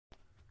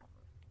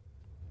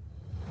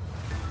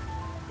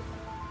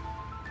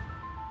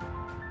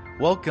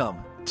Welcome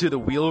to The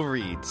Wheel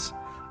Reads,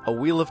 a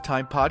Wheel of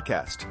Time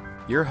podcast.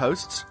 Your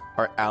hosts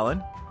are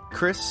Alan,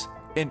 Chris,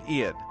 and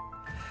Ian.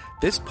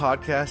 This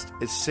podcast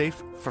is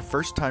safe for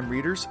first-time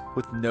readers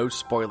with no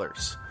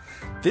spoilers.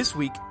 This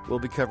week, we'll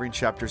be covering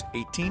chapters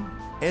 18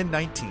 and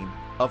 19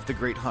 of The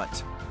Great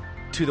Hunt,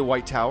 To the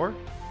White Tower,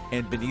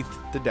 and Beneath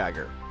the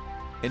Dagger.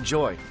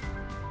 Enjoy!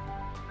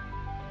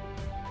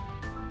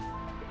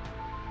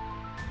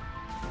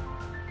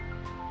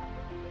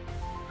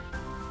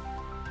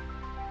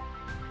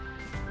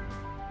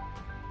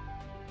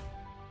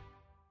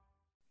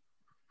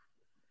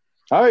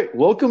 All right,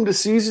 welcome to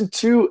Season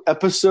 2,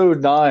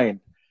 Episode 9.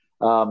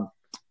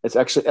 It's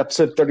actually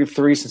Episode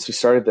 33 since we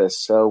started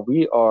this, so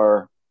we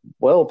are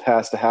well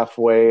past the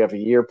halfway of a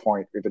year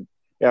point. We've been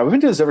doing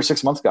this every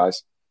 6 months,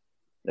 guys.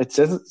 That's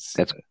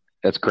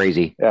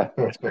crazy. Yeah,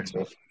 that's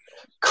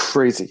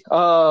crazy.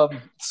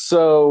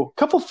 So a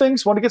couple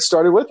things I want to get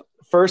started with.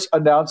 First,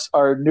 announce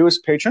our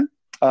newest patron.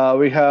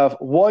 We have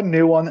one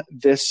new one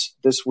this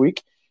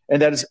week,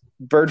 and that is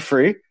Bird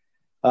Free.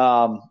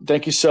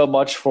 Thank you so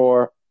much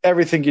for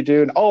everything you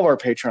do, and all of our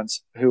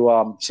patrons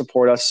who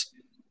support us.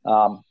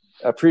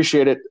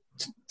 Appreciate it.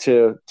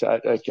 I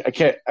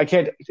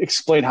can't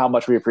explain how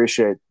much we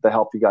appreciate the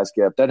help you guys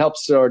give. That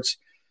helps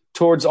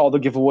towards all the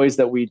giveaways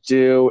that we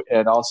do,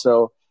 and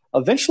also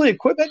eventually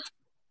equipment.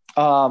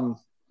 We're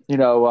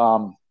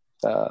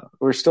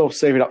still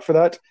saving up for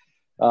that.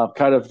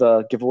 Kind of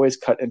the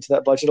giveaways cut into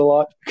that budget a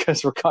lot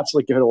because we're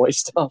constantly giving away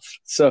stuff.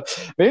 So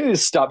maybe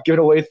just stop giving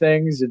away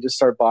things and just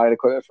start buying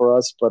equipment for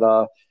us.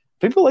 But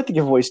people like the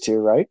giveaways too,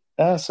 right?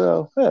 And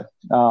some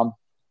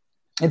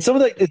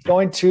of that is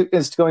going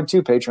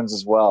to patrons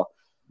as well.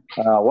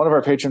 One of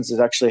our patrons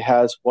actually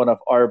has one of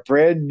our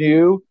brand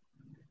new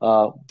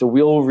The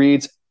Wheel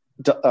Reads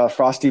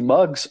Frosty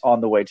mugs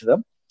on the way to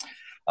them.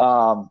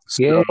 Because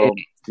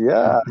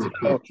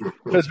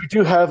we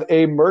do have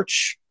a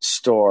merch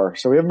store.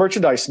 So we have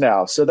merchandise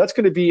now. So that's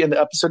going to be in the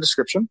episode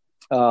description.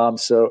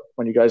 So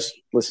when you guys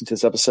listen to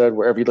this episode,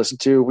 wherever you listen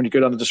to, when you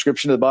go down the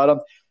description at the bottom,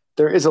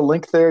 there is a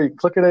link there. You can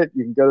click on it.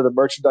 You can go to the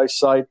merchandise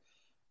site.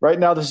 Right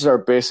now, this is our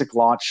basic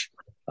launch.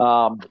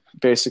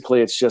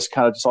 Basically, it's just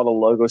kind of just all the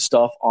logo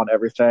stuff on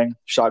everything.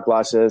 Shot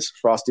glasses,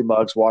 Frosty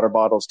mugs, water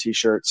bottles,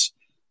 T-shirts,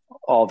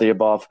 all the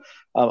above.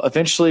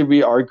 Eventually,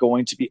 we are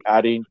going to be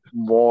adding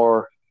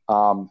more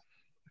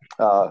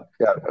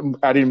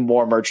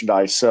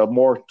merchandise. So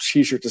more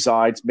T-shirt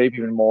designs, maybe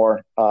even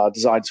more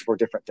designs for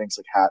different things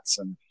like hats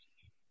and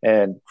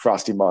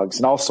Frosty mugs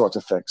and all sorts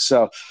of things.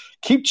 So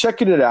keep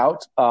checking it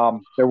out.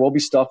 There will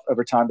be stuff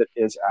every time that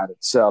is added.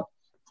 So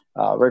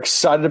we're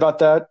excited about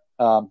that.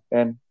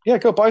 And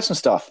go buy some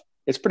stuff.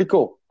 It's pretty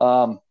cool.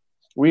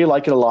 We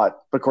like it a lot.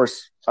 But of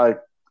course, I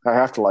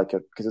have to like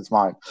it because it's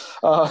mine.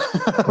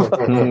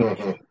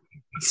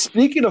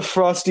 Speaking of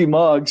Frosty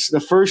mugs, the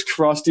first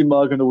Frosty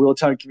mug in the Wheel of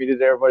Time community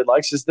that everybody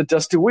likes is the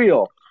Dusty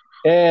Wheel.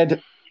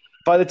 And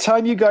by the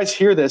time you guys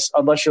hear this,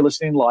 unless you're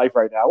listening live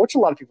right now, which a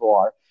lot of people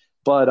are,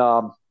 but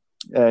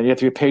and you have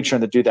to be a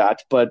patron to do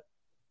that. But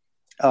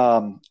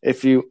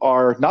if you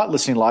are not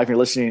listening live, you're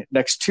listening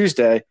next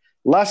Tuesday.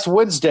 Last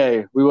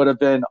Wednesday, we would have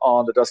been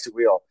on the Dusty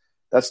Wheel.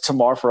 That's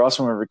tomorrow for us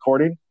when we're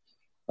recording.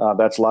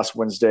 That's last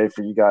Wednesday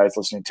for you guys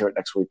listening to it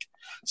next week.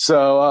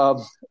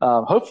 So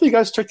hopefully you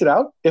guys checked it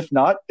out. If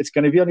not, it's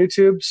going to be on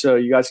YouTube, so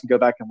you guys can go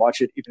back and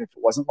watch it even if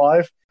it wasn't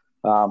live.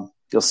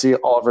 You'll see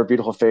all of our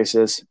beautiful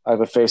faces. I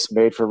have a face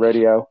made for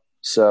radio,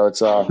 so it's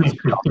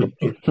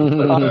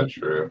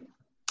true.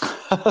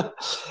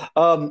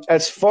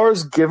 As far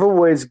as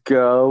giveaways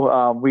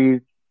go,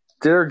 we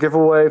did our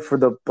giveaway for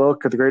the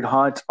book of The Great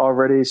Hunt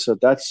already, so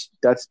that's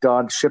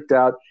done, shipped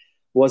out,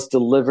 was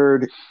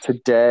delivered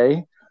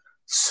today.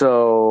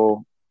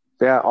 So,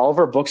 yeah, all of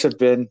our books have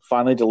been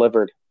finally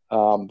delivered.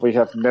 We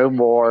have no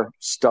more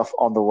stuff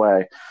on the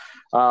way.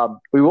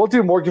 We will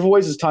do more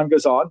giveaways as time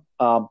goes on.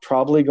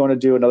 Probably going to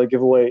do another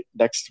giveaway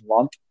next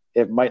month.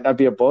 It might not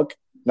be a book.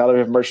 Now that we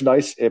have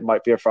merchandise, it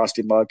might be a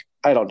Frosty mug.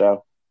 I don't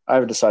know. I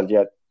haven't decided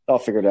yet. I'll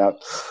figure it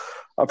out.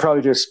 I'll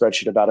probably do a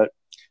spreadsheet about it.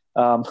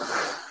 And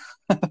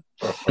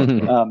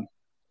then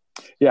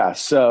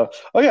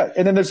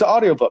there's the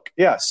audiobook.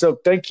 Yeah, so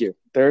thank you.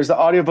 There's the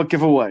audiobook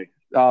giveaway.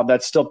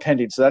 That's still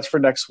pending, so that's for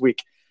next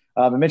week.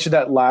 I mentioned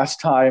that last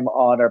time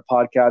on our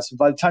podcast.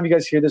 By the time you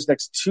guys hear this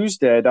next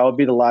Tuesday, that will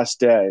be the last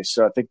day.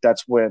 So I think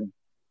that's when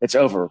it's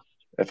over,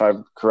 if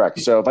I'm correct.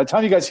 So by the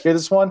time you guys hear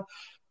this one,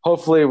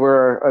 hopefully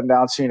we're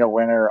announcing a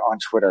winner on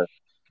Twitter.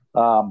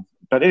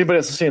 But anybody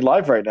that's listening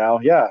live right now,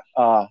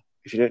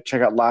 if you didn't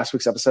check out last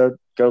week's episode,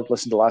 go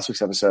listen to last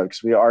week's episode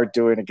because we are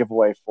doing a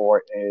giveaway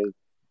for a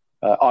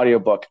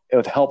audiobook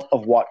with the help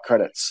of Watt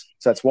Credits.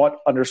 So that's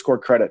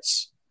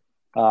Watt_credits.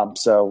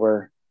 So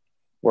we're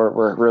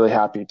really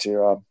happy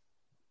to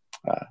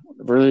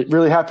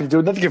really happy to do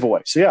another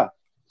giveaway. So yeah,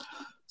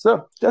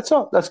 so that's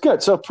all. That's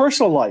good. So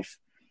personal life,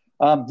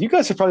 you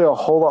guys have probably a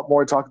whole lot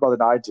more to talk about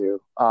than I do.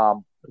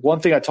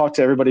 One thing I talked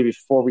to everybody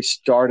before we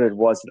started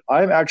was that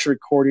I'm actually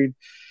recording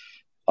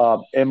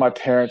in my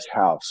parents'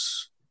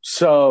 house.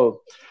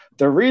 So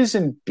The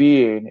reason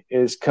being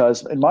is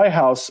because in my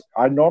house,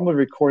 I normally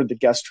record the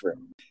guest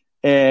room.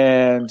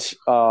 But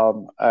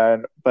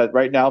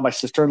right now, my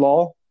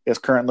sister-in-law is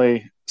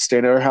currently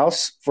staying at our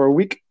house for a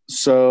week.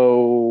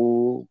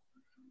 So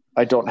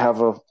I don't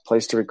have a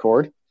place to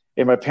record.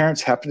 And my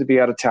parents happen to be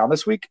out of town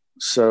this week.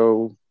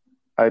 So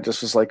I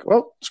just was like,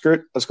 well, screw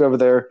it. Let's go over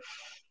there,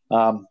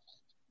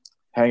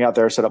 hang out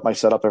there, set up my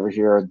setup over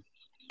here, and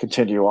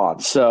continue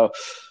on. So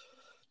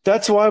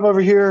that's why I'm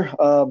over here.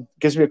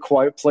 Gives me a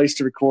quiet place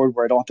to record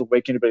where I don't have to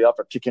wake anybody up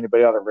or kick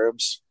anybody out of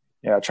rooms.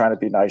 Trying to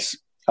be nice.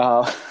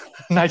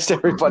 Nice to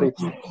everybody.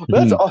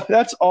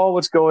 That's all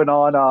what's going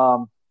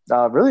on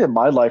really in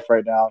my life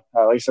right now.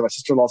 Like I said, my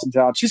sister-in-law's in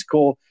town. She's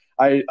cool.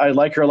 I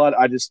like her a lot.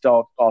 I just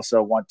don't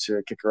also want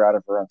to kick her out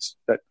of her own.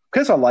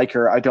 Because I like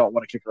her, I don't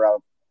want to kick her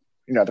out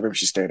of the room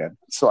she stayed in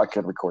so I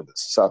can record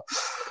this. So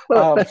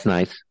that's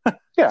nice.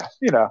 Yeah,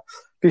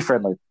 be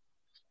friendly.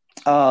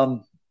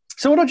 So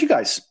what about you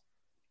guys?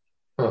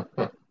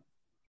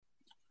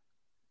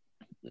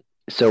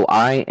 So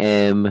I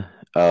am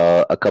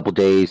a couple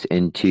days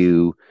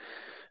into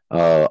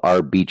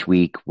our beach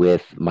week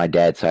with my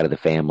dad's side of the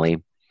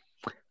family.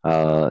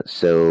 There's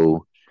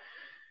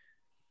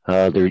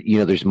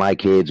my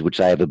kids, which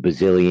I have a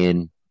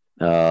bazillion.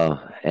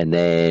 And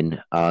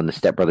then on the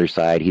stepbrother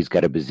side, he's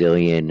got a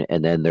bazillion.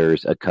 And then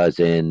there's a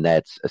cousin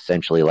that's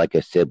essentially like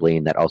a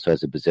sibling that also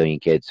has a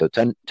bazillion kids. So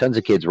tons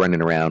of kids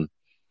running around.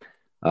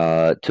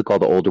 Took all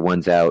the older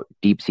ones out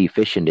deep sea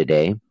fishing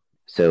today.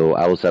 So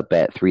I was up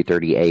at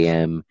 3:30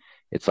 a.m.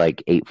 It's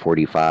like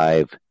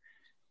 8:45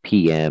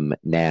 p.m.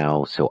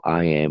 now. So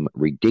I am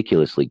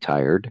ridiculously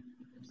tired.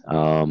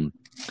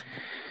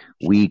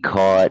 We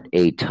caught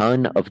a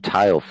ton of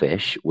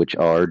tilefish, which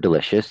are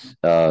delicious.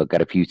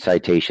 Got a few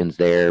citations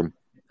there.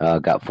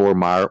 Got 4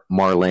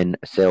 marlin,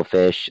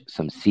 sailfish,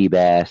 some sea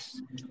bass,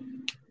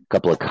 a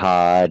couple of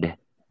cod,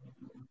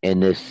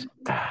 and this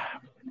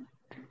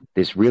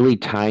really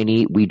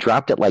tiny. We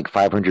dropped it like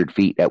 500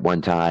 feet at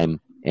one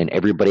time, and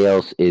everybody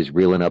else is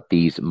reeling up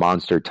these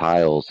monster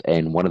tiles.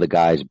 And one of the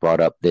guys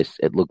brought up this.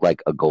 It looked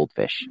like a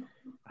goldfish.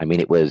 I mean,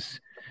 it was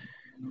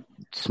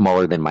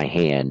smaller than my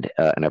hand,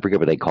 and I forget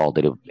what they called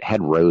it. It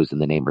had Rose in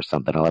the name or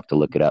something. I'll have to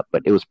look it up,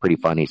 but it was pretty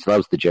funny. So that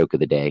was the joke of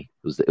the day.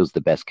 It was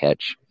the best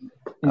catch,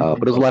 but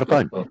it was a lot of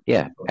fun.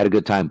 Yeah, had a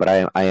good time, but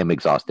I am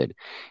exhausted.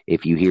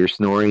 If you hear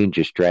snoring,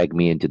 just drag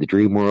me into the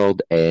dream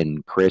world,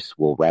 and Chris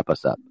will wrap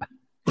us up.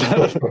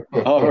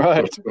 All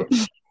right,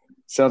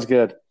 sounds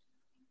good.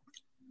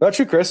 What about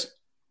you, Chris?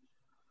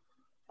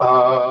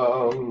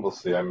 We'll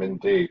see. I'm in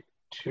day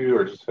 2,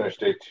 or just finished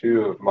day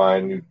 2 of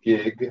my new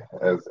gig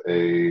as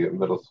a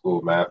middle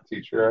school math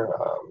teacher.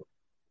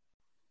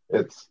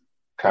 It's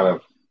kind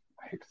of,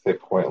 I hate to say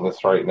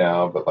pointless right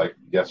now, but like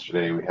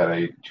yesterday we had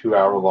a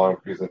 2-hour-long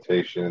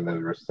presentation, and then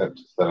we were sent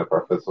to set up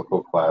our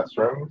physical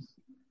classrooms.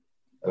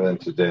 And then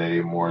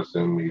today, more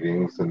Zoom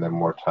meetings, and then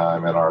more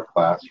time in our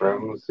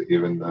classrooms,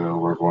 even though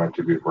we're going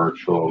to be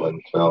virtual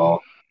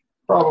until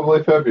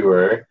probably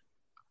February.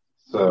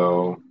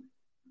 So,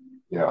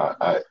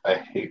 I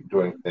hate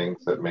doing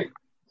things that make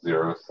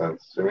zero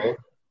sense to me,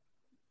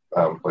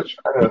 which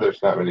I know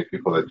there's not many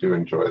people that do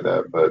enjoy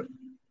that, but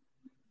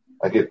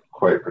I get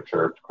quite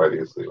perturbed quite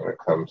easily when it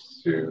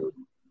comes to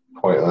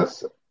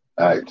pointless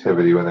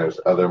activity when there's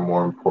other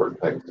more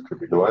important things that could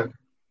be doing.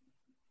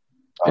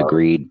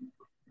 Agreed.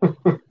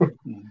 But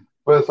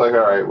it's like, all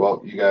right,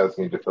 well, you guys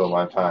need to fill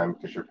my time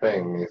because you're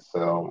paying me,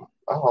 so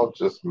I'll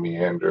just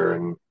meander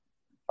and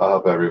I'll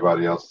help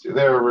everybody else do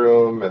their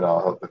room, and I'll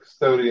help the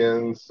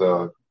custodians.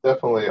 So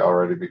definitely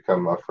already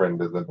become a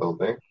friend in the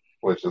building,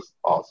 which is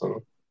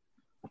awesome.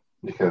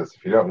 Because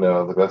if you don't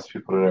know, the best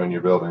people to know in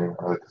your building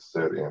are the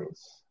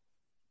custodians.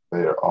 They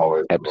are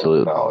always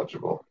absolutely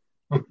knowledgeable.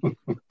 And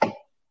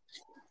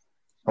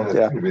it's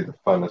going to be the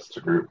funnest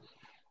group.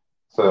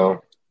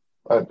 So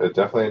I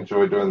definitely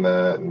enjoyed doing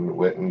that, and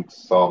went and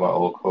saw my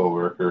old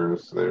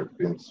coworkers. They're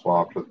being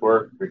swamped with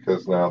work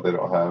because now they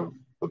don't have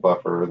the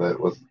buffer that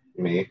was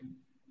me.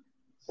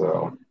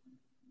 So,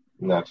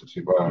 not to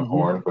toot my own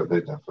horn, but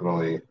they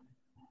definitely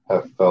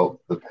have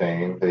felt the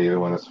pain. They even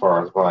went as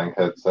far as buying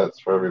headsets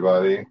for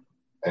everybody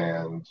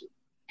and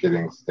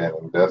getting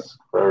standing desks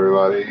for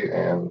everybody,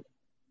 and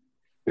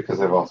because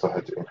they've also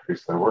had to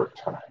increase their work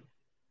time.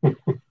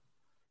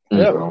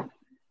 So,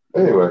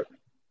 anyway,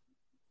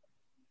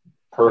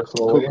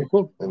 personally,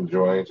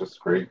 enjoying just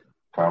great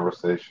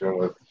conversation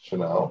with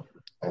Chanel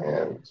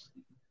and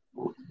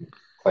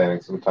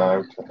planning some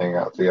time to hang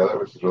out together,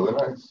 which is really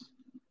nice.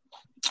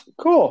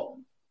 Cool.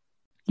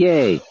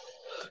 Yay.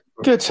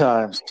 Good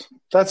times.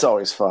 That's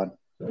always fun.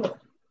 Well,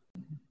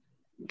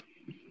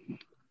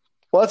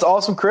 that's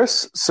awesome,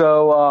 Chris.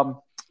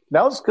 So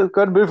now let's go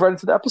ahead and move right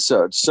into the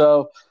episode.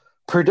 So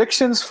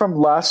predictions from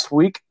last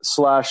week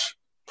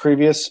 /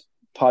 previous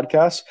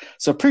podcast.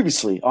 So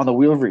previously on the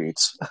Wheel of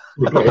Reeds.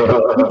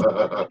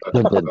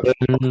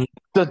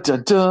 Dun,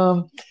 dun,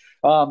 dun.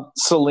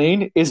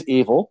 Celine is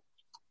evil.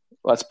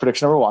 That's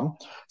prediction number 1.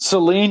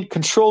 Celine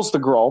controls the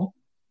Grom.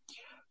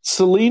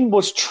 Selene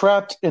was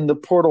trapped in the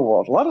portal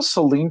world. A lot of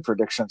Selene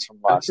predictions from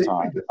last I think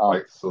time. we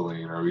like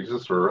Selene, or we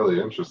just were really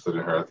interested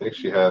in her. I think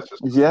she has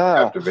just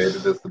Yeah.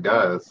 captivated us, the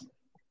guys.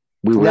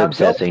 We were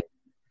obsessing.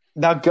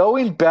 Now,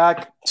 going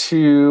back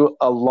to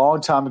a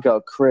long time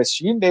ago,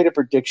 Chris, you made a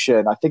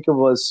prediction. I think it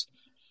was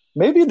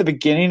maybe in the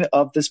beginning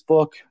of this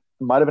book.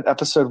 It might have been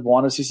episode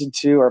 1 of season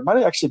 2, or it might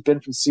have actually been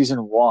from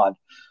season 1.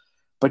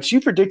 But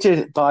you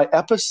predicted by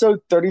episode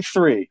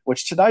 33,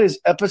 which tonight is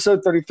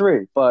episode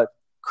 33. But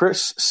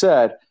Chris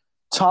said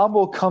Tom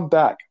will come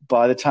back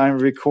by the time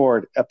we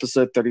record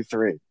episode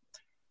 33.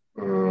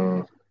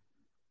 And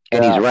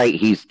he's right.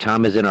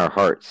 Tom is in our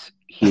hearts.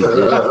 He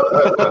exists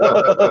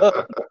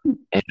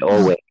and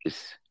always.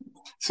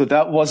 So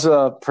that was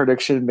a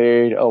prediction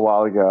made a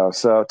while ago.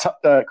 So,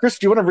 Chris,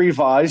 do you want to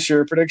revise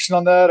your prediction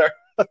on that? Or?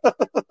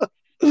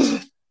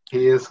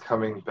 He is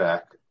coming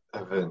back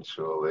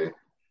eventually.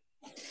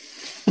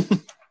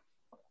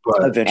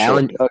 But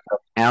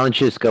Alan's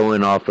just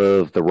going off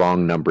of the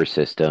wrong number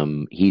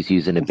system. He's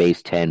using a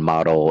base 10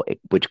 model,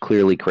 which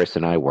clearly Chris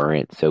and I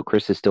weren't. So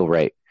Chris is still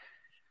right.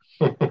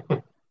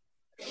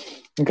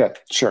 Okay,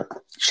 sure.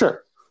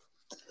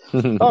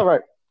 All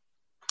right.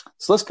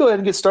 So let's go ahead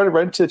and get started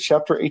right into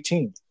chapter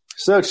 18.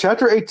 So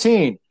chapter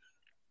 18,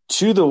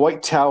 To the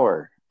White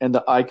Tower, and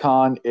the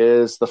icon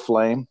is the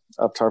flame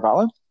of Tar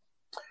Valon.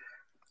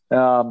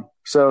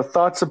 So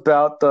thoughts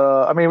about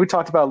we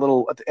talked about a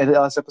little at the end of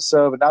the last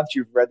episode, but now that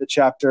you've read the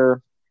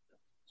chapter,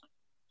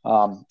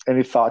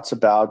 any thoughts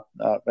about,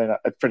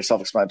 it's pretty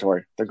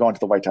self-explanatory. They're going to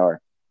the White Tower.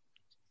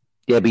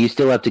 Yeah, but you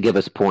still have to give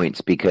us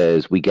points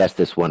because we guessed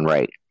this one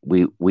right.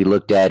 We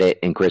looked at it,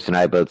 and Chris and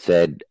I both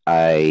said,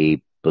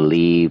 I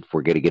believe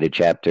we're going to get a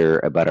chapter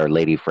about our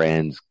lady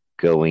friends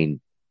going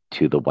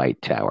to the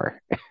White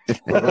Tower.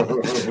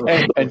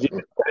 and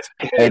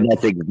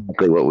that's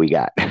exactly what we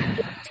got.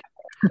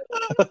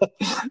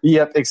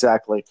 Yep,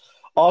 exactly.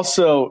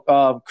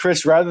 Also,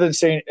 Chris, rather than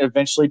saying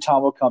eventually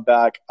Tom will come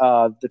back,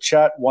 the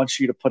chat wants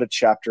you to put a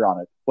chapter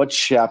on it. What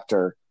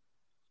chapter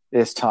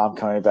is Tom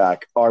coming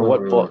back? Or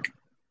what book?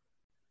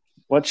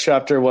 What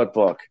chapter, what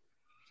book?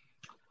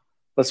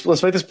 Let's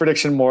make this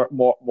prediction more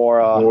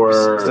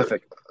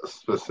specific.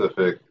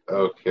 Specific.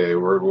 Okay,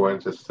 we're going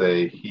to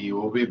say he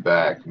will be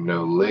back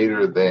no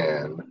later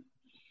than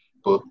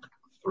book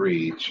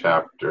 3,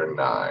 chapter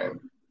 9.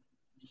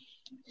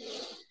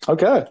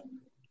 Okay.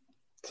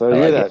 So you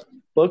hear that.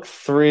 Book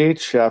 3,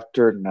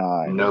 chapter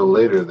 9. No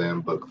later than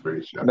book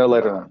 3, chapter 9. No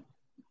later than.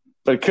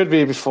 But it could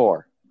be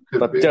before.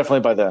 But definitely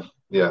by then.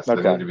 Yes,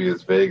 okay. I need to be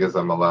as vague as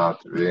I'm allowed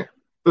to be.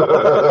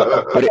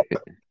 But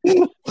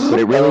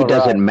it really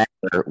doesn't matter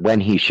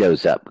when he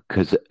shows up,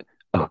 because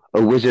a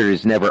wizard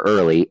is never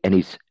early and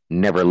he's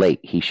never late.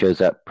 He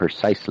shows up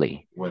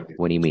precisely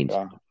when he means.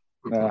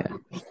 Yeah.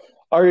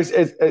 Or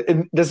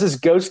does his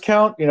ghost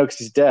count? Because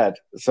he's dead.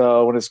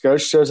 So when his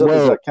ghost shows up,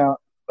 does that count?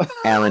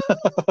 Alan,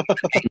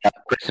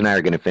 Chris and I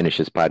are going to finish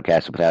this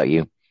podcast without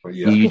you.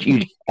 Yeah. You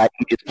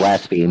just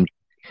blasphemed.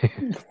 I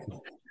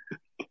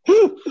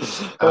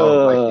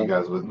don't think you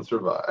guys wouldn't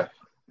survive.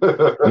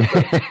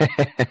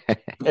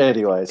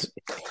 Anyways,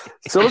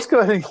 so let's go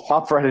ahead and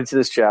hop right into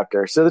this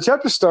chapter. So the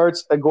chapter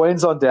starts,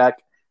 Egwene's on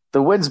deck,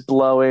 the wind's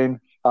blowing,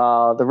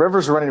 the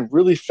river's running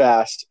really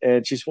fast,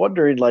 and she's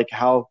wondering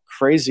how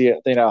crazy,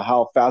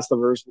 how fast the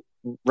river's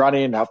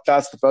running, how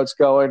fast the boat's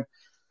going.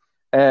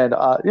 And,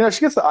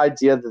 she gets the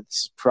idea that this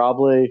is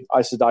probably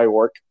Aes Sedai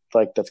work,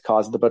 that's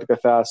causing the boat to go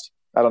fast.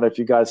 I don't know if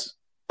you guys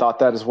thought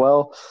that as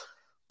well,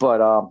 but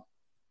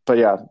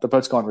yeah, the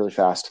boat's going really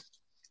fast.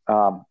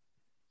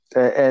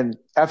 And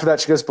after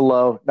that, she goes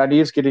below.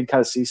 Nynaeve's getting kind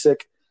of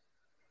seasick.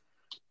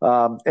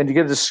 And you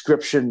get a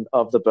description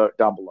of the boat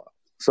down below.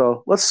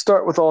 So let's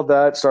start with all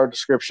that, start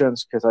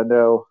descriptions, because I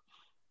know,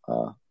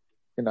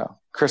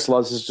 Chris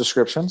loves his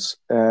descriptions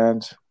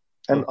and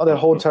the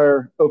whole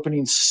entire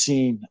opening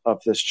scene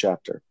of this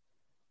chapter.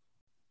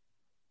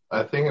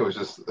 I think it was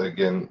just,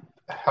 again,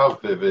 how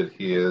vivid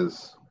he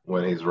is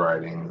when he's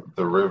writing.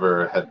 The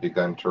river had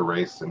begun to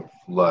race and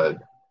flood,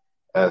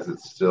 as it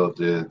still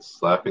did,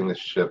 slapping the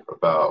ship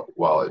about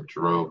while it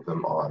drove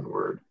them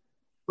onward.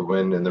 The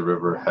wind in the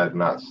river had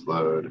not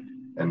slowed,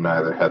 and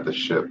neither had the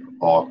ship,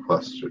 all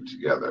clustered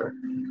together.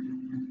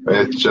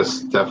 It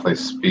just definitely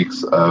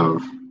speaks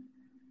of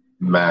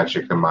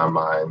magic in my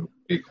mind,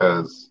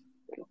 because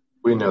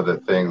we know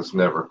that things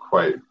never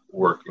quite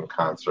work in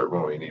concert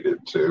when we need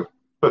it to.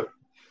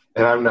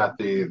 And I'm not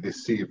the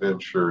sea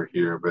venturer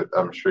here, but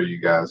I'm sure you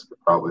guys could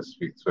probably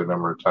speak to a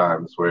number of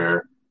times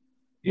where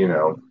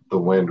the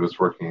wind was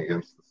working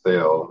against the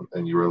sail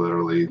and you were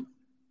literally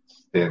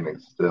standing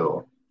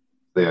still.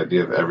 The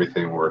idea of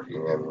everything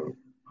working in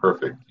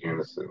perfect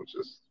unison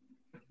just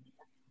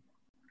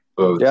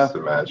bodes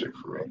the magic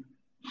for me.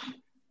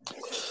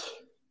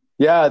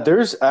 Yeah,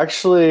 there's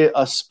actually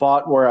a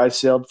spot where I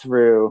sailed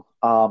through.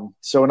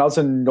 So when I was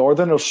in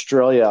northern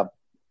Australia,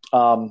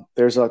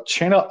 there's a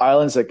chain of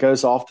islands that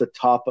goes off the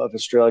top of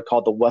Australia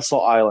called the Wessel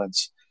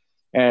Islands.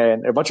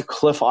 And they're a bunch of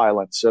cliff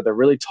islands. So they're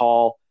really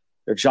tall.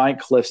 They're giant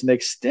cliffs, and they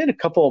extend a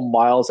couple of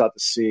miles out to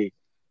sea.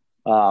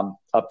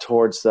 up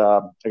towards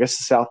I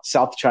guess the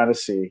South China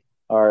Sea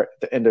or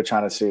the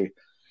Indochina Sea,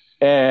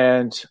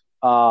 and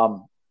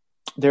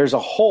there's a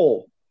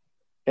hole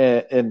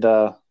in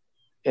the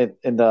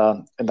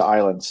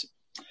islands,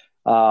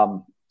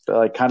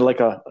 like kind of like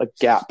a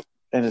gap,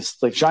 and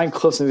it's like giant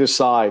cliffs on either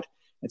side.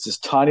 It's this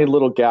tiny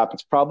little gap.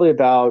 It's probably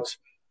about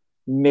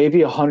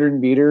maybe 100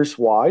 meters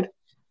wide,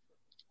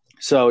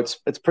 so it's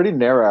pretty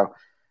narrow,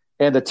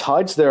 and the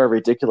tides there are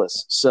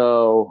ridiculous.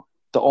 So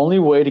the only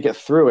way to get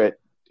through it,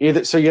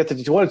 so you have to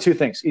do one of two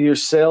things: either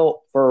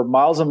sail for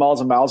miles and miles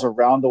and miles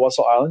around the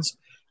Wessel Islands,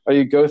 or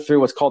you go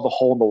through what's called the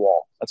hole in the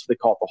wall. That's what they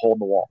call it, the hole in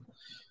the wall.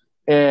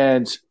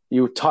 And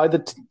you tie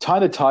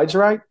the tides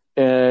right,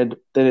 and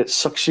then it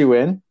sucks you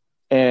in.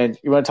 And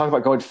you want to talk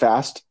about going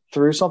fast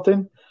through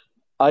something?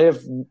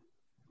 I've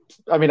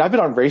been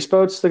on race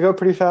boats that go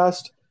pretty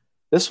fast.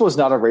 This was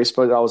not a race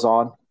boat that I was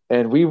on,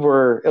 and it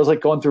was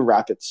like going through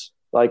rapids.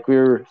 Like we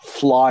were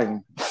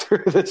flying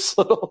through this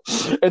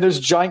and there's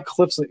giant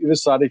cliffs on either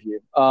side of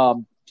you.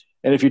 And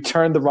if you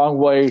turn the wrong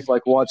way,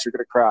 like once, you're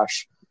going to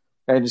crash.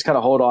 And just kind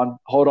of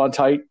hold on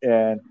tight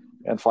and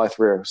fly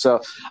through.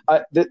 So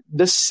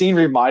this scene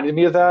reminded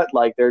me of that.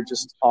 Like they're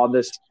just on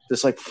this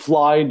like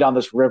flying down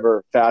this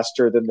river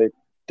faster than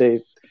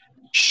they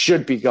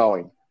should be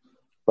going.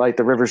 Like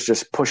the river's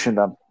just pushing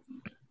them.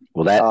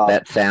 Well,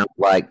 that sounds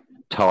like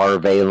Tar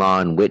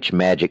Valon witch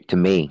magic to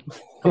me.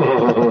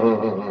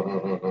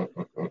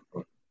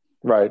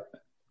 Right.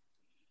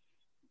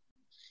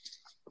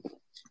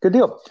 Good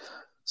deal.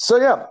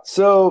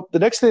 So the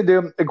next thing they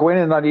do,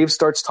 Egwene and Nynaeve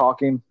starts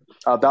talking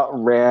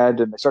about Rand,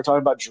 and they start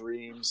talking about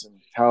dreams and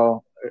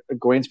how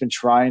Egwene's been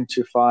trying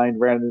to find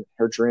Rand in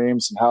her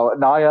dreams, and how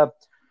Anaya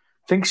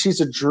thinks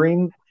she's a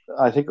dream.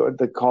 I think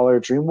they call her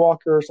a dream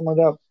walker or something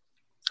like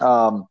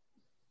that.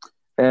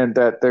 And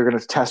that they're going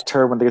to test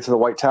her when they get to the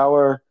White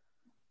Tower.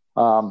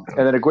 And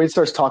then Egwene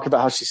starts talking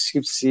about how she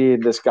keeps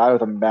seeing this guy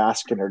with a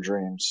mask in her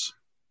dreams,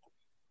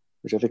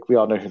 which I think we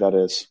all know who that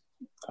is.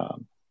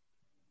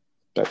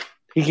 But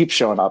he keeps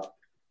showing up.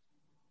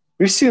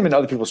 We've seen him in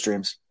other people's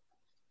dreams.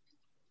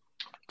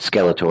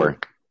 Skeletor,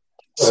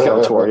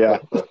 yeah.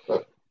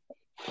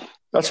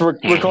 That's what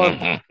we're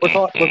calling.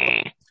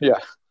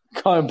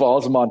 Calling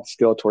Balsamon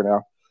Skeletor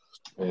now.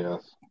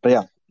 Yes. But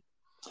yeah.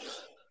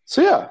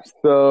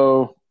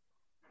 So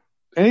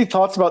any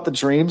thoughts about the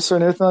dreams or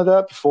anything like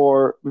that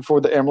before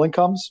the Amyrlin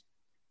comes?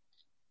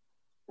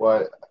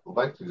 Well, I'd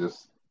like to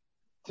just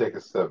take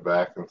a step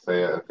back and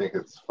say I think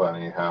it's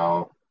funny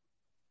how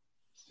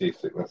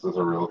seasickness is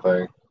a real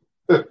thing.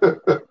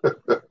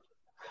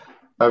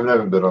 I've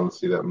never been on the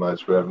sea that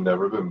much, but I've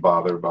never been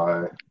bothered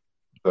by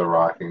the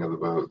rocking of the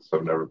boats.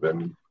 I've never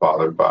been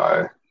bothered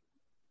by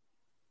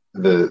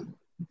the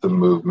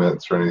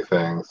movements or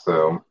anything.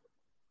 So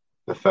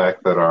the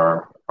fact that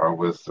our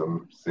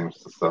wisdom seems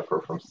to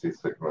suffer from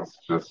seasickness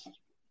just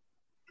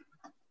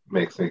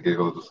makes me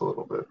giggle just a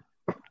little bit.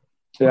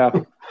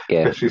 Yeah.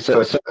 She's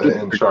such an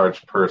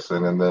in-charge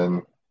person, and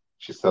then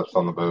she steps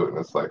on the boat, and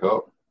it's like,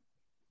 oh,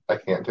 I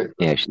can't take this.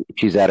 Yeah,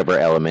 she's out of her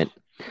element.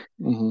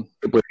 Mm-hmm.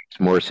 It's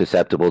more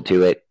susceptible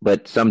to it,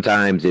 but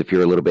sometimes if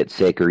you're a little bit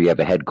sick or you have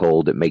a head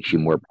cold, it makes you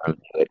more prone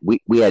to it.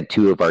 We had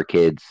two of our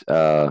kids,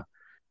 one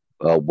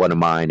of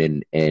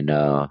mine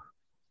and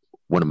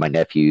one of my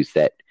nephews,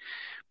 that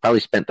probably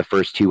spent the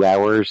first 2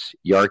 hours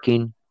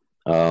yarking,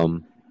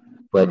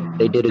 but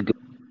they did a good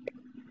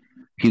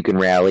puke and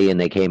rally,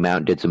 and they came out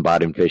and did some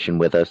bottom fishing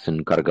with us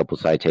and caught a couple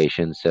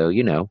citations. So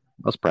I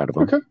was proud of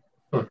them.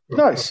 Okay,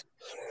 nice.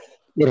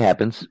 It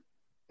happens.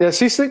 Yeah,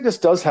 seasickness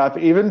does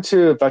happen, even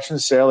to veteran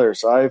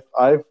sailors.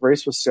 I've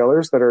raced with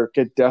sailors that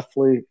get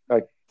deathly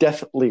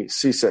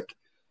seasick,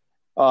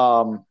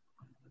 and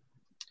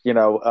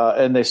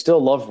they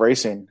still love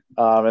racing,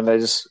 and they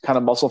just kind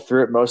of muscle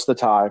through it most of the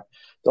time.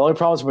 The only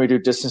problem is when we do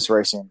distance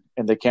racing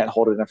and they can't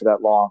hold it in for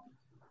that long.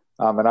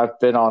 And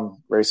I've been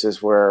on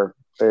races where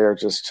they are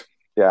just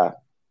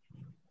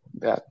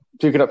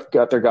puking up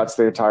their guts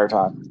the entire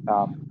time.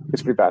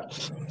 It's pretty bad.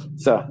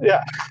 So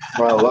yeah,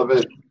 well, I love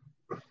it.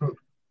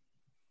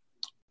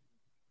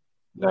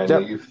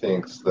 Nynaeve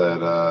thinks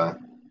that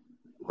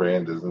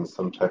Rand is in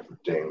some type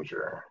of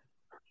danger,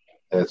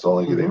 and it's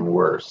only getting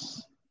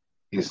worse.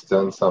 He's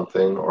done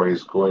something, or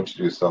he's going to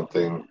do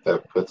something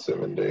that puts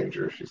him in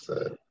danger, she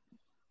said.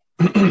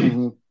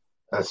 And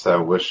so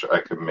I wish I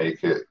could make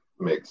sense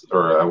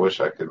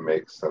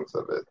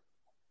of it.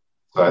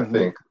 So I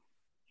think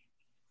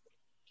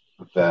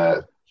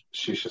that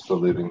she's just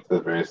alluding to the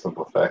very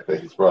simple fact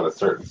that he's brought a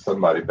certain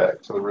somebody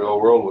back to the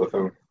real world with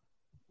him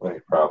when he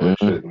probably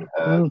shouldn't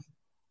have.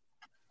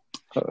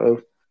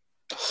 Uh-oh.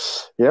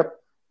 Yep.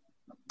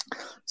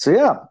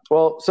 So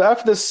so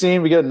after this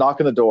scene, we get a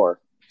knock on the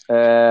door,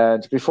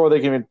 and before they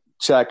can even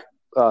check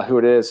who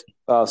it is,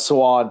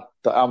 Siuan,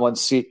 the Amyrlin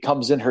seat,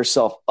 comes in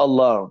herself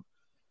alone,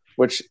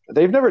 which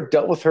they've never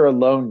dealt with her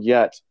alone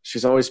yet.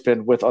 She's always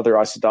been with other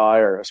Aes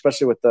Sedai, or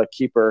especially with the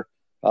keeper,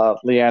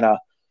 Lyanna.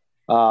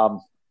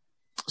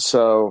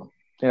 So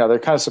they're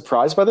kind of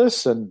surprised by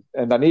this, and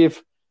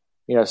Nynaeve,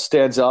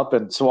 stands up,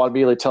 and Siuan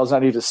immediately tells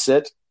Nynaeve to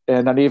sit,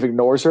 and Nynaeve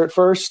ignores her at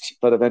first,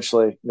 but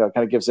eventually, kind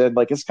of gives in.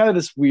 Like, it's kind of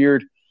this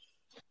weird,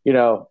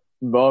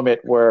 moment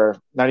where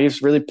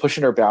Nynaeve's really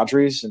pushing her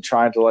boundaries and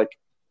trying to like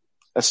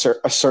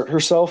assert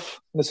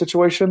herself in the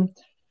situation,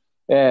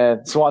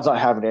 and Siuan's not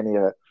having any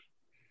of it.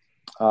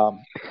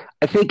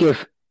 I think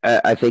if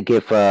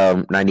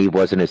Nynaeve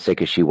wasn't as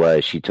sick as she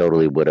was, she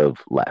totally would have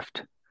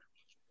left.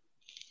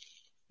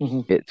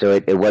 Mm-hmm.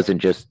 It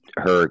wasn't just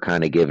her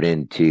kind of giving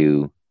in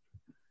to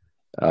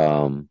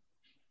the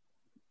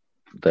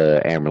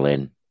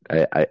Amyrlin.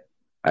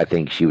 I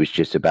think she was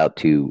just about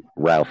to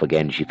Ralph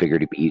again. She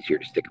figured it'd be easier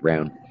to stick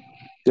around.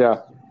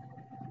 Yeah.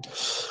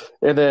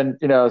 And then,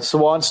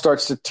 Siuan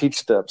starts to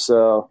teach them.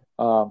 So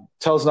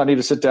tells Nynaeve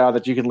to sit down,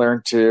 that you can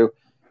learn to.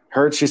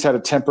 Heard she's had a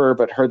temper,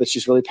 but heard that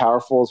she's really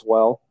powerful as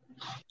well.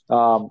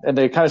 And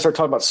they kind of start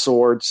talking about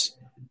swords.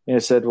 And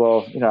it said,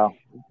 well,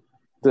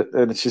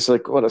 and she's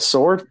like, what, a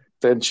sword?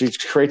 Then she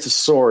creates a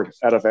sword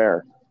out of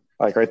air,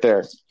 like right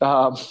there.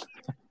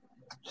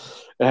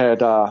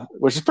 And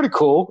which is pretty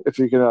cool if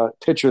you can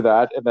picture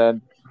that.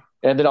 And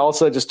then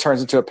also it just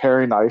turns into a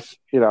paring knife,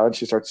 and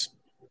she starts,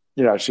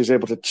 she's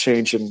able to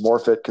change and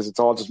morph it because it's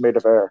all just made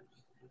of air.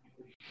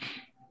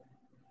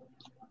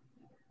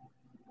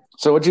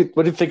 So what do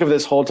you think of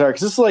this whole entire?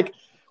 Because this is like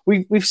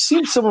we've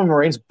seen some of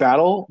Moiraine's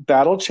battle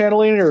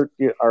channeling or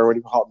what do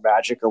you call it,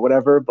 magic or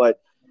whatever,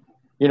 but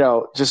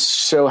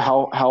just show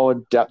how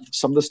in depth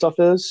some of the stuff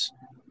is.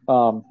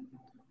 What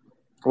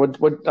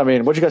do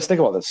you guys think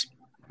about this?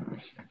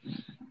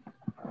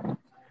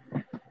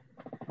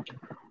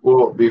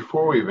 Well,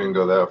 before we even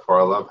go that far,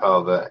 I love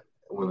how that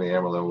when the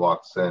Amyrlin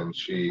walks in,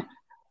 she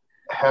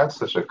had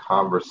such a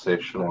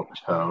conversational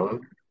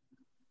tone.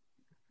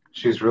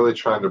 She's really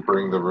trying to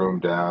bring the room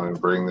down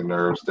and bring the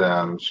nerves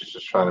down, and she's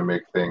just trying to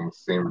make things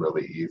seem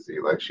really easy.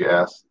 Like, she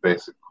asks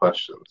basic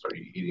questions. Are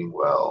you eating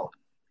well?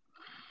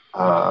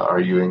 Are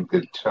you in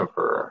good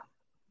temper?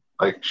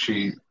 Like,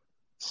 she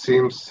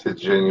seems to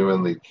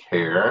genuinely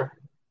care.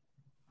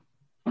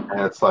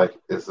 And it's like,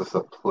 is this a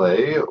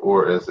play,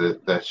 or is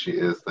it that she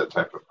is that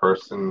type of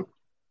person?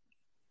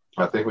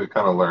 I think we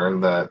kind of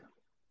learned that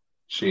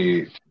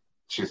she's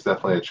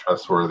definitely a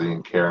trustworthy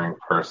and caring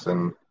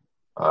person.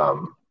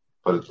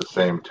 But at the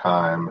same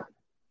time,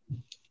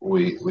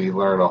 we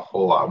learn a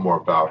whole lot more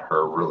about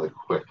her really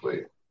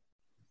quickly.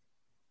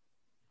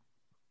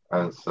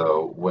 And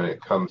so when it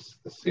comes to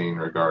the scene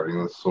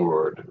regarding the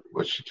sword,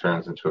 which she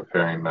turns into a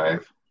paring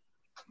knife,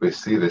 we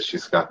see that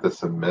she's got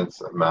this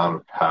immense amount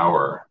of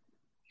power,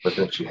 but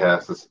then she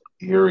has this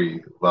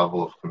eerie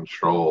level of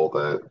control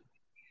that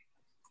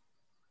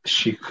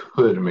she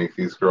could make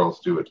these girls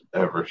do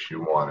whatever she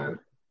wanted,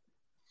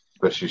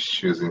 but she's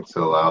choosing to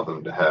allow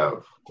them to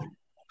have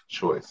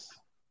choice.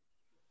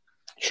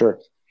 Sure.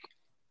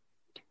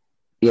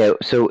 Yeah,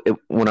 so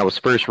when I was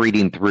first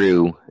reading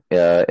through,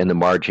 in the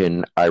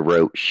margin, I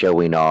wrote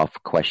 "showing off?" ?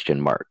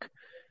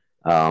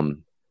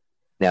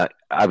 Now,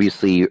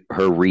 obviously,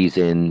 her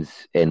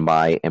reasons and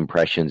my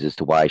impressions as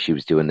to why she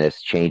was doing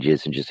this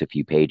changes in just a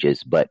few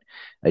pages. But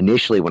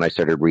initially, when I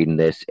started reading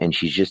this, and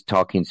she's just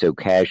talking so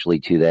casually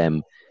to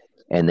them,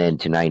 and then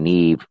to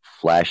Nynaeve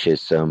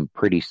flashes some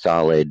pretty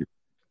solid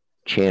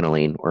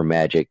channeling or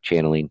magic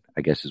channeling,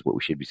 I guess is what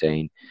we should be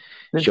saying,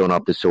 showing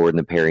off the sword and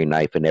the paring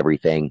knife and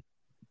everything.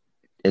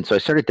 And so I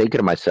started thinking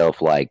to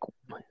myself, like,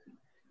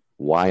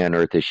 why on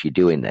earth is she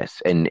doing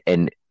this? And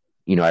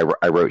I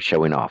wrote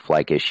showing off.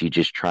 Like, is she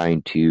just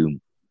trying to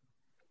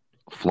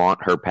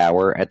flaunt her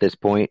power at this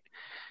point?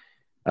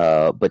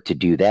 But to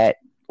do that,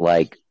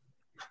 like,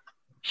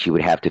 she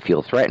would have to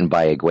feel threatened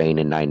by Egwene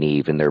and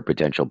Nynaeve and their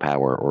potential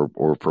power,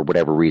 or for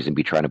whatever reason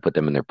be trying to put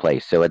them in their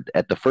place. So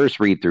at the first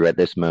read through at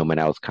this moment,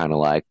 I was kind of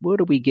like, what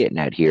are we getting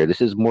at here?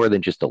 This is more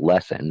than just a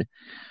lesson.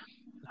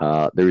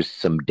 There's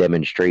some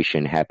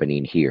demonstration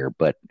happening here,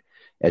 but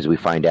as we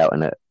find out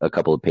in a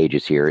couple of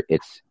pages here,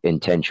 it's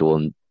intentional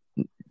and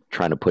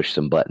trying to push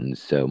some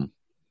buttons. So,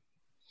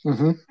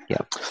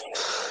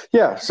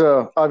 yeah.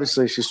 So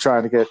obviously she's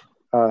trying to get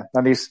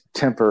Nynaeve's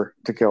temper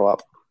to go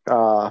up.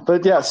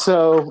 But yeah,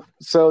 so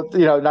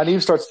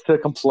Nynaeve starts to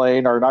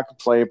complain, or not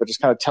complain, but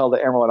just kind of tell the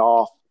Amyrlin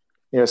off,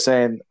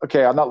 saying,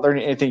 okay, I'm not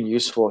learning anything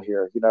useful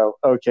here.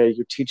 Okay,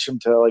 you teach him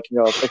to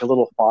make a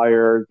little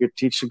fire. You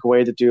teach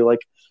Egwene to do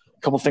like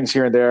a couple things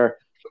here and there.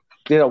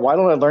 Why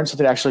don't I learn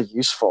something actually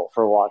useful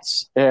for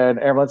once? And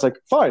Amyrlin's like,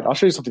 fine, I'll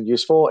show you something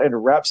useful,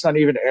 and wraps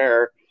Nynaeve in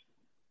air,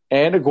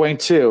 and Egwene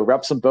too,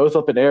 wraps them both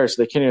up in air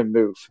so they can't even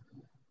move.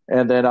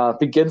 And then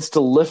begins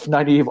to lift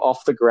Nynaeve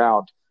off the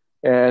ground.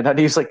 And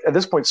Nynaeve's like, at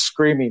this point,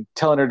 screaming,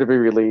 telling her to be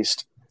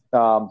released,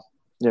 as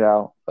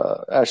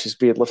she's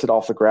being lifted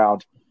off the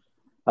ground.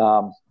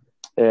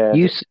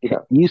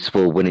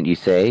 Useful, wouldn't you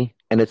say?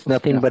 And it's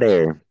nothing but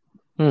air.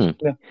 Yeah.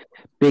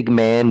 Big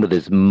man with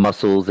his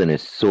muscles and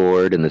his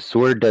sword, and the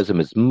sword does him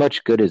as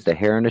much good as the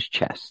hair on his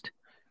chest.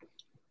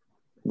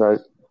 Right.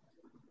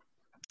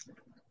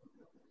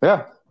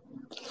 Yeah.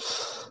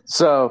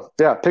 So,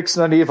 picks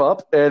Nynaeve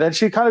up, and then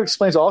she kind of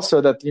explains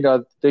also that,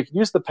 they can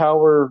use the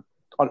power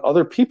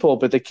other people,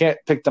 but they can't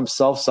pick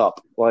themselves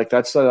up. Like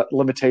that's a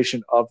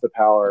limitation of the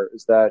power,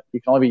 is that you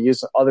can only be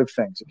used on other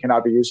things. It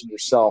cannot be used on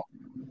yourself.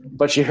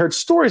 But she heard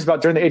stories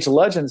about during the Age of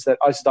Legends that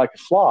Aes Sedai could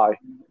fly,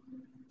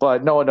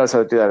 but no one knows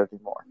how to do that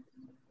anymore.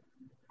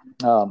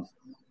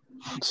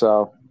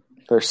 So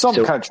there's some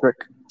kind of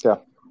trick. Yeah.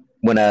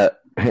 When I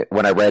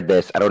read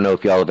this, I don't know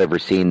if y'all have ever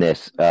seen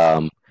this.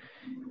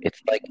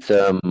 It's like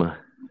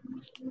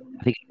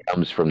I think it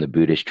comes from the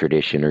Buddhist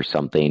tradition or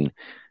something.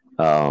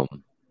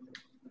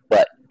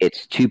 But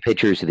it's two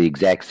pictures of the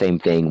exact same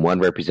thing. One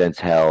represents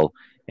hell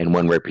and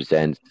one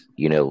represents,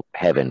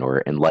 heaven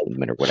or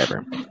enlightenment or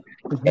whatever.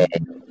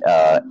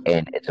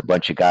 And it's a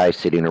bunch of guys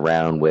sitting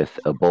around with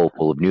a bowl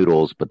full of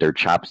noodles, but their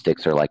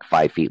chopsticks are like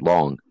 5 feet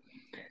long.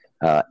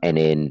 And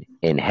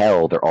in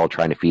hell, they're all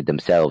trying to feed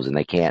themselves, and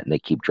they can't, and they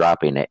keep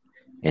dropping it,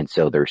 and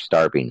so they're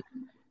starving.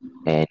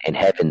 And in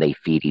heaven, they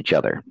feed each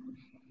other.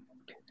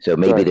 So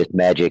maybe this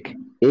magic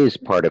is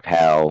part of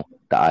how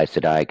the Aes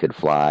Sedai could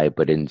fly,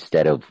 but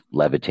instead of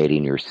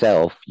levitating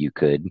yourself, you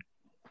could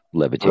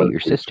levitate your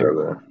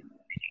sister.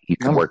 You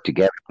can work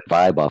together and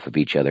vibe off of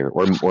each other.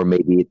 Or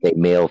maybe it's a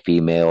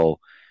male-female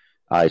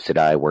Aes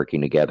Sedai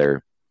working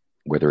together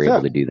where they're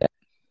able to do that.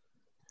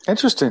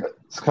 Interesting.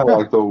 It's kind of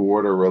like the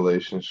water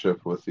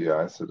relationship with the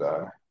Aes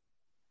Sedai.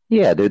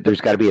 Yeah,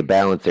 there's got to be a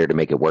balance there to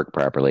make it work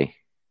properly.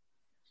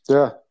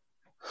 Yeah.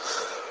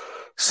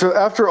 So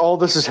after all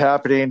this is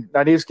happening,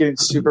 Nynaeve's getting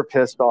super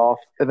pissed off,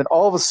 and then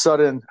all of a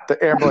sudden, the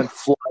Amyrlin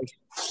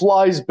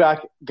flies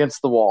back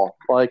against the wall,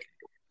 like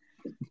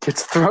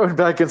gets thrown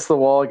back against the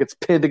wall, gets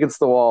pinned against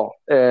the wall,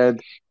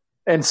 and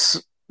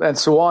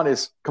Siuan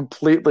is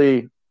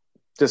completely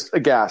just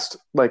aghast,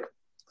 like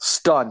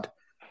stunned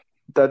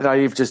that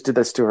Nynaeve just did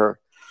this to her.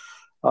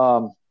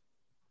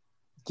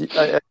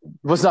 I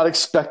was not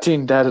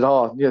expecting that at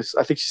all. Yes,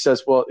 I think she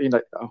says, "Well,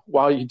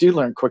 wow, you do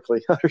learn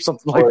quickly," or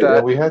something like that.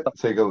 Yeah, we had to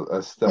take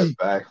a step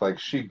back. Like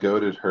she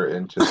goaded her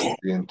into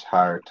the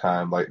entire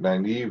time. Like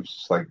Nynaeve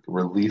just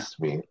released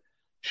me.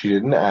 She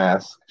didn't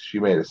ask. She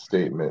made a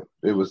statement.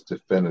 It was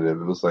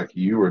definitive. It was like,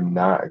 you are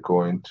not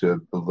going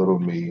to belittle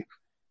me,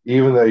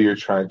 even though you're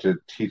trying to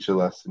teach a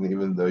lesson,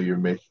 even though you're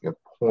making a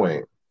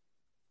point.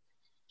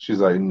 She's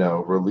like,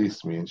 no,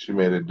 release me. And she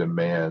made a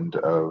demand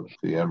of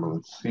the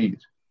Amyrlin seat.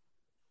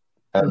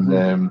 And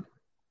then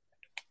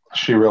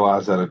she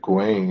realized that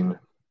Egwene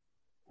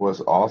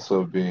was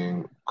also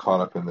being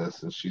caught up in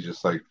this, and she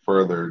just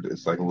furthered,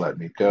 it's let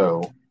me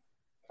go.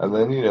 And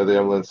then, the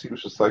Amyrlin seat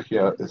was just like,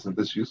 yeah, isn't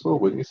this useful?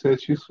 Wouldn't you say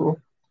it's useful?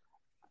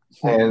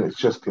 And it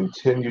just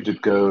continued to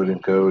goad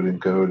and goad and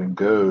goad and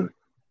goad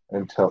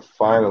until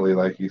finally,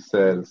 like you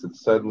said,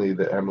 suddenly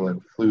the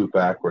Amyrlin flew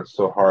backwards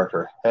so hard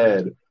her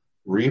head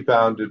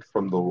rebounded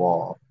from the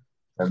wall,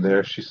 and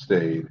there she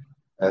stayed,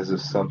 as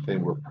if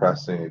something were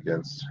pressing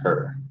against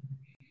her.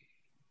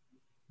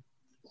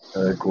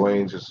 And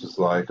Egwene just was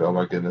like, oh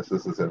my goodness,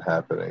 this isn't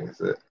happening,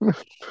 is it?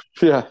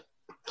 Yeah.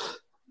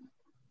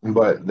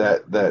 But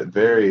that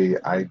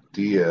very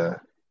idea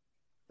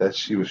that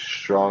she was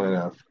strong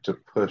enough to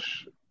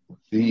push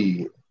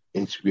the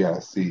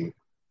HBIC,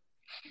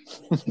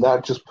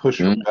 not just push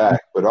her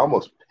back, but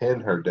almost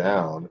pin her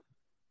down,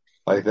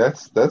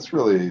 that's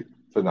really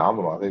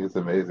phenomenal. I think it's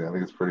amazing. I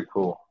think it's pretty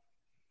cool.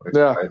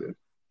 Excited.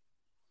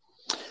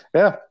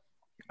 Yeah.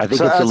 I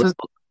think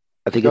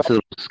it's a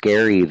little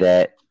scary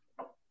that.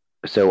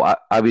 So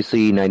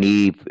obviously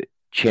Nynaeve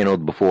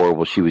channeled before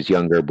while she was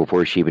younger,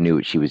 before she even knew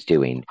what she was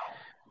doing.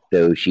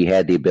 So she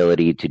had the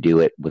ability to do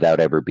it without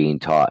ever being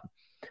taught.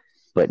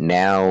 But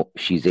now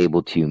she's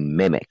able to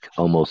mimic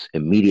almost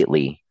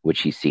immediately what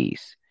she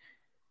sees.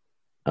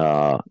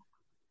 Right.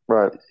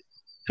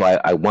 So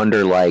I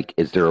wonder,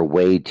 is there a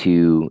way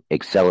to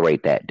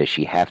accelerate that? Does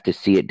she have to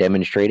see it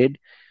demonstrated?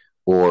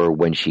 Or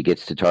when she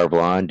gets to Tar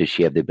Valon, does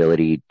she have the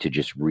ability to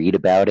just read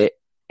about it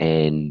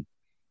and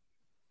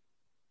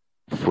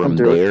from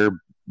there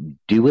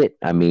do it?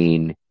 I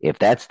mean, if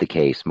that's the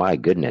case, my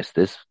goodness,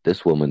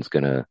 this woman's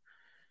going to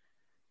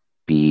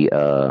be,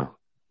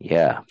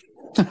 yeah.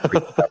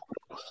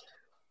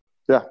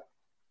 Yeah.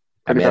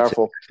 Pretty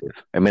powerful.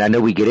 I mean, I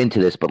know we get into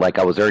this, but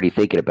I was already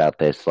thinking about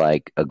this,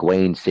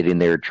 Egwene sitting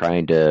there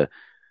trying to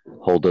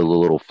hold a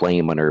little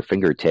flame on her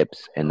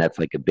fingertips, and that's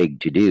a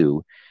big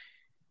to-do.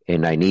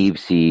 And Nynaeve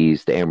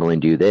sees the Amyrlin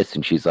do this,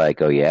 and she's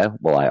like, oh yeah,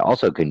 well, I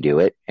also can do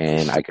it,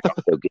 and I can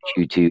also get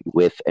you to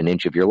with an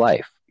inch of your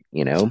life,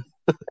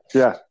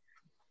 Yeah.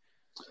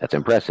 That's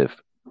impressive.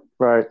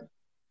 Right.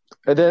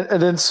 And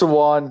then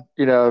Siuan,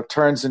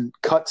 turns and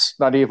cuts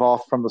Nynaeve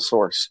off from the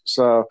source.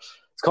 So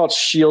it's called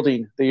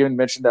shielding. They even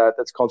mentioned that.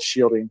 That's called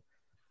shielding.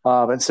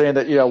 And saying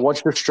that,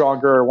 once you're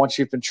stronger, once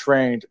you've been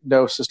trained,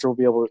 no sister will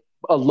be able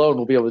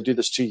to do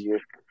this to you.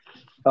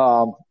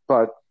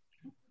 But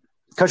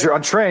because you're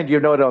untrained, you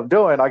know what I'm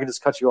doing, I can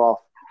just cut you off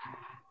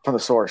from the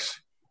source.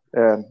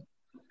 And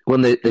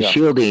when the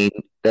shielding,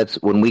 that's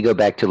when we go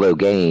back to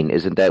Logain,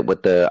 isn't that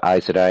what the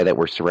Aes Sedai that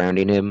were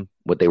surrounding him,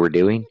 what they were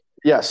doing?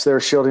 Yes, they were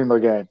shielding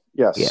Logain.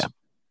 Yes. Yeah.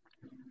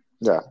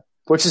 Yeah.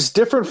 Which is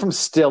different from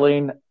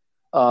stilling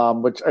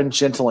and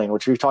gentling,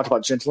 which we've talked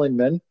about gentling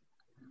men.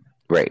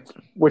 Right.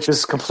 which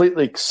is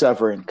completely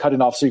severing,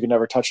 cutting off so you can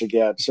never touch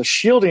again. So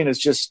shielding is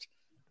just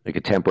Like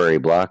a temporary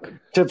block.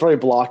 temporarily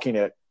blocking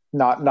it,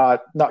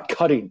 not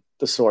cutting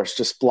the source,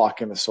 just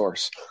blocking the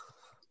source.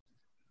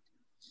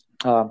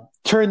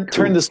 Turn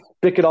the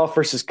spigot off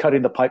versus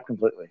cutting the pipe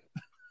completely.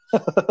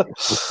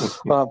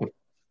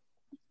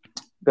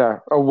 Yeah,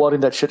 or welding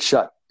that shit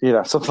shut,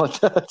 something like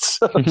that.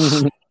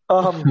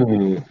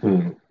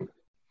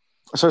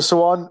 So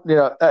Swan,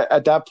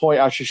 at that point,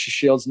 actually she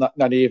shields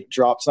Nynaeve,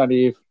 drops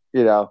Nynaeve,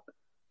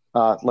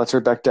 lets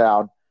her back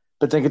down,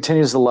 but then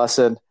continues the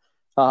lesson.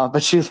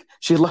 But she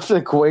left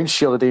the Egwene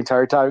shielded the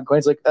entire time.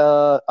 Egwene's like,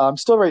 I'm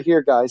still right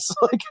here, guys.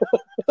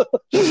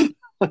 Can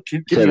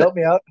you help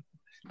me out?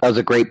 That was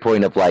a great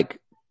point of like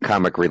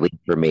comic relief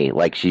for me.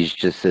 Like she's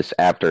just this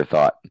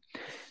afterthought,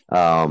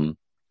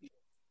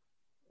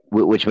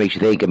 which makes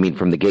you think. I mean,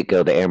 from the get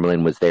go, the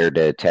Amyrlin was there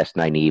to test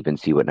Nynaeve and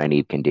see what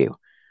Nynaeve can do.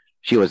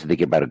 She wasn't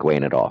thinking about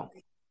Egwene at all.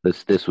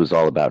 This was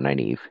all about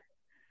Nynaeve.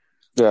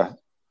 Yeah,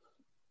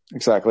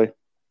 exactly.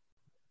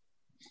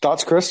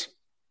 Thoughts, Chris?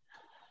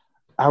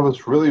 I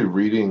was really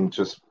reading,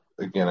 just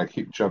again, I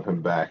keep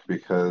jumping back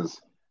because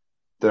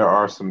there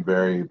are some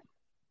very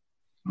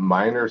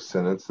minor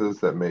sentences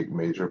that make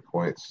major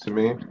points to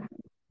me.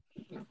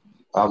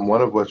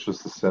 One of which was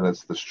the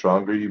sentence, "The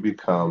stronger you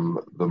become,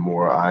 the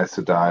more Aes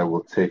Sedai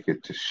will take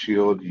it to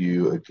shield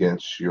you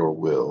against your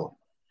will.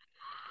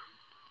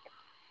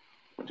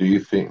 Do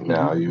you think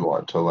now you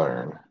want to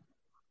learn?"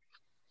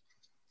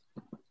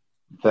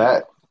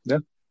 That, yeah.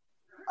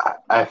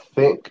 I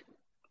think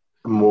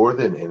more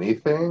than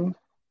anything,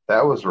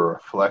 that was a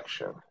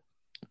reflection.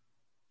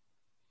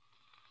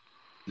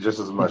 Just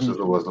as much as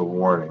it was a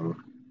warning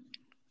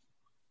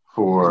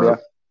for,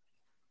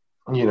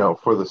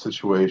 for the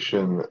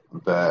situation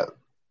that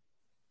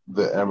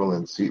the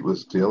Amyrlin seat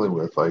was dealing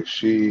with. Like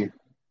she,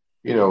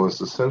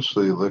 was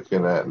essentially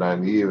looking at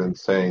Nynaeve and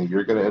saying,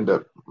 you're going to end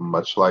up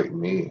much like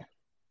me,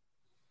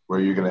 where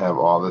you're going to have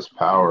all this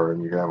power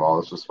and you're going to have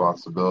all this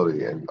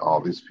responsibility and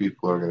all these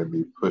people are going to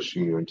be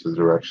pushing you into the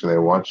direction they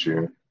want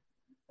you.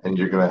 And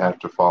you're going to have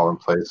to fall in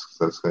place because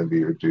that's going to be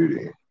your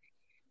duty.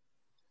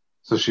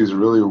 So she's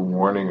really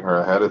warning her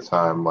ahead of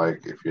time,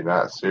 like, if you're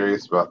not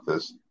serious about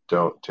this,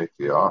 don't take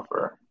the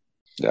offer.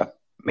 Yeah.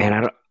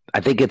 Man,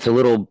 I think it's a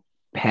little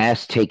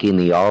past taking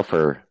the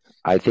offer.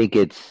 I think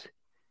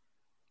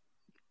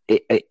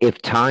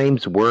if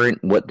times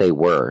weren't what they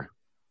were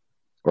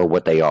or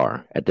what they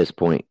are at this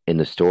point in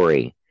the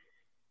story,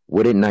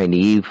 wouldn't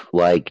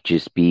Nynaeve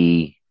just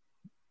be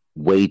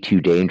way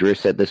too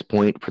dangerous at this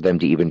point for them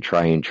to even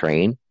try and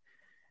train?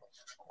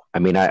 I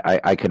mean,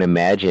 I can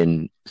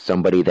imagine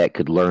somebody that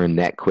could learn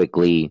that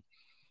quickly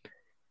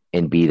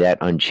and be that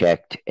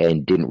unchecked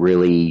and didn't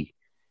really,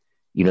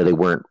 they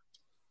weren't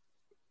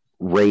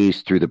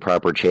raised through the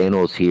proper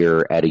channels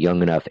here at a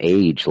young enough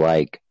age.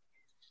 Like,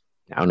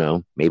 I don't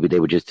know, maybe they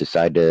would just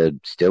decide to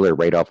still her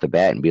right off the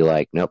bat and be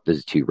like, nope, this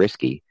is too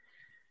risky.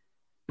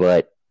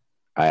 But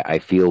I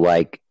feel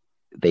like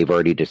they've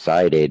already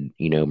decided,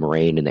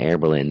 Moiraine and the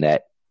Amyrlin,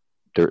 that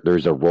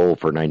there's a role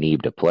for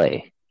Nynaeve to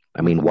play.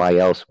 I mean, why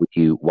else would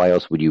you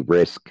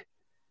risk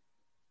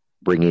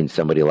bringing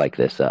somebody like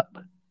this up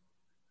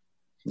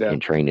and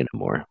training them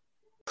more?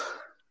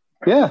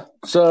 Yeah.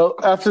 So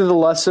after the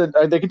lesson,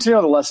 they continue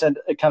on the lesson.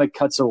 It kind of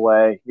cuts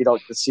away. You don't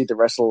get to see the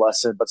rest of the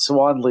lesson, but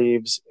Siuan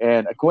leaves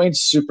and Egwene's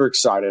super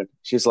excited.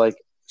 She's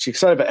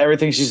excited about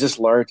everything she's just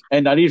learned.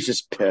 And Nynaeve's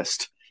just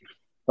pissed.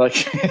 Like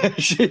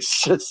she's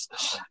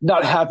just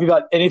not happy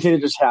about anything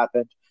that just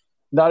happened.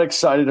 Not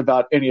excited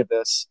about any of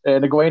this.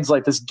 And Egwene's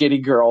like this giddy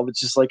girl that's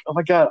just like, oh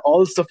my God, all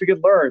this stuff we can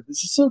learn.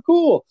 This is so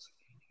cool.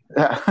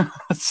 Yeah.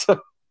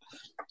 So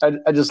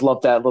I just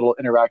love that little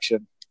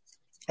interaction.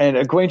 And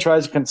Egwene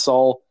tries to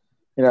console,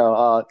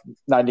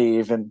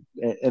 Nynaeve, and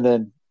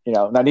then,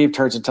 Nynaeve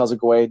turns and tells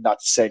Egwene not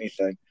to say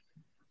anything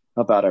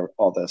about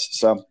all this.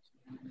 So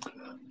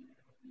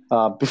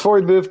before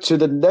we move to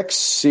the next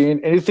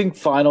scene, anything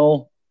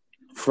final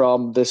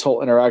from this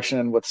whole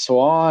interaction with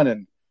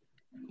Siuan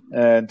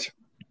and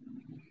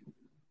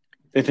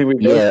anything we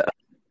do? Yeah,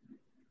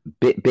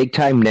 big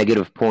time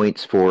negative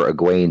points for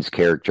Egwene's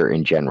character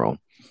in general,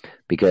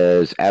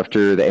 because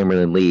after the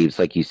Amyrlin leaves,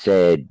 like you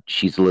said,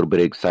 she's a little bit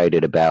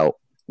excited about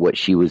what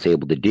she was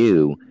able to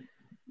do,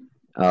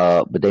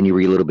 but then you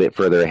read a little bit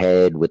further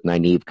ahead with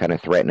Nynaeve kind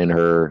of threatening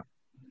her,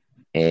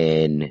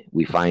 and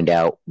we find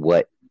out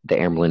what the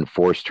Amyrlin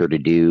forced her to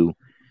do.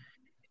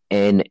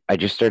 And I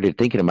just started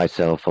thinking to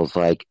myself, I was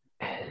like,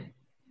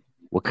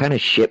 what kind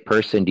of shit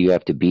person do you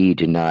have to be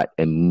to not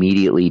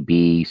immediately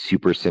be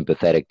super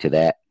sympathetic to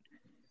that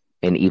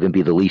and even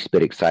be the least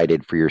bit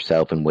excited for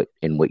yourself and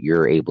what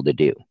you're able to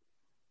do,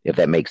 if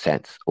that makes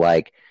sense?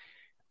 Like,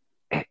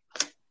 I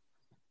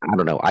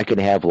don't know, I can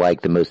have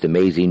the most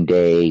amazing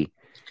day,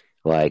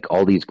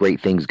 all these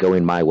great things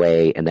going my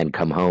way, and then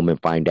come home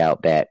and find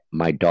out that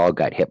my dog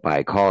got hit by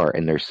a car.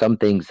 And there's some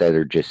things that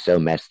are just so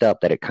messed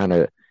up that it kind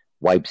of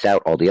wipes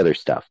out all the other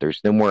stuff. There's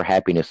no more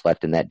happiness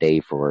left in that day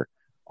for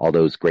all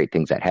those great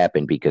things that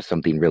happened because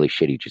something really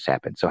shitty just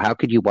happened. So how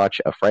could you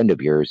watch a friend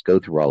of yours go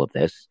through all of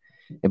this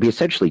and be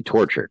essentially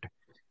tortured,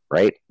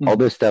 right? Mhm. All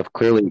this stuff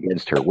clearly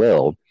against her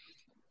will,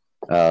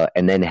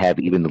 and then have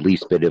even the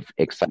least bit of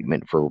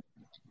excitement for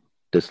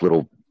this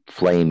little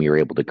flame you're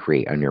able to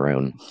create on your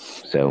own.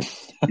 So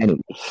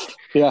anyway,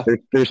 Yeah.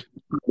 there's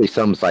probably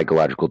some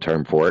psychological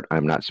term for it.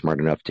 I'm not smart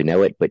enough to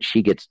know it, but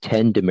she gets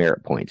 10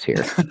 demerit points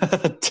here.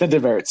 10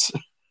 demerits.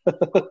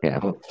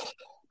 Yeah.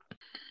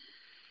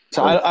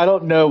 So I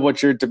don't know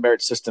what your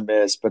demerit system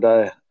is,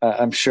 but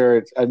I'm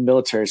sure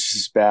military is just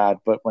as bad.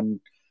 But when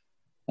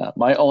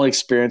my only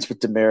experience with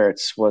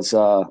demerits was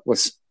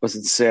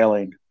in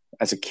sailing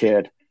as a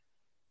kid.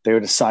 They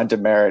would assign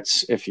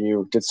demerits if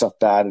you did stuff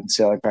bad in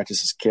sailing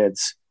practice as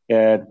kids.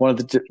 And one of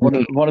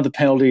the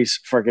penalties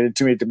for getting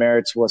too many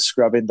demerits was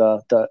scrubbing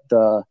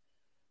the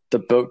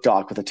boat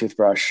dock with a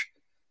toothbrush.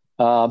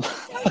 So,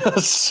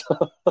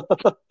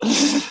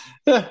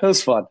 yeah, it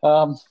was fun.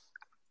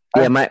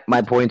 Yeah,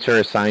 my points are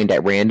assigned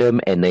at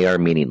random, and they are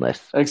meaningless.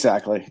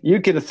 Exactly. You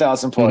get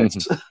 1,000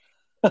 points.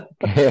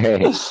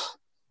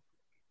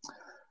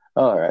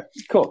 All right,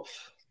 cool.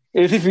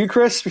 Anything for you,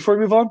 Chris, before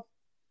we move on?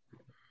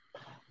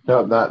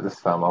 No, not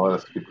this time. I'll let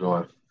us keep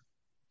going.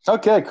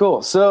 Okay,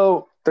 cool.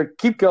 So they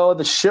keep going.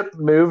 The ship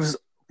moves a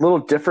little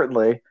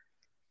differently,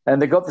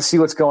 and they go up to see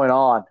what's going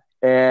on.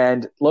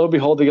 And lo and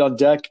behold, they get on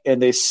deck,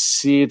 and they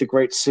see the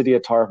great city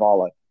of Tar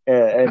Valon.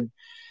 And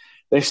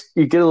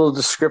you get a little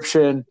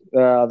description.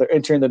 They're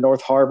entering the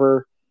North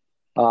Harbor,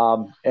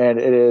 and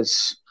it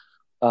is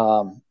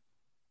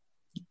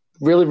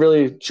really,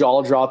 really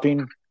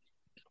jaw-dropping.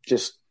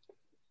 Just,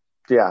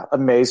 yeah,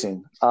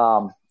 amazing.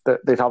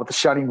 They talk about the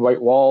shining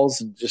white walls,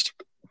 and just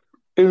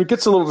it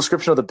gets a little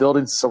description of the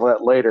buildings and stuff like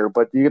that later,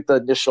 but you get the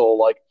initial,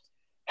 like,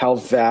 how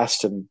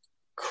vast and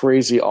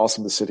crazy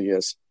awesome the city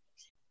is.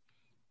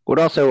 But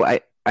also, I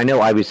know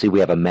obviously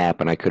we have a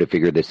map, and I could have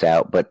figured this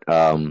out, but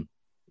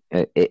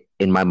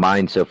in my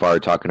mind so far,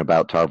 talking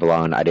about Tar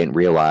Valon, I didn't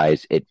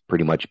realize it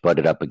pretty much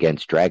butted up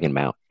against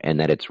Dragonmount, and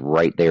that it's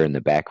right there in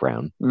the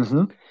background.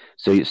 Mm-hmm.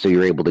 So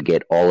you're able to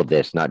get all of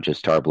this, not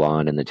just Tar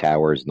Valon and the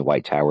towers and the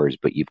White Towers,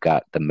 but you've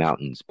got the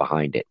mountains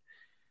behind it,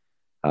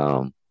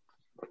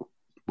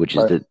 which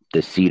is right.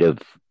 the seat of,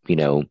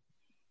 the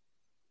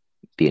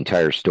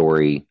entire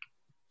story.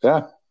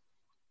 Yeah.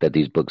 That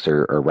these books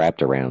are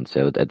wrapped around.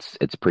 So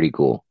it's pretty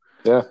cool.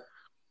 Yeah.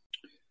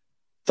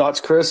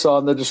 Thoughts, Chris,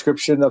 on the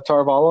description of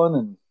Tar Valon?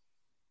 And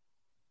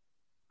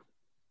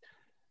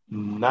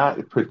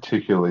not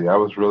particularly. I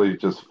was really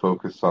just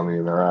focused on the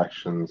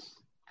interactions.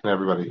 Can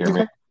everybody hear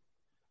me?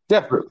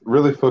 Yeah.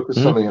 Really focused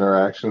on the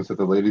interactions that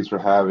the ladies were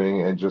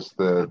having, and just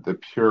the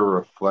pure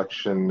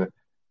reflection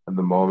and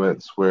the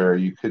moments where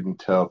you couldn't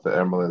tell if the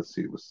Emerald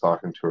Seat was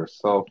talking to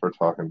herself or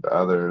talking to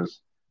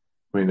others.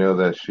 We know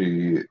that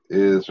she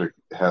is or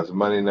has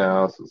money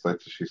now, so it's like,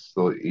 does she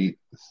still eat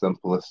the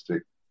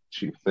simplistic,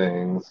 cheap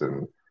things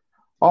and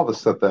all the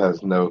stuff that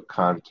has no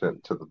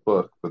content to the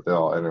book, but they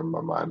all enter my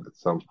mind at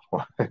some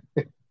point.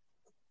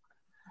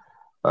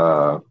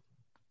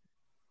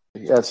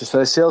 Yeah, so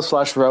they sail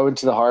 / row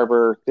into the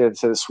harbor, and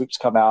so the sweeps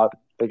come out.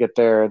 They get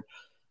there, and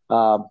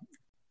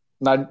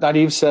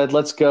Nynaeve said,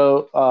 "Let's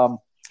go.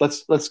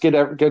 Let's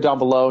go down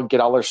below and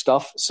get all their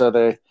stuff." So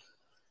they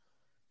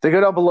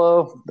go down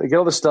below, they get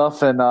all the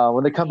stuff, and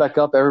when they come back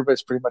up,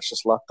 everybody's pretty much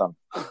just left them.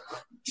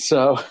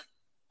 So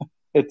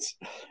it's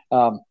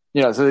so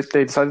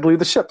they decided to leave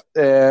the ship,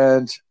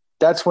 and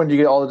that's when you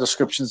get all the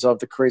descriptions of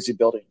the crazy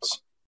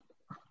buildings.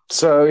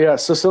 So yeah,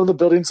 so some of the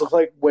buildings look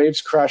like waves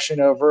crashing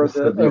over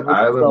the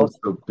island was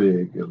so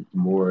big, it was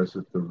more as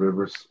if the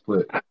river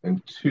split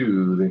in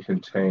two, then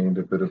contained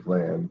a bit of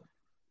land.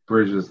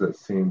 Bridges that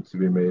seemed to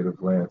be made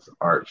of lance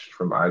arched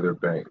from either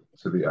bank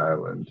to the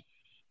island,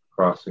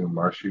 crossing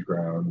marshy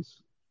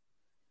grounds,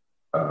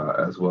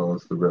 as well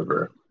as the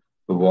river.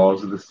 The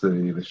walls of the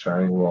city, the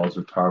shining walls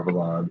of Tar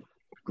Valon,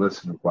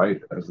 glistened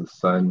white as the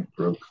sun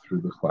broke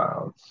through the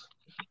clouds.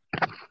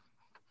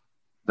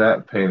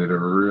 That painted a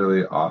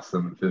really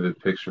awesome, vivid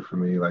picture for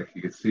me. Like,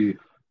 you could see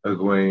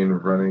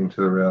Egwene running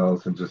to the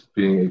rails and just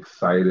being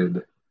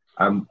excited.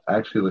 I'm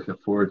actually looking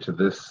forward to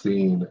this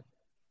scene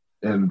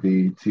in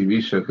the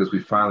TV show because we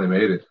finally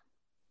made it.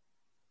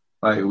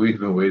 Like, we've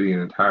been waiting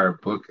an entire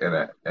book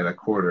and a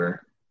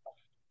quarter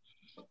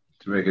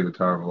to make it to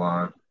Tar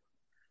Valon,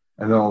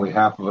 and only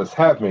half of us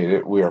have made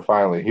it. We are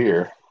finally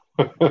here.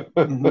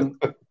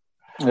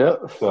 Yeah.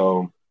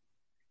 So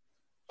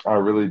I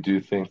really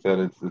do think that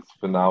it's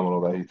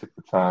phenomenal that he took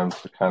the time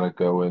to kind of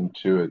go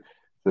into it.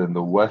 Then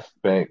the West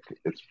Bank,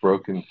 its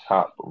broken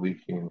top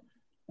leaking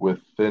with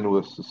thin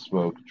wisps of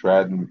smoke.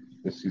 Dragon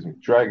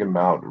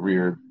Mount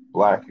reared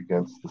black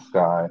against the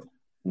sky,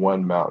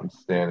 one mountain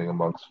standing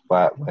amongst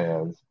flat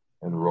lands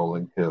and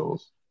rolling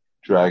hills.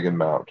 Dragon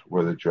Mount,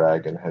 where the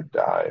dragon had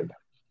died.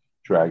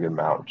 Dragon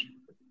Mount,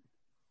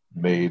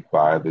 made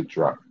by the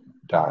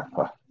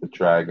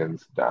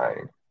dragons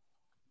dying.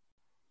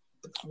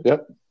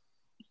 Yep.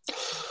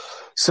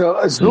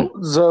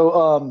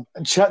 So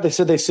in chat, they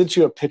said they sent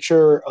you a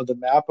picture of the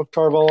map of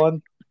Tar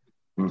Valon.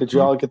 Did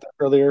you all get that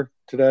earlier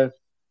today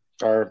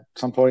or at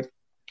some point?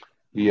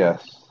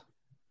 Yes.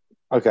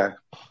 Okay.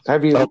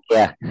 Have you? Oh,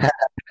 yeah.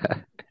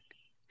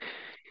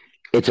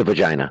 It's a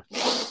vagina.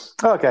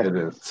 Okay. It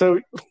is. So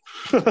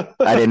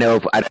I didn't know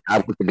if I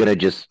was going to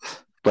just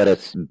let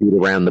us beat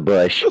around the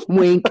bush.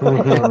 Wink.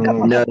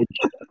 No,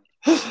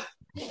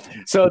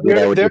 So You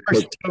know, there are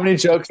just so many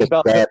jokes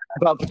about vagina.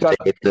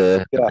 it's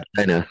a Yeah.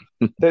 vagina.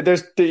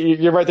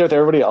 You're right there with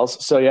everybody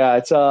else. So yeah,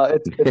 it's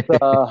the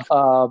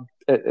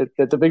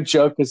big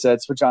joke is that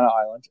it's Vagina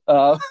Island.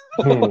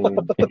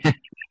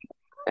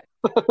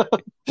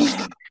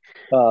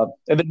 And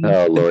then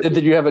Oh, Lord. and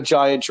then you have a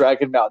giant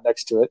dragon mountain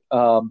next to it,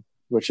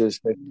 which is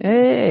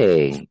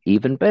Hey,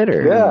 even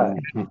better. yeah.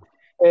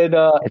 And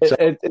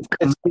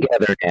It's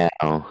together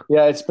now.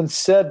 yeah, it's been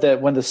said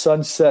that when the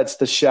sun sets,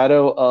 the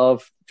shadow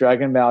of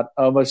Dragon Mount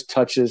almost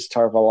touches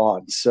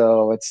Tarvalon.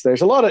 So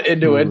there's a lot of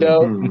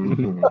innuendo.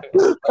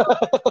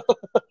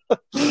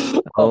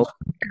 Oh,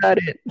 got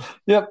it.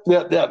 Yep. So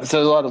there's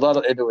a lot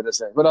of innuendos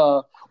there.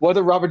 But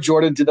whether Robert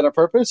Jordan did that on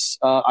purpose,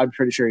 I'm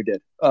pretty sure he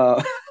did.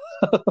 But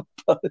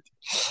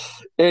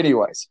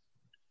anyways,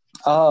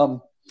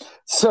 so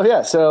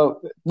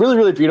really,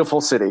 really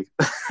beautiful city.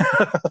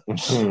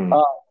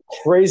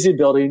 Crazy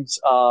buildings.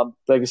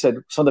 Like I said,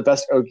 some of the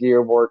best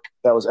Ogier work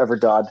that was ever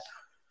done.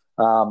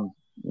 Some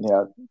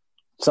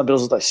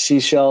buildings look like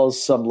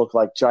seashells. Some look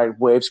like giant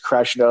waves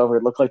crashing over.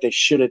 It looked like they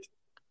shouldn't,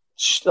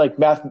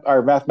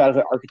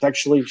 mathematically,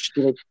 architecturally,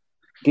 shouldn't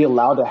be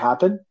allowed to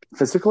happen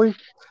physically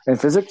in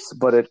physics,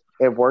 but it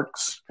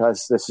works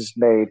because this is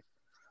made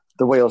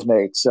the way it was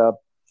made. So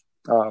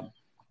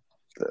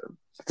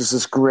this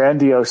is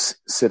grandiose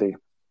city.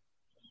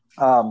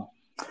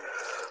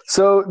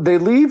 So they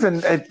leave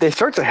and they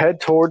start to head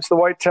towards the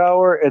White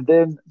Tower, and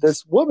then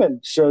this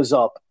woman shows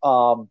up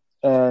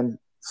and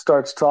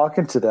starts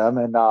talking to them,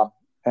 and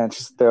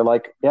they're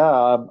like,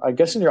 "Yeah, I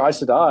guess in your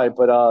Aes Sedai,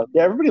 but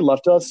yeah, everybody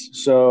left us,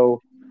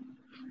 so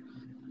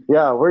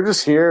yeah, we're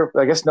just here.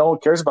 I guess no one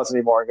cares about us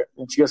anymore."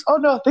 And she goes, "Oh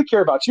no, they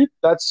care about you.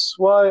 That's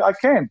why I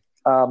came.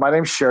 My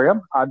name's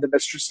Sheriam. I'm the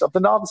mistress of the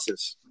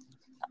novices."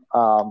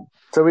 So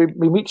we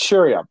meet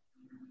Sheriam.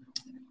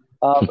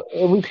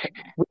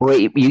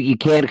 Wait, you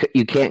can't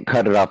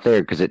cut it off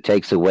there because it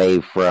takes away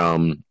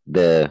from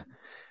the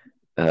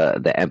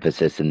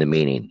emphasis and the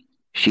meaning.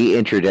 She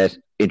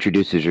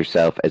introduces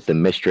herself as the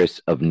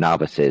mistress of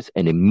novices,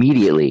 and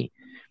immediately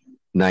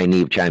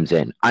Nynaeve chimes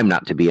in. I'm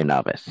not to be a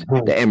novice.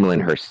 The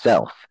Emerald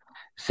herself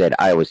said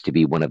I was to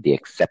be one of the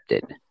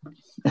accepted.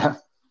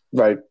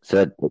 Right.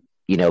 So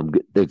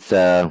that's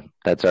our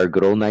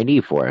good old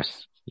Nynaeve for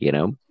us.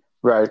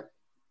 Right.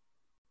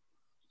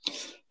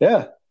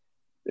 Yeah.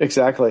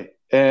 Exactly.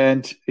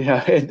 And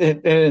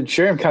and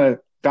Sheriam kind of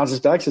bounces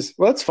back, says,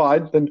 "Well, that's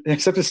fine. Then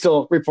accepted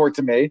still report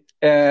to me."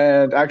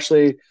 And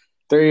actually,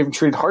 they're even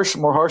treated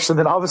more harshly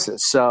than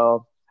novices.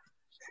 So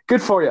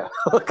good for you.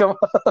 Come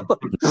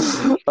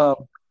on.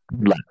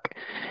 Good luck.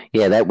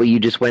 Yeah, that what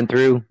you just went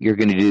through, you're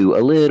going to do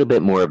a little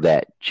bit more of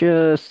that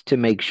just to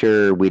make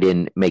sure we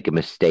didn't make a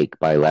mistake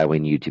by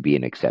allowing you to be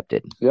an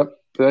accepted. Yep.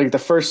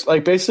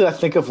 Basically, I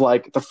think of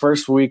like the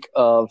first week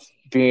of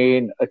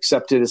being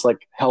accepted is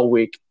like Hell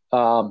Week.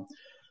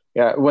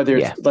 Whether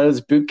it's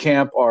boot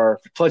camp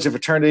or Pledge of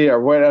Fraternity or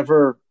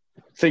whatever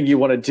thing you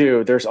want to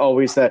do, there's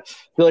always that.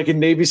 Like in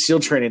Navy SEAL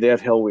training, they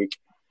have Hell Week,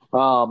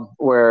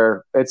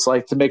 where it's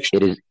like to make sure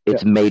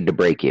it's made to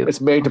break you.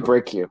 It's made to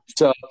break you.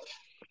 So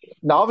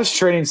novice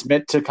training is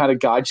meant to kind of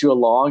guide you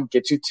along,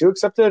 get you to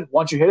accepted.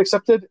 Once you hit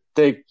accepted,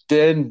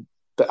 then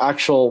the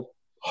actual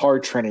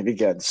hard training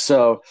begins.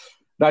 So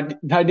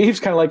Nynaeve's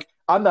kind of like,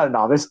 I'm not a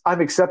novice. I'm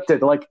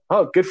accepted. Like,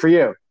 oh, good for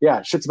you.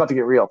 Yeah, shit's about to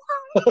get real.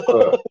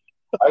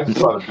 I just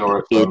thought of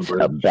Dolores It's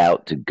Umbridge.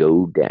 about to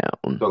go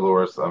down.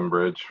 Dolores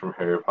Umbridge from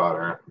Harry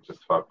Potter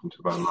just popped into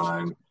my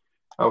mind.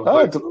 I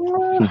was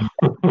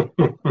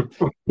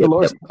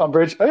Dolores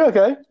Umbridge. Oh,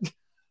 okay.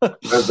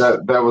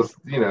 that was,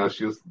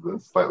 she was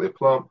slightly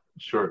plump,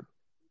 short,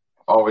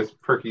 always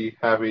perky,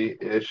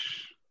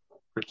 happy-ish,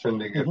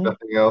 pretending if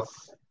nothing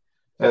else.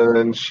 And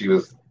then she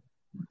was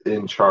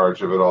in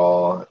charge of it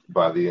all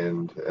by the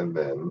end, and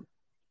then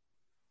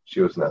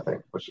she was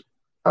nothing, which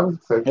I was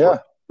excited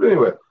for. But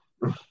anyway.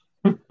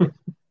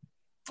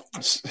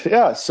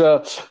 Yeah,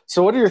 so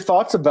what are your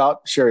thoughts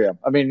about Sheriam?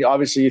 I mean,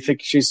 obviously you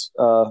think she's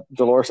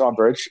Dolores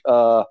Umbridge.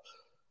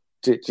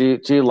 Do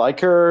you like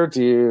her?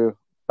 Do you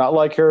not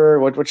like her?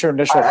 What's your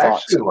initial thoughts? I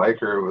actually like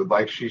her.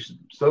 Like, she's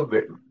so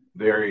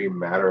very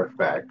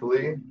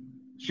matter-of-factly.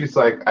 She's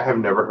like, I have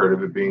never heard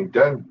of it being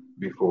done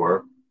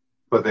before,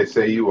 but they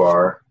say you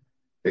are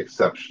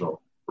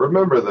exceptional.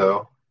 Remember,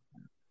 though,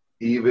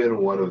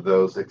 even one of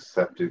those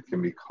accepted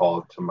can be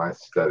called to my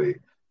study.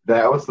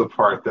 That was the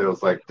part that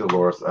was like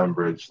Dolores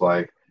Umbridge,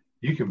 like,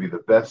 you can be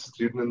the best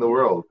student in the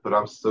world, but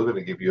I'm still going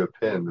to give you a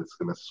pen that's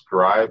going to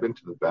scribe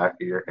into the back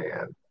of your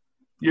hand.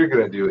 You're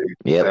going to do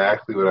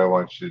exactly what I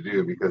want you to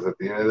do, because at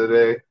the end of the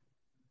day,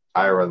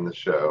 I run the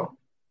show.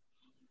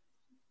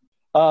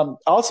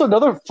 Also,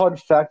 another fun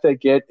fact I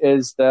get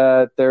is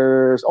that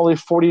there's only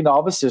 40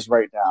 novices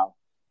right now.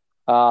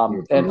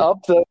 And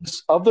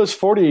of those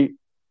 40,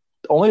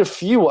 only a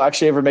few will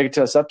actually ever make it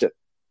to accepted.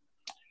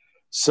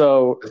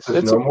 So It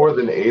says no more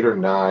than 8 or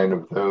 9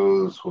 of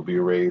those will be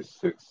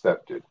raised to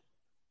accepted,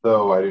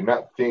 though I do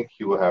not think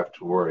you will have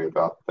to worry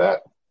about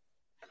that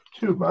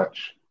too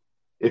much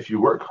if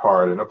you work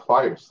hard and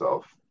apply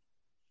yourself.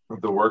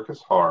 The work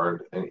is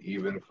hard, and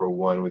even for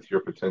one with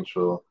your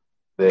potential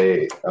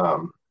they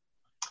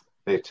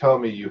tell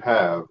me you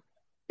have,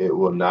 it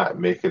will not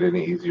make it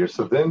any easier.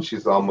 So then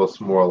she's almost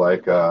more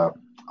like her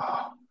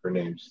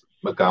name's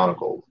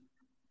McGonagall.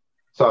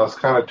 So I was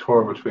kind of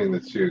torn between the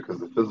two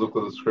because the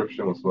physical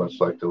description was much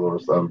like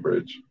Dolores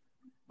Umbridge,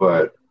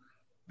 but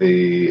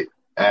the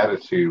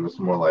attitude was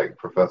more like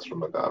Professor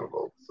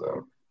McGonagall.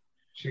 So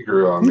she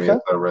grew on me as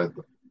I read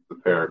the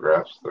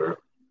paragraphs through.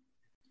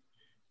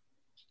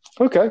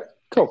 Okay,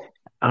 cool.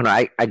 I don't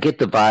know. I get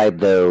the vibe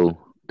though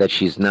that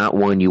she's not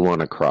one you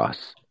want to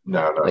cross.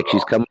 No, like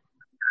she's coming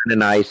kind of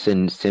nice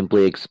and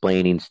simply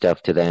explaining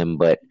stuff to them,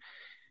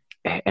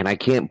 and I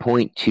can't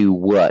point to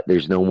what.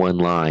 There's no one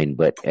line,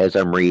 but as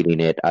I'm reading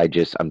it,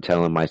 I'm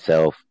telling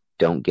myself,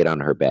 don't get on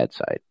her bad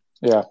side.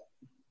 Yeah.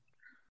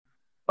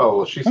 Oh,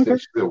 well, she said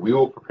we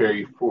will prepare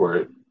you for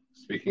it,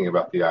 speaking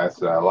about the Aes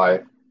Sedai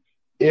life,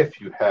 if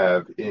you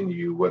have in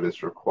you what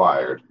is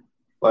required.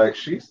 Like,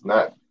 she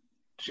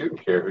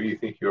didn't care who you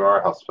think you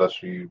are, how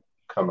special you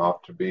come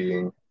off to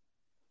being.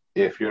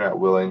 If you're not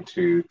willing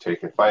to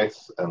take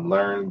advice and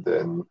learn,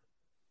 then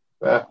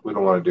we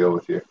don't want to deal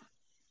with you.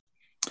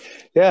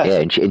 Yeah,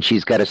 and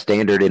she's got a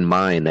standard in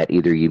mind that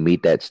either you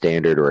meet that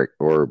standard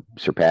or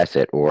surpass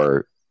it,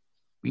 or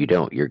you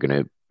don't. You're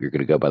gonna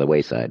go by the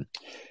wayside.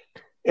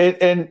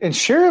 And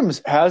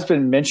Sheriam has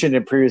been mentioned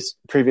in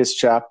previous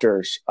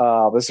chapters.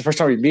 This is the first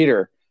time we meet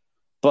her,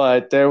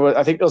 but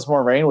I think it was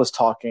Moiraine was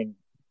talking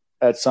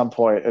at some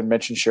point and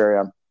mentioned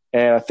Sheriam.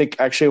 And I think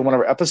actually in one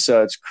of our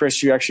episodes,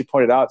 Chris, you actually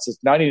pointed out, says,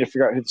 now I need to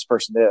figure out who this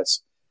person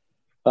is.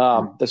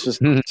 This was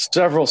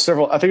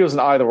several, I think it was an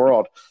Eye of the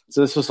World.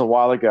 So this was a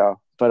while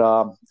ago,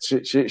 but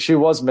she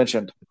was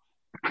mentioned.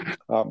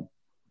 Oh,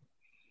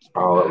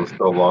 that was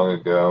so long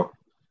ago.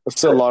 It's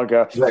so long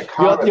ago. That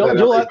comment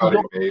everybody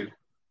made.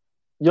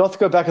 You'll have to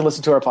go back and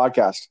listen to our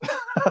podcast.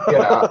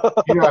 Yeah,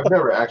 I've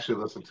never actually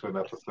listened to an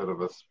episode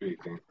of us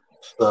speaking.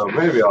 So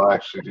maybe I'll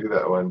actually do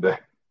that one day.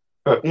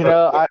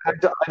 I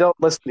don't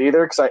listen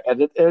either because I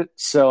edit it.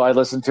 So I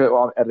listen to it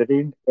while I'm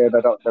editing, and I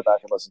don't go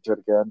back and listen to it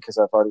again because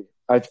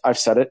I've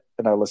said it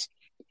and I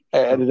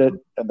edit it,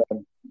 and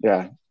then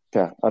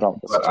I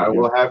don't. But I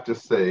will have to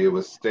say, it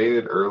was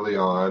stated early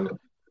on,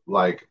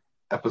 like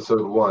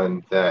episode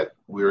 1, that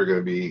we were going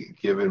to be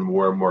given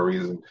more and more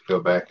reason to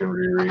go back and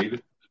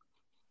reread.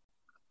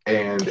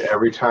 And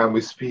every time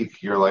we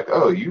speak, you're like,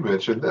 "Oh, you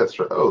mentioned this,"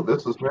 or "Oh,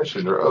 this was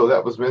mentioned," or "Oh,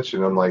 that was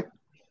mentioned." I'm like,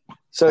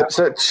 so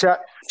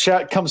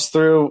chat comes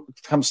through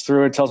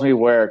and tells me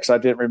where, because I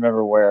didn't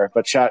remember where,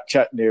 but chat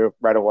knew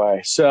right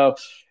away. So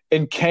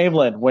in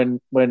Caemlyn,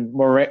 when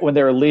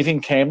they were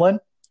leaving Caemlyn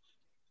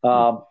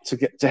to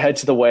head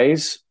to the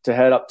ways to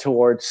head up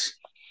towards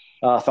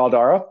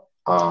Thaldara,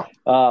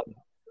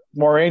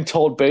 Moiraine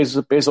told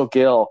Basil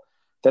Gill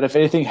that if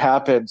anything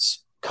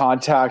happens,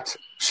 contact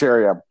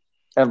Sheriam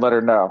and let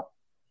her know.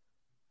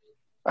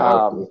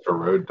 Mr.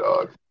 Road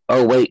Dog.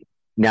 Oh wait,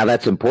 now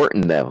that's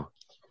important though,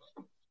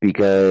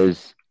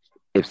 because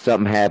if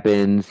something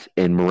happens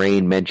and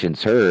Moiraine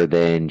mentions her,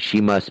 then she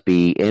must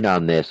be in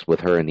on this with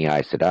her and the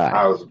Aes Sedai.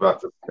 I was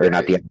about to say, or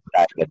not the Aes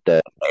Sedai, but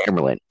the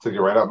Amyrlin. Took it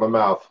right out my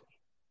mouth.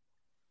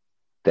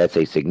 That's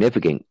a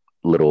significant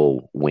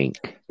little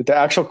wink. But the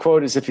actual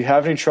quote is, "If you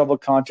have any trouble,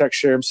 contact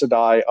Sheriam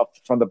Sedai up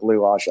from the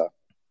Blue Aja."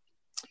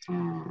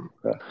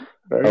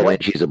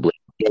 And she's a blue.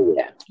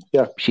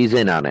 Yeah. She's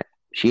in on it.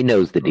 She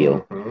knows the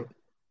deal.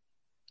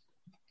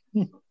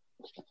 Mm-hmm.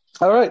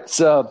 All right.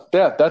 So,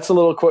 that's a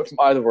little quote from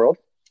Eye of the World.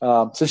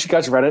 Since you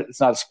guys read it, it's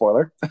not a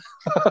spoiler.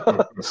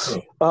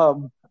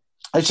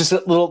 It's just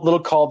a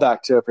little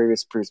callback to a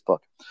previous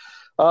book.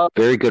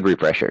 Very good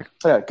refresher.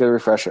 Yeah, good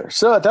refresher.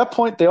 So at that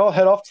point, they all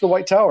head off to the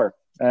White Tower,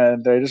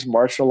 and they just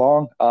march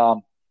along.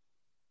 And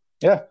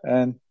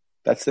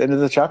that's the end of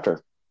the chapter.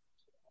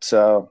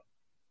 So,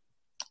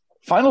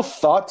 final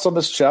thoughts on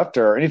this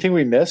chapter? Anything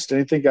we missed?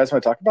 Anything you guys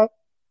want to talk about?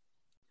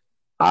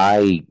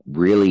 I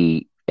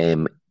really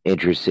am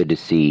interested to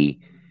see.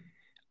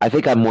 I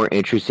think I'm more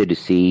interested to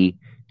see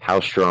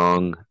how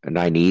strong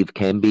Nynaeve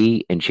can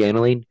be in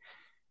channeling.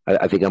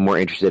 I think I'm more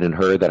interested in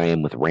her than I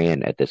am with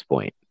Rand at this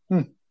point.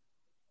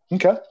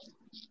 Okay.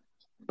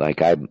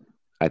 Like, I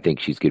think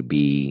she's going to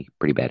be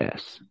pretty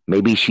badass.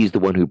 Maybe she's the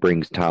one who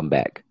brings Tom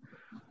back.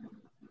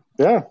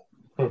 Yeah.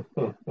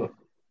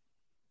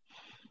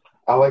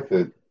 I like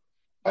that.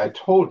 I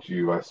told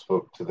you I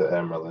spoke to the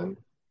Amyrlin.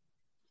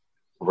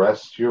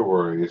 Rest your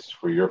worries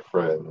for your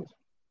friend.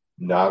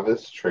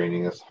 Novice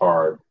training is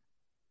hard,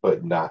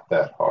 but not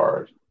that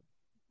hard.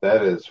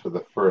 That is for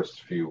the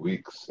first few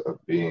weeks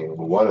of being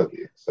one of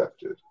the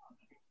accepted.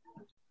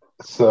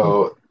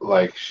 So,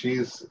 like,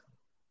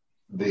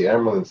 the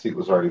Amyrlin seat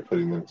was already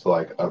putting them to,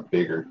 like, a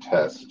bigger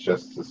test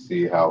just to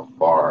see how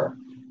far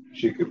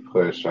she could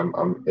push.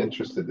 I'm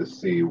interested to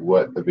see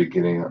what the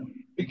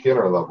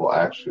beginner level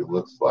actually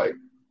looks like.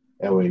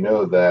 And we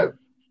know that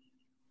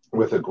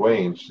with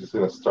Egwene, she's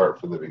going to start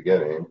from the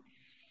beginning.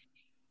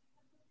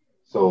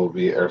 So with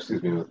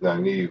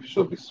Nynaeve,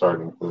 she'll be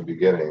starting from the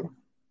beginning.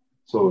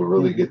 So we'll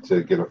really get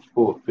a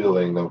full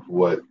feeling of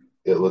what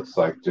it looks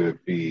like to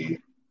be,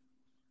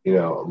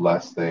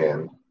 less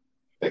than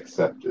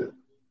accepted.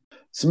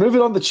 So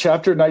moving on to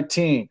chapter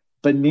 19,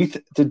 Beneath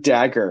the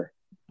Dagger.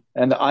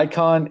 And the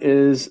icon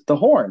is the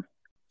horn.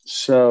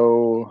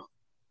 So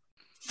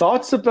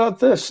thoughts about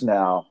this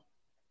now?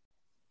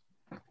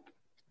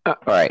 All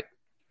right.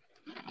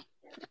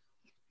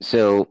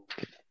 So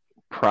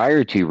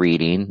prior to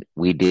reading,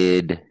 we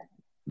did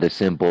the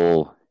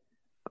simple,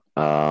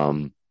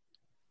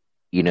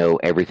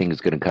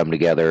 everything's going to come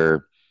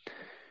together.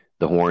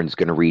 The horn's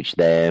going to reach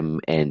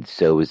them, and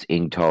so is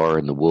Ingtar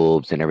and the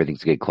wolves, and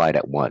everything's going to collide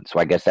at once. So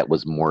I guess that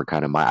was more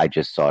kind of I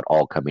just saw it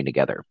all coming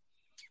together.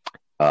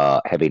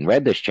 Having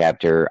read this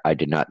chapter, I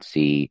did not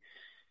see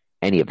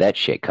any of that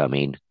shit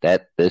coming.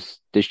 This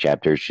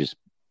chapter is just,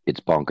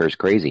 it's bonkers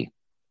crazy.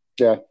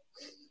 Yeah.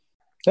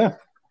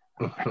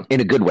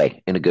 In a good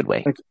way. In a good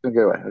way.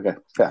 Okay.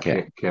 Yeah.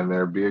 Okay. Can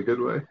there be a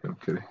good way? I'm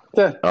kidding.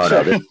 Yeah, oh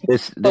sure. No,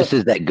 this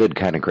is that good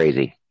kind of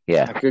crazy.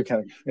 Yeah. Good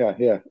kind of.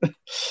 Yeah.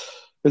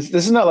 This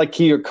is not like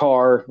key your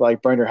car,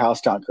 like burn your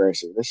house down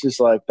crazy. This is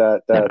like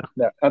that.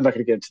 No, I'm not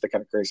going to get into the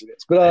kind of crazy it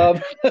is,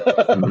 but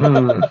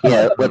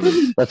yeah.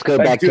 Let's go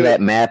back to that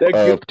map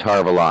of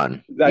Tar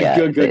Valon.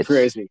 That good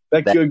crazy.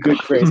 That good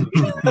crazy.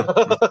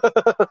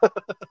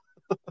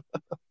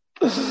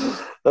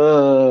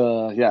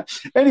 Yeah.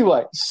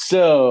 Anyway,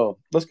 so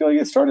let's go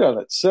get started on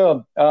it.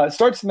 So it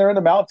starts, and they're in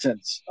the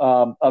mountains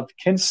of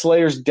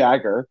Kinslayer's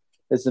Dagger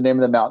is the name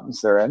of the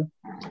mountains they're in.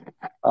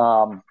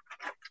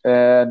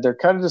 And they're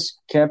kind of just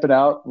camping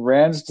out.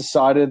 Rand's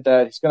decided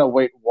that he's going to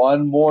wait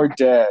one more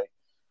day,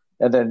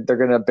 and then they're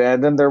going to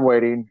abandon their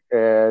waiting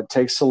and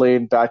take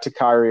Selene back to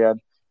Cairhien,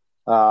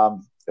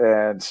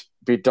 and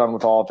be done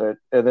with all of it.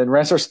 And then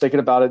Rand starts thinking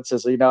about it and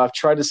says, I've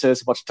tried to say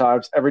this a bunch of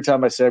times. Every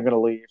time I say I'm going to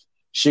leave,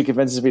 she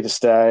convinces me to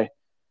stay.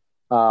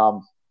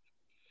 And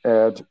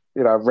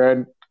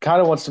Rand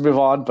kind of wants to move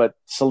on, but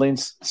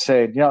Selene's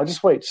saying,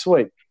 just wait.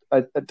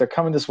 They're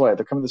coming this way.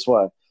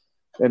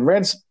 And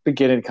Rand's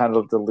beginning kind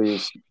of to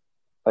lose,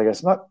 I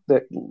guess, not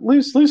that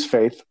lose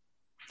faith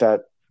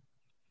that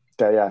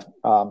they're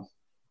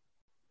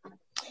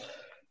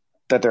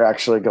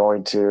actually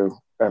going to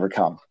ever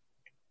come.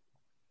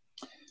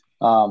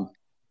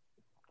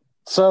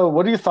 So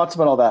what are your thoughts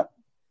about all that?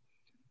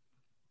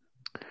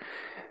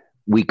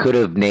 We could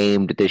have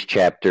named this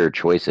chapter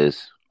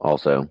Choices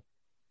also.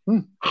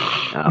 And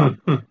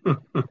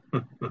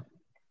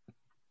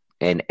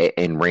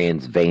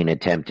Rand's vain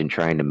attempt in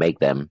trying to make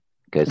them,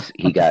 because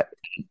he got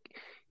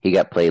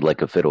played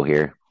like a fiddle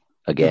here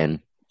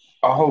again.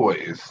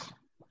 Always.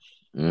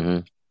 Mm-hmm.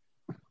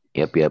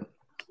 Yep.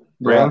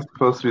 Rand's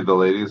supposed to be the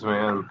ladies'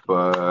 man,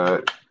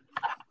 but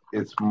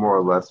it's more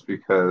or less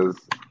because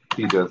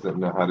he doesn't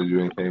know how to do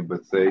anything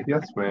but say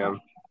yes, ma'am,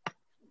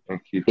 and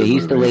keep it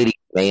He's moving. the ladies'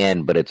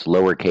 man, but it's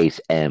lowercase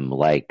m,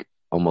 like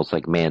almost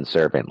like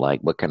manservant.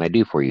 Like, what can I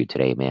do for you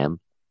today, ma'am?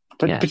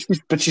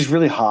 But she's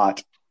really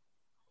hot.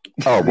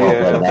 Oh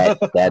well, that's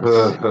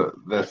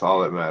that's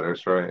all that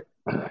matters, right?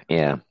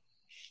 Yeah.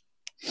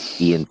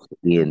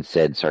 Ian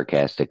said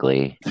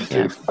sarcastically.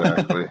 Yeah.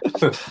 Exactly.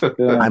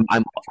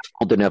 I'm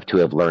old enough to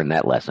have learned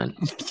that lesson.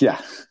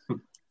 Yeah.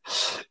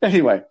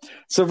 Anyway,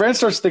 so Rand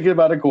starts thinking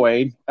about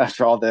Egwene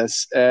after all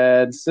this,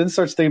 and then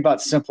starts thinking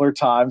about simpler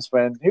times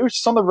when he was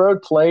just on the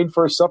road playing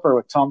for a supper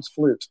with Tom's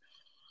flute,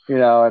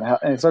 and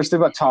he starts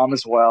thinking about Tom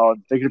as well,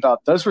 and thinking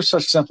about those were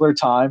such simpler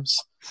times.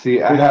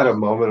 See, I had a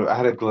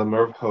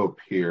glimmer of hope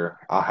here.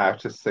 I'll have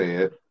to say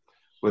it.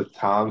 With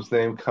Tom's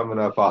name coming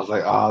up, I was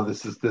like, "Oh,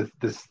 this is the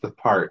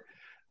part.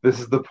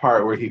 This is the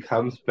part where he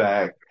comes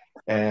back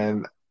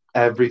and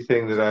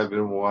everything that I've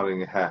been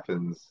wanting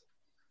happens."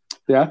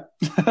 Yeah,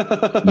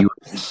 you were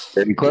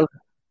very close.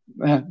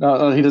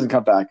 No, he doesn't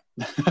come back.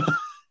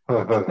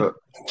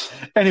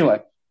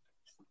 Anyway,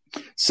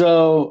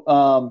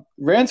 so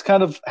Rand's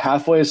kind of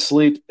halfway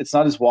asleep. It's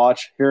not his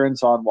watch.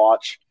 Huron's on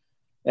watch,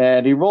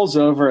 and he rolls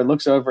over and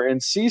looks over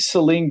and sees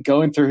Selene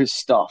going through his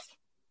stuff.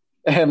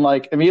 And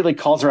immediately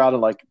calls her out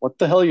and what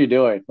the hell are you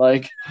doing?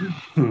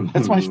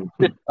 That's my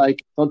shit.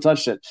 Don't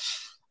touch it.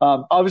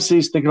 Obviously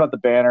he's thinking about the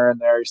banner in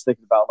there. He's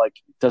thinking about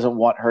doesn't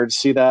want her to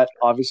see that,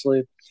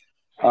 obviously.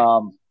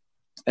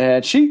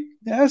 And she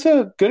has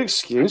a good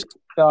excuse.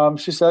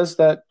 She says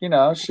that,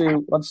 she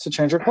wants to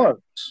change her clothes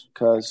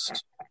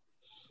because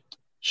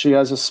she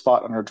has a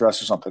spot on her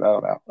dress or something. I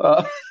don't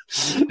know.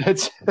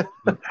 It's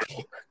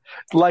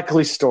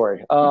likely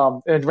story.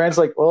 And Rand's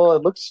like, well,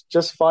 it looks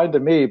just fine to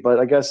me, but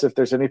I guess if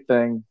there's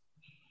anything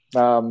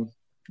wrong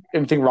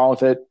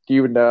with it,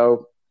 you would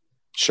know.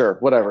 Sure,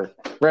 whatever.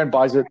 Rand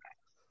buys it.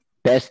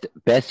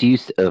 Best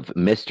use of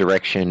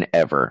misdirection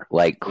ever.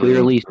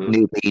 Clearly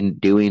snooping,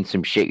 doing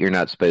some shit you're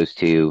not supposed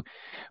to,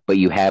 but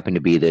you happen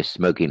to be this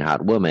smoking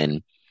hot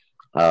woman.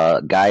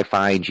 Guy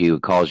finds you,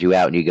 calls you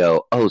out, and you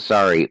go, "Oh,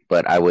 sorry,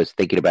 but I was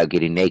thinking about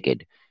getting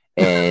naked."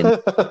 And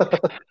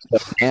so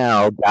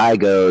now Guy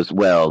goes,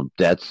 "Well,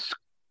 that's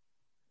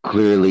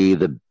clearly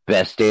the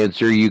best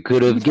answer you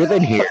could have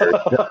given here.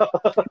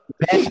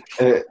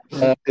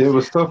 It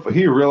was so.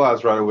 He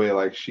realized right away.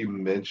 Like she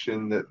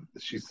mentioned that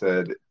she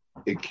said,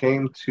 "It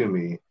came to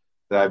me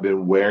that I've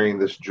been wearing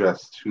this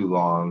dress too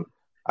long.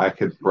 I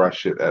could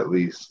brush it at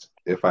least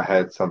if I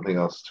had something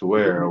else to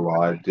wear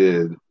while I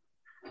did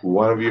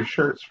one of your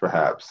shirts,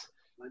 perhaps."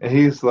 And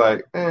he's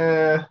like,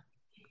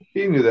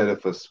 He knew that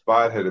if a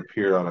spot had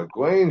appeared on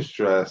Egwene's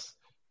dress,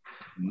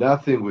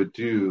 nothing would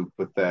do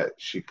but that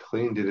she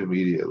cleaned it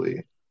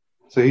immediately.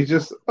 So he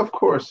just, of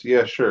course,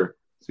 yeah, sure.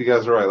 So you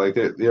guys are right. Like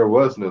there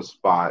was no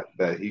spot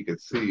that he could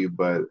see,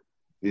 but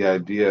the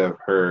idea of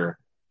her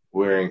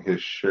wearing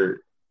his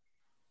shirt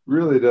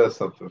really does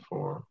something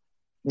for him.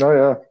 Oh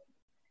yeah.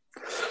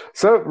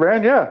 So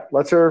Rand,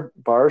 lets her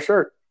buy her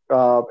shirt,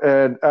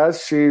 and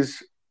as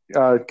she's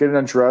getting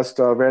undressed,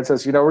 Rand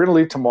says, "We're going to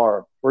leave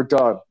tomorrow. We're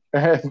done."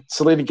 And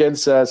Selene again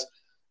says,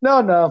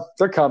 "No,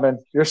 they're coming.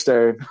 You're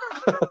staying."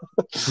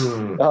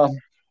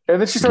 And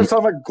then she starts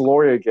talking about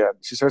glory again.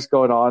 She starts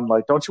going on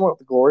like, "Don't you want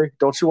the glory?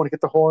 Don't you want to get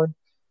the horn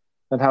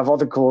and have all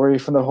the glory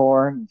from the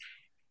horn?"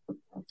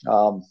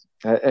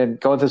 And going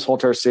through this whole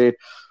entire scene.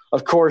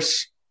 Of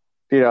course,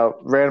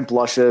 Rand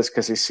blushes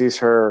because he sees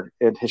her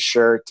in his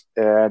shirt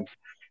and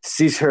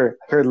sees her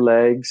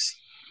legs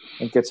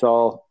and gets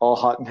all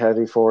hot and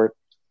heavy for it.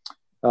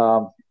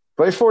 But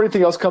before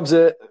anything else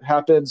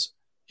happens,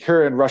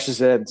 Hurin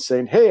rushes in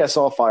saying, "Hey, I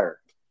saw a fire."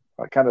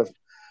 Kind of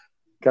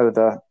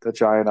the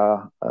giant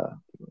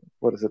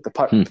what is it?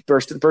 The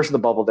burst in the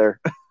bubble there.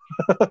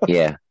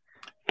 Yeah,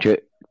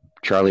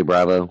 Charlie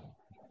Bravo,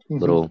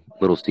 little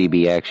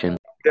CB action.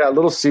 Yeah, a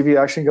little CB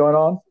action going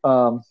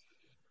on.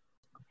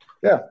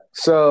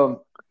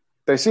 So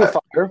they see a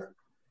fire.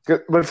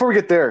 But before we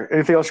get there,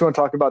 anything else you want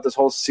to talk about this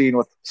whole scene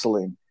with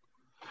Selene?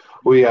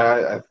 Well,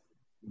 yeah,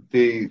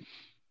 the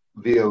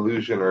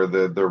allusion or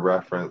the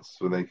reference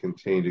when they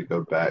continue to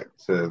go back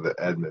to the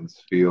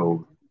Edmonds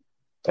field,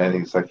 and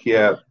he's like,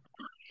 yeah,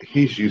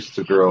 he's used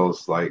to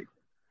girls like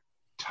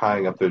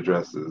tying up their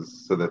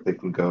dresses so that they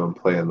can go and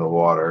play in the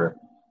water,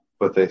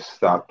 but they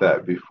stop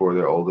that before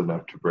they're old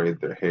enough to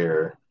braid their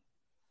hair.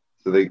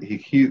 So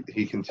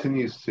he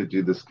continues to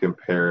do this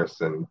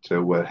comparison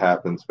to what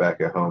happens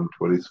back at home to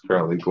what he's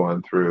currently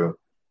going through.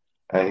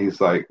 And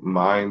he's like,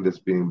 mind is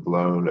being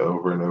blown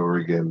over and over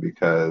again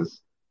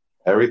because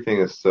everything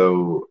is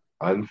so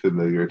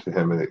unfamiliar to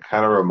him. And it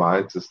kind of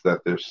reminds us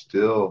that they're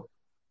still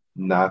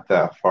not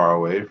that far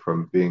away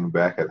from being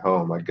back at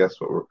home. I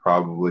guess we're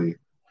probably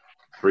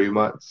 3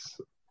 months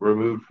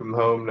removed from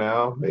home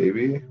now,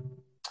 maybe.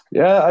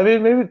 Yeah, I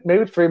mean,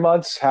 maybe 3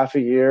 months, half a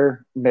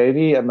year,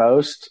 maybe at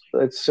most.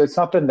 It's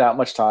not been that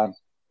much time.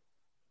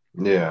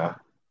 Yeah.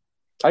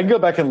 I can go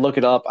back and look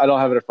it up. I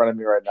don't have it in front of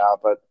me right now,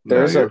 but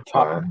there's a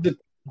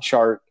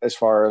chart as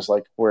far as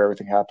like where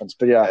everything happens.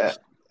 But yeah.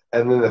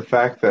 And then the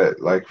fact that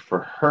like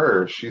for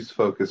her, she's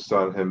focused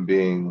on him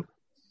being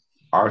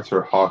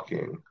Arthur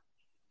Hawking.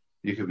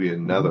 You could be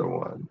another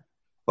one.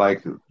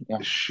 Like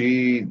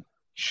she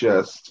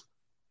just,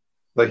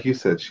 like you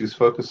said, she's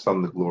focused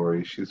on the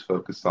glory. She's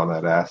focused on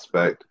that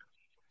aspect.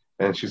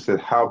 And she said,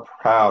 how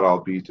proud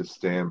I'll be to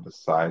stand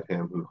beside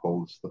him who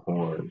holds the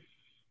horn.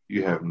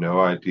 You have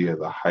no idea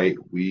the height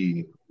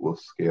we will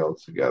scale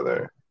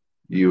together,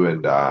 you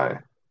and I.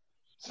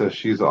 So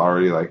she's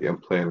already like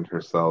implanted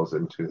herself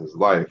into his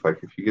life. Like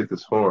if you get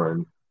this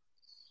horn,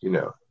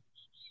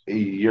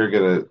 you're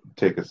going to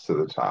take us to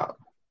the top.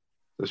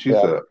 So she's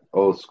an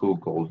old school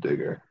gold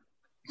digger.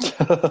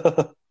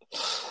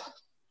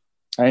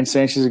 I ain't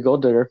saying she's a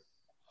gold digger.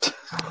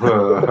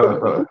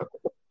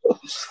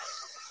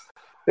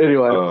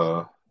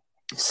 Anyway.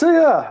 So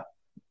yeah.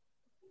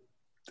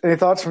 Any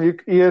thoughts from you,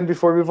 Ian,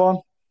 before we move on?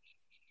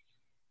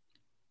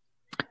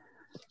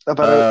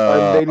 About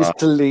our lady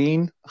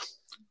Selene?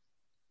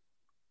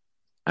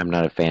 I'm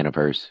not a fan of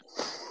hers.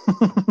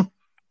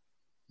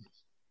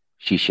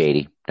 She's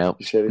shady. Nope.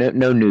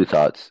 No new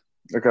thoughts.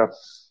 Okay.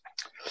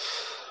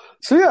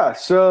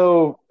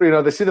 So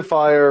they see the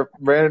fire.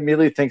 Rand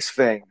immediately thinks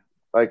Fane.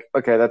 Like,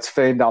 okay, that's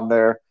Fane down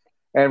there.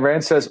 And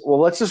Rand says, well,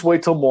 let's just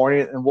wait till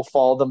morning and we'll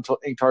follow them till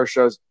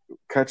Ingtar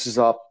catches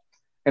up.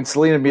 And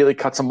Selene immediately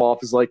cuts him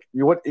off. Is like,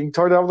 you want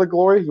Ingtar to have the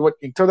glory? You want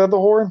Ingtar to have the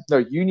horn? No,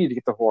 you need to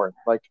get the horn,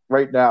 like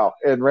right now.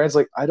 And Rand's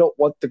like, I don't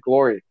want the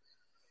glory.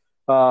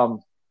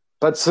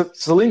 But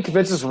Selene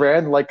convinces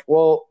Rand, like,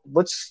 well,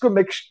 let's just go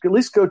at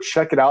least go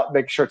check it out and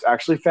make sure it's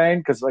actually Fane.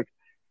 Because, like,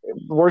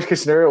 worst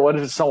case scenario, what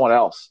if it's someone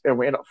else? And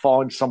we end up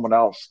following someone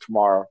else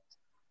tomorrow.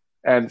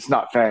 And it's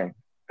not Fane.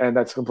 And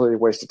that's completely a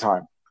waste of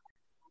time.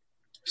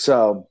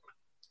 So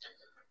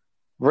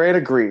Rand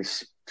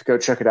agrees to go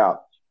check it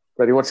out.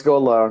 But he wants to go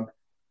alone.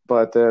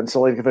 But then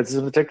Selene convinces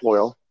him to take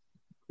Loial.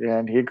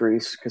 And he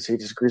agrees because he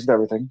just agrees with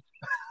everything.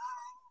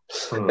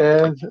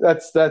 And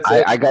that's it.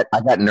 I got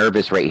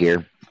nervous right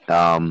here.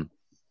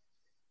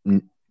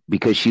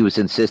 Because she was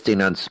insisting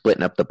on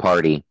splitting up the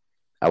party.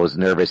 I was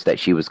nervous that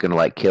she was going to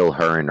like kill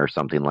Hurin or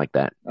something like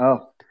that.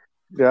 Oh,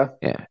 yeah.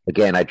 Yeah.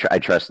 Again, I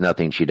trust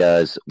nothing she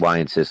does. Why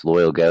insist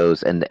Loial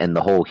goes? And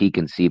the whole he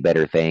can see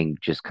better thing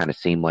just kind of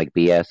seemed like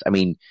BS. I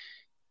mean,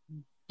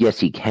 yes,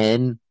 he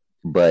can,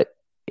 but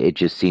it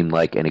just seemed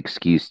like an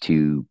excuse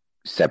to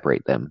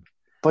separate them.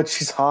 But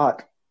she's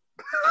hot.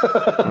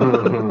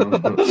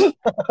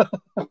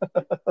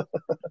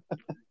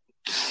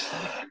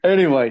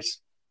 Anyways,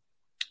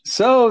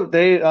 so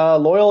they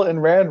Loyal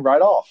and Rand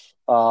ride off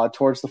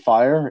towards the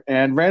fire,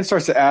 and Rand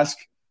starts to ask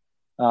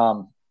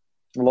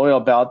Loyal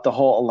about the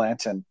whole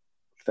Atlantan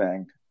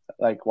thing.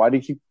 Like, why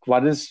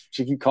does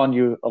she keep calling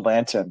you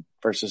Atlantan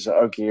versus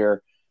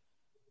Ogier?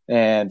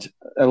 And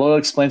Loyal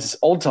explains it's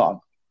Old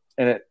Tongue,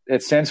 and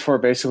it stands for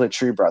basically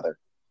tree brother.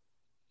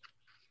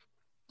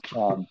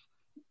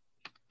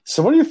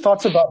 So what are your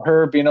thoughts about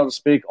her being able to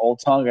speak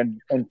Old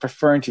Tongue and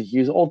preferring to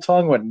use Old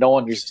Tongue when no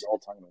one uses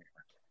Old Tongue anymore?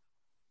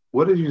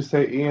 What did you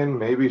say, Ian?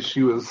 Maybe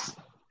she was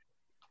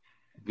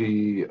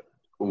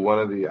one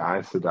of the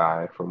Aes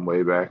Sedai from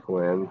way back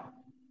when.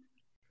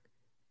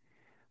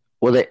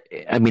 Well,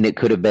 it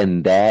could have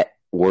been that,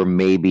 or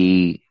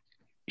maybe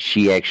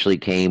she actually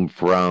came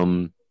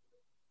from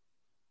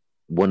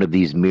one of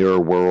these mirror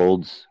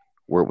worlds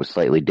where it was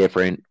slightly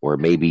different, or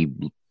maybe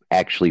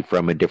actually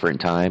from a different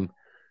time.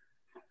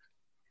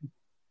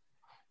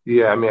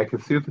 Yeah, I mean, I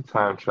could see with the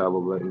time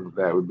travel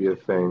that would be a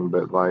thing,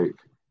 but like,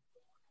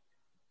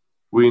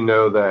 we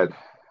know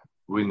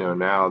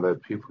now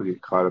that people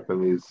get caught up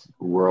in these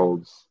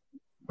worlds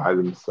by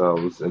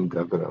themselves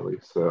indefinitely.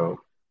 So,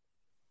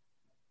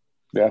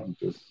 yeah,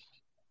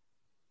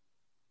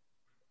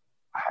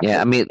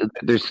 I mean,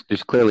 there's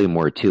clearly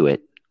more to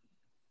it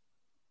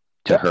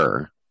to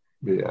her.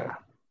 Yeah.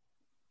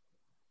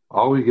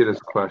 All we get is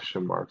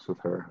question marks with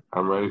her.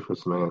 I'm ready for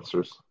some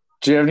answers.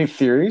 Do you have any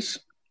theories?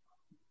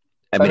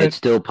 I mean, it's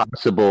still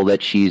possible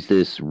that she's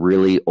this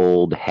really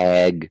old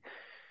hag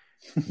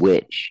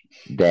witch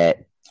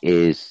that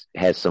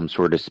has some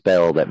sort of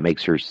spell that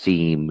makes her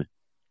seem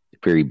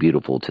very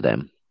beautiful to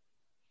them.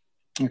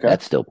 Okay.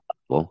 That's still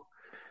possible.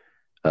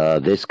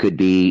 This could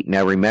be...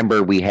 Now,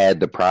 remember, we had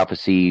the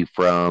prophecy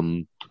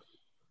from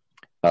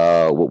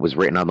what was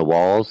written on the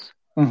walls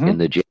in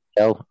the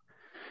jail,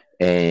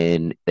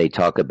 and they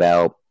talk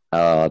about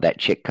that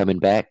chick coming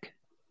back,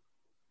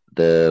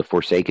 the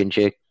Forsaken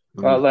chick.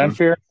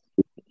 Lanfear?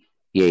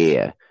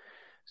 Yeah.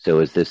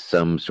 So is this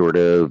some sort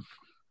of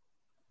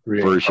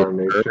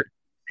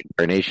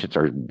reincarnation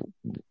or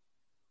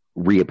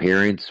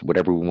reappearance,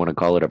 whatever we want to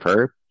call it, of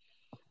her?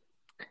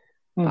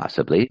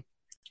 Possibly.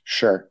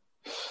 Sure.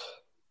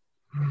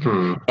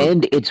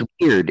 And it's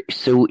weird.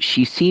 So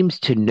she seems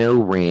to know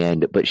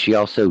Rand, but she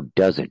also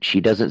doesn't. She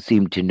doesn't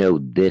seem to know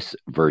this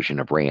version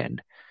of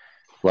Rand.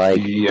 Like,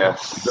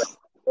 yes.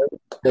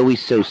 Though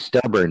he's so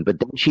stubborn, but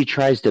then she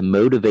tries to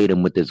motivate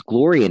him with his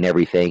glory and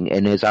everything.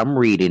 And as I'm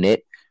reading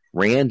it,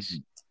 Rand's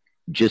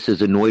just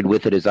as annoyed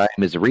with it as I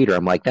am as a reader.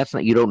 I'm like,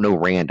 you don't know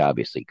Rand,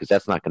 obviously, because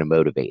that's not going to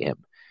motivate him.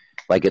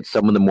 Like, it's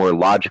some of the more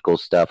logical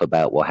stuff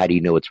about, well, how do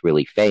you know it's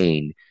really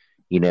Fane?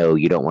 You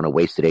don't want to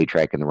waste a day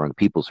tracking the wrong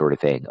people sort of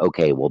thing.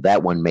 Okay, well,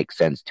 that one makes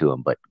sense to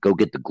him, but go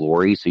get the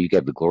glory so you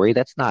get the glory. You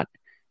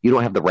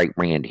don't have the right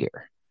Rand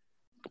here.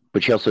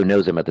 But she also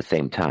knows him at the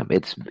same time.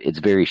 It's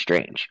very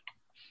strange.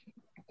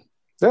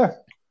 Yeah.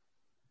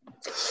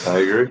 I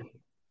agree.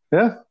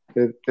 Yeah,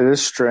 it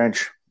is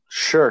strange.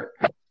 Sure.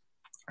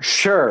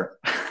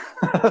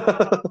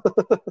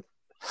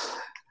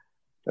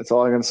 That's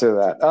all I'm going to say to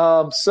that.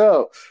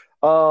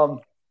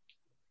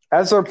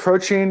 As they're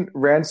approaching,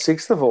 Rand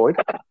seeks the void,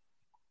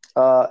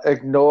 but he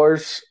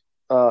ignores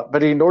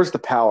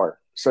the power.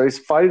 So he's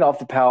fighting off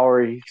the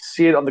power. You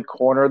see it on the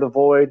corner of the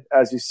void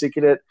as he's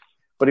seeking it,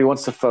 but he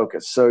wants to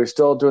focus. So he's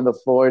still doing the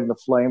void and the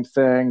flame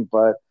thing,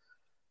 but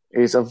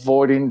he's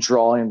avoiding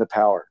drawing the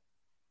power.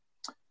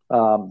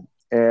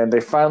 And they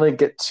finally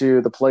get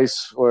to the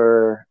place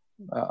where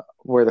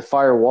the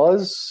fire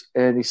was,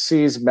 and he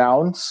sees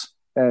mounds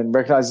and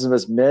recognizes them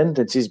as men,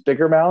 and sees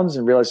bigger mounds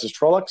and realizes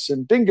Trollocs,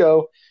 and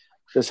bingo,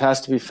 this has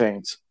to be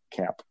Fane's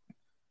camp.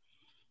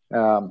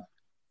 And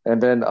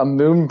then a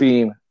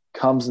moonbeam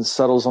comes and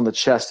settles on the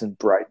chest and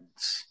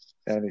brightens,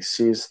 and he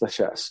sees the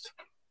chest.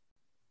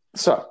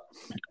 So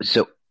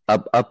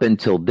up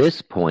until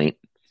this point,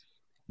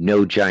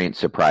 no giant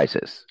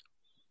surprises.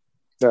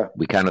 Yeah.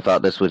 We kind of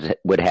thought this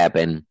would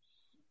happen.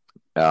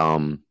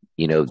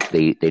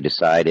 They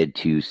decided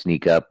to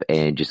sneak up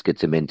and just get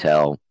some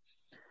intel.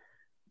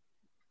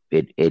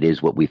 It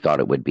is what we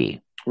thought it would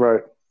be.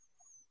 Right.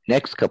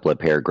 Next couple of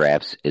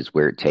paragraphs is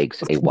where it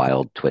takes a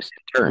wild twist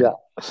and turn.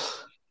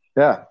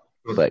 Yeah.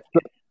 But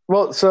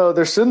so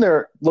they're sitting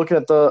there looking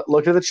at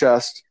the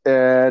chest,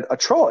 and a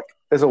Trolloc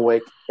is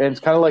awake and it's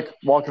kind of like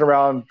walking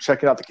around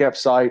checking out the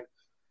campsite.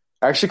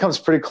 Actually comes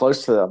pretty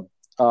close to them.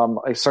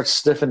 He starts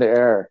sniffing the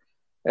air,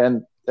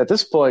 and at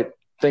this point,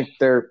 think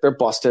they're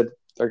busted.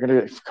 They're going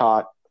to get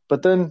caught.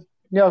 But then,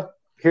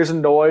 hears a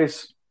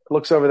noise,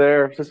 looks over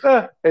there, says,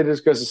 and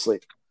just goes to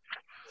sleep.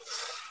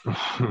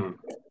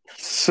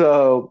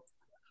 So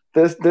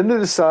then they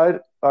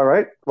decide, all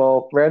right,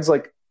 well, Rand's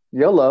like,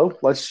 YOLO,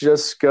 let's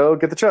just go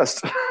get the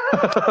chest.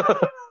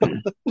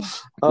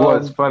 Well,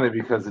 it's funny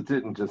because it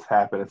didn't just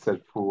happen. It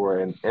said for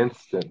an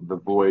instant, the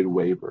void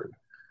wavered.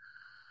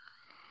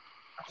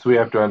 So we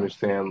have to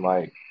understand,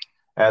 like,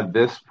 at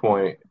this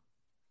point,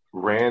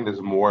 Rand is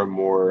more and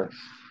more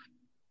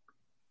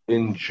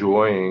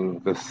enjoying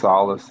the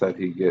solace that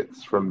he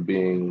gets from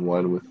being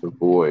one with the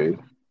void.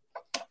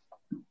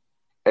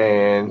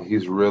 And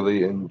he's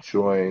really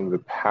enjoying the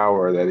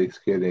power that he's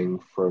getting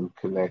from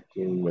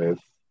connecting with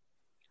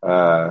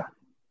Sidon.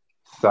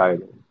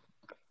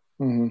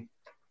 Mm-hmm.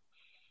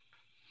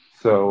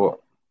 So,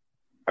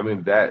 I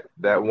mean,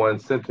 that one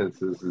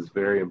sentence is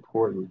very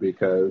important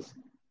because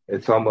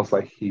it's almost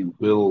like he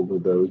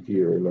willed the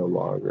gear no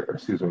longer.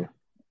 Excuse me.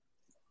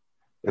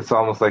 It's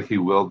almost like he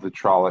willed the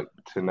Trolloc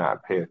to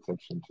not pay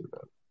attention to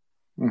them.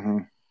 Mm-hmm.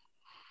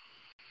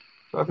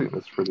 So I think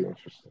that's pretty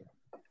interesting.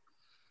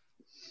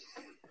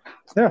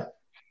 Yeah. All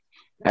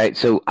right,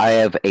 so I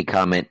have a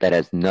comment that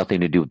has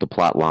nothing to do with the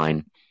plot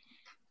line.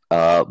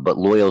 But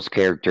Loyal's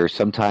character,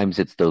 sometimes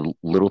it's the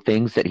little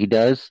things that he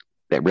does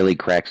that really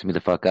cracks me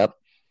the fuck up.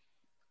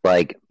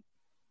 Like,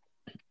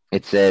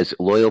 it says,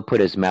 Loyal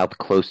put his mouth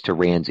close to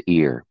Rand's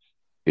ear.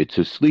 "It's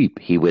asleep,"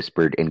 he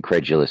whispered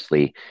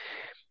incredulously.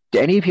 Do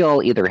any of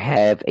y'all either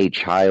have a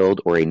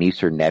child or a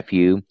niece or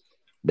nephew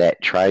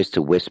that tries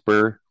to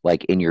whisper,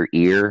 like, in your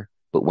ear,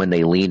 but when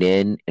they lean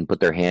in and put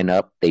their hand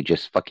up, they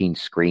just fucking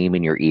scream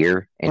in your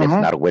ear, and it's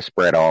not a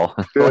whisper at all?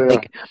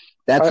 Like,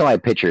 that's how I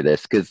picture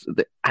this, because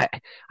I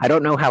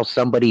don't know how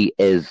somebody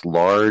as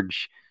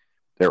large,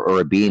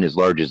 or a being as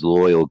large as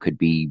Loyal could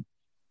be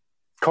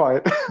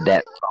quiet.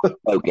 That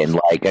spoken.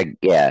 Like,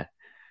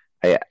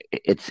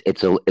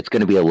 it's going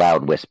to be a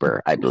loud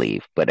whisper, I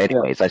believe. But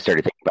anyways, I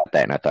started thinking about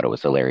that, and I thought it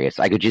was hilarious.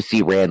 I could just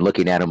see Rand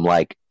looking at him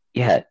like,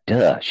 "Yeah,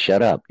 duh,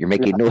 shut up, you're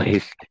making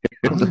noise."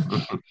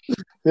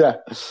 Yeah.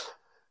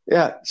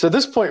 So at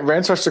this point,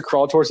 Rand starts to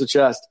crawl towards the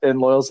chest, and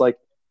Loyal's like,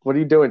 "What are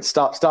you doing?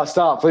 Stop!"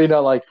 But, you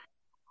know, like,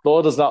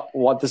 Loyal does not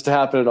want this to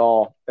happen at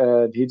all,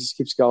 and he just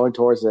keeps going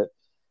towards it.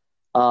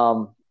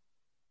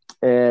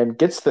 And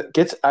gets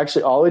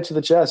actually all the way to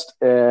the chest,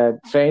 and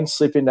Fane's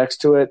sleeping next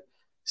to it,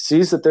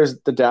 sees that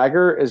there's the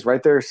dagger is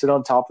right there sitting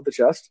on top of the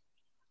chest.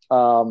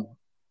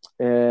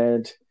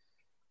 And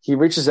he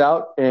reaches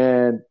out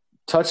and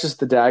touches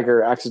the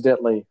dagger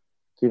accidentally.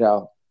 You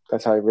know,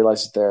 that's how he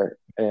realizes it's there,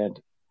 and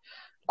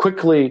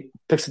quickly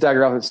picks the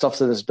dagger up and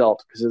stuffs it in his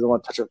belt because he doesn't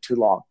want to touch it too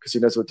long because he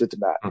knows what it did to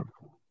Matt.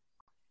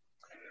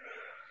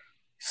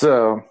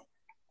 So,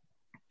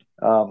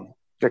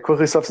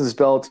 quickly stuffs in his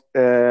belt,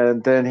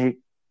 and then he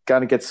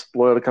kind of gets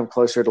Loyal to come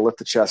closer to lift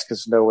the chest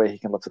because there's no way he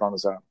can lift it on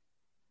his own.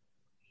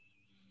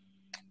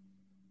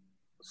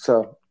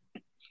 So,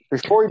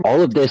 before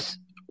all of this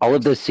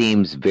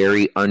seems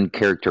very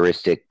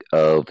uncharacteristic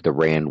of the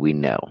Rand we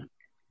know.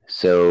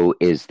 So,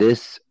 is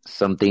this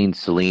something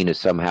Selene is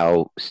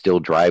somehow still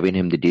driving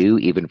him to do,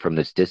 even from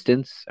this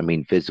distance? I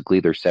mean, physically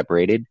they're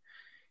separated.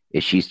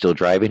 Is she still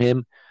driving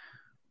him,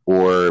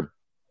 or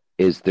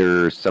is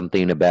there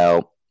something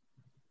about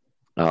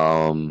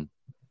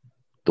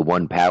the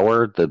one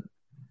power,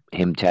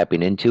 him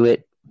tapping into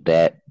it,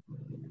 that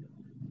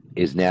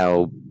is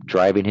now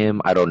driving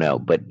him? I don't know,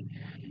 but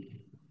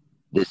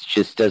this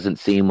just doesn't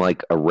seem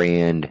like a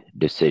Rand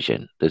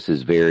decision. This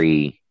is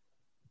very,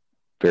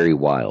 very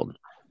wild.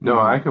 No,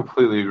 I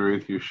completely agree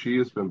with you. She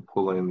has been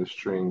pulling the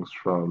strings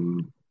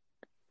from,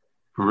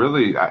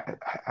 really, I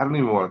don't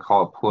even want to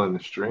call it pulling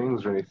the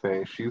strings or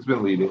anything. She's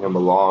been leading him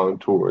along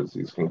towards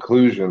these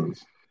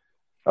conclusions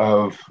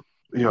of,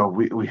 you know,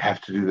 we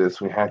have to do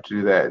this, we have to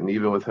do that. And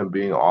even with him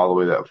being all the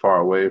way that far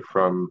away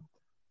from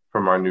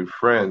our new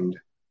friend,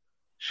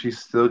 she's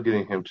still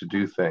getting him to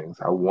do things.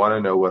 I want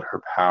to know what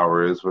her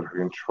power is, what her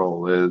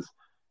control is.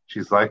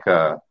 She's like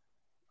what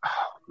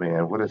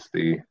is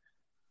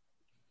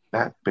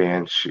that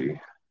banshee?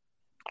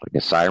 Like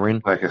a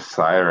siren? Like a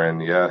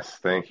siren, yes,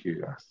 thank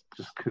you. I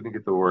just couldn't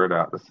get the word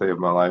out to save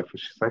my life, but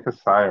she's like a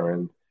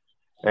siren.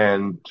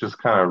 And just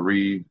kind of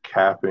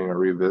recapping or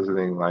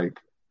revisiting, like,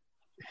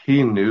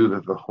 he knew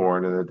that the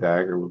horn and the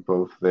dagger were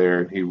both there,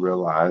 and he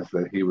realized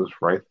that he was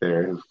right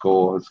there. His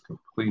goal is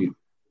complete.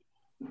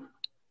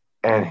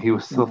 And he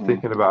was still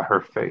thinking about her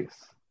face.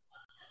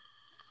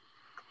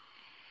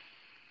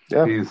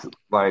 Yeah. He's,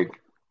 like,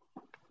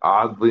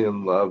 oddly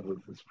in love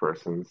with this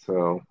person.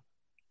 So,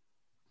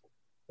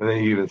 and then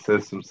he even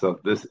says to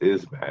himself, "This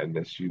is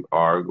madness. You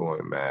are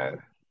going mad."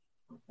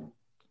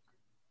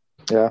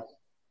 Yeah.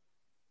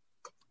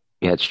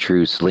 Yeah, it's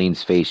true.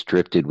 Selene's face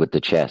drifted with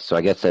the chest. So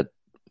I guess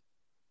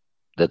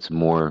that's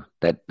more,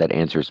 that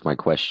answers my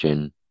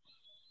question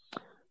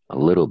a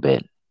little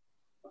bit.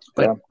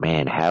 But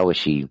man, how is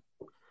she?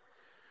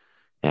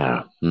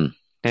 Yeah.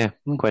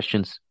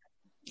 Questions.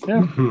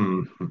 Yeah.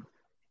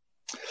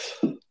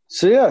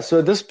 So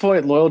at this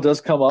point, Loyal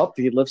does come up.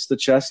 He lifts the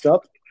chest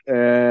up,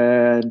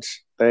 and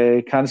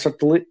they kind of start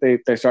to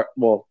leave. They start,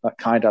 well, not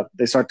kind of.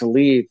 They start to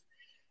leave,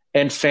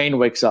 and Fane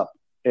wakes up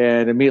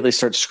and immediately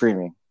starts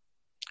screaming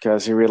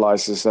because he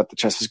realizes that the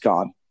chest is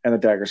gone and the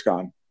dagger's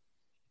gone.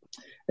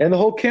 And the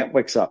whole camp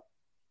wakes up.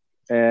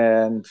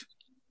 And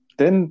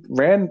then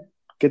Rand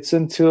gets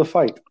into a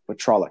fight with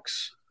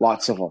Trollocs.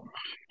 Lots of them.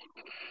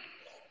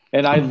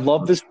 And I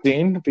love this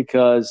scene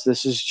because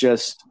this is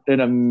just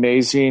an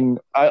amazing.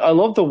 I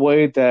love the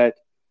way that.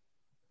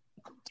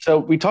 So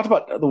we talked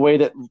about the way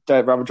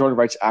that Robert Jordan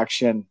writes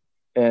action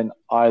in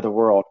Eye of the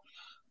World,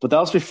 but that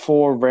was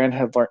before Rand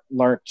had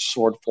learned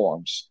sword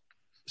forms.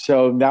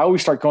 So now we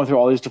start going through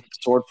all these different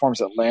sword forms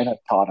that Rand had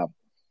taught him,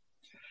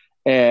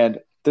 and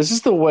this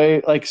is the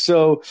way.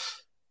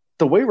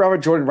 The way Robert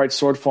Jordan writes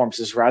sword forms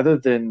is rather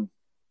than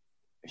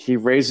he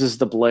raises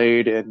the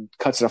blade and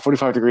cuts at a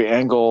 45-degree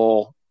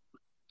angle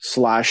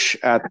slash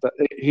at the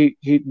he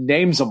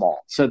names them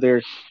all. So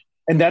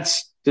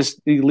that's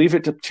just you leave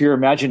it to your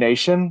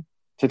imagination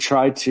to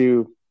try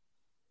to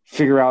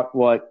figure out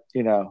what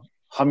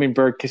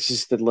hummingbird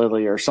kisses the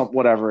lily or something,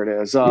 whatever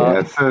it is.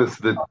 It says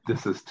that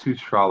this is two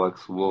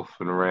Trollocs, wolf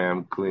and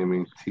ram,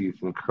 gleaming teeth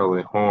and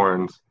curling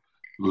horns,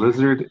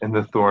 lizard in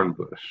the thorn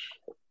bush.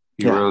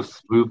 He rose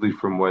smoothly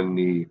from one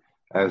knee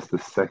as the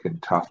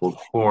second toppled,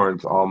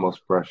 horns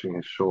almost brushing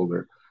his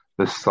shoulder.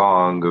 The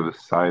song of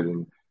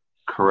Poseidon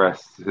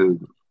caressed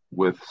him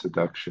with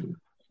seduction,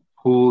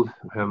 pulled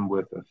him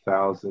with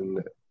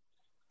 1,000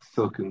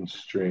 silken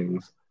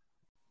strings,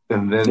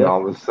 and then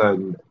all of a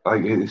sudden,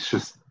 it's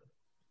just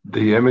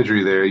the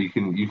imagery there. You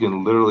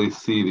can literally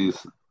see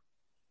these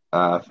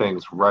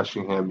things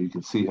rushing him. You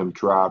can see him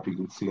drop. You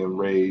can see him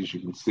rage. You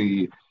can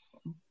see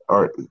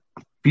or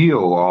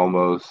feel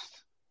almost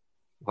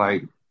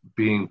like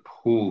being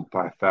pulled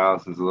by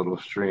thousands of little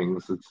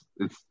strings.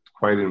 It's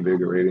quite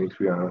invigorating, to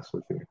be honest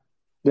with you.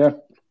 Yeah.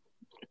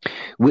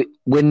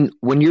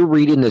 When you're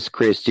reading this,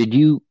 Chris, did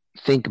you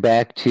think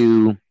back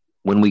to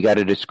when we got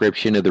a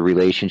description of the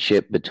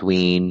relationship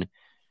between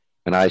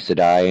an Aes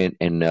Sedai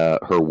and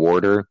her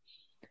warder,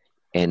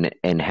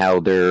 and how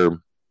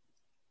their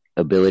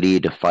ability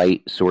to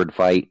fight, sword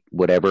fight,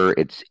 whatever,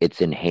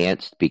 it's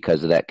enhanced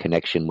because of that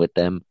connection with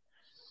them?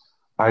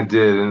 I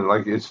did,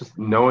 and it's just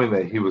knowing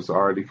that he was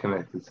already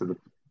connected to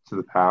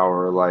the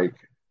power.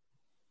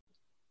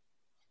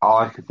 All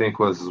I could think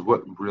was,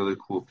 what really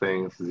cool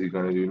things is he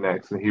going to do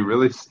next? And he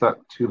really stuck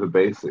to the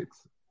basics.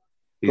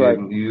 He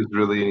didn't use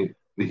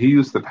he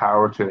used the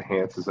power to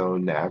enhance his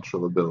own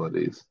natural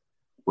abilities,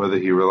 whether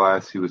he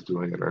realized he was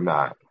doing it or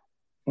not.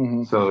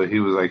 Mm-hmm. So he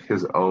was like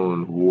his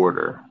own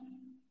warder,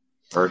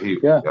 or he.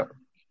 Yeah.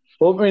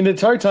 Well, I mean, the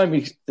entire time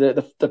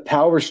the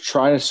power's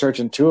trying to search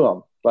into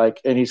him.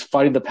 And he's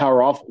fighting the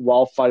power off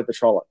while fighting the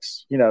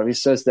Trollocs. He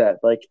says that.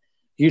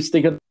 He's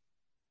thinking.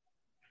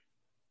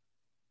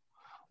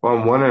 Well,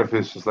 I'm wondering if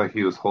it's just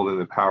he was holding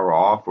the power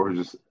off, or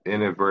just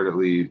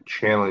inadvertently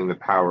channeling the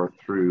power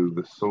through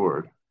the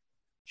sword.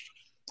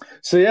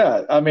 So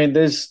yeah, I mean,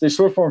 these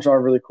sword forms are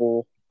really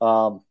cool.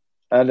 I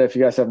don't know if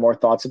you guys have more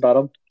thoughts about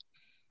them.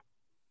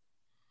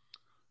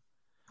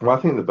 Well, I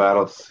think the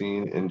battle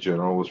scene in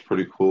general was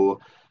pretty cool.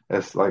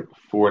 It's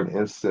for an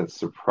instant,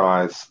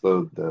 surprise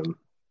slowed them.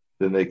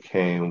 Then they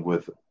came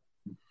with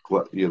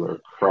glutular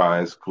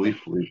cries,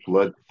 gleefully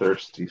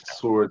bloodthirsty,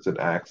 swords and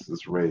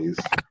axes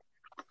raised.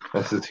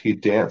 As he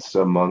danced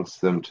amongst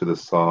them to the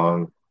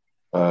song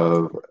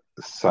of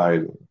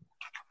Poseidon.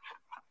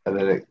 And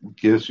then it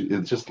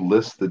just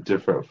lists the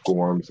different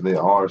forms, and they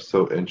all are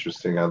so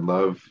interesting. I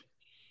love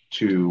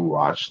to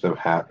watch them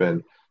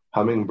happen.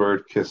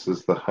 Hummingbird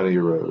kisses the honey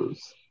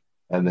rose,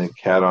 and then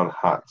cat on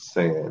hot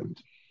sand.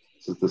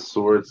 So the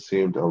sword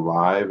seemed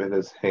alive in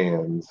his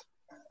hands,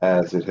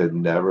 as it had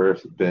never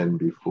been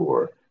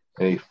before,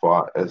 and he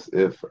fought as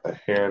if a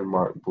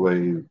heron-marked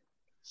blade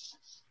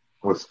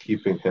was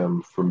keeping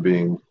him from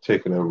being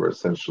taken over,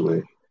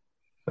 essentially.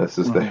 This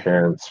is the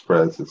heron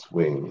spreads its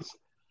wings.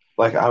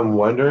 I'm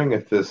wondering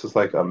if this is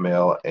a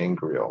male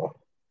Angreal.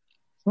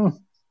 Okay.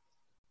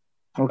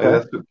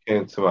 That's what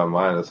came to my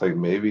mind. It's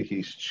maybe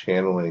he's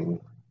channeling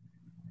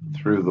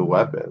through the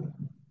weapon.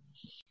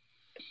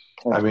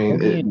 I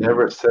mean, it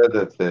never said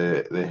that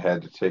they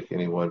had to take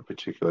any one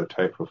particular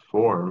type of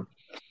form.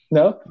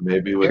 No.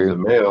 Maybe with the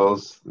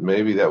males,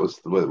 maybe that was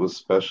what was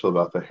special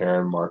about the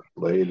heron marked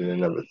blade in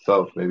and of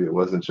itself. Maybe it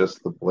wasn't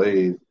just the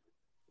blade,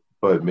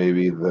 but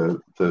maybe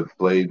the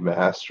blade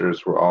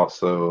masters were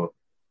also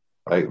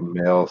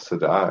male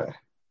Sedai.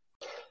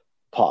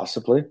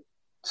 Possibly.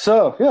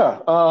 So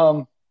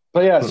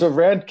yeah. So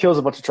Rand kills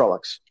a bunch of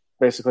Trollocs.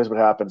 Basically, is what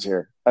happens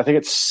here. I think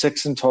it's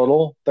 6 in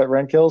total that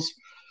Rand kills.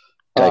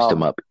 Diced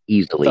them up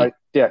easily.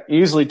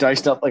 Easily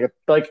diced up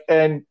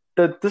and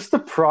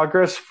the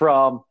progress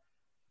from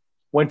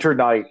Winter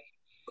Night,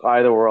 Eye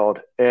of the World,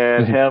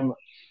 and him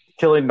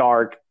killing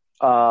Narg.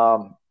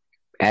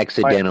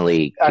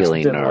 Accidentally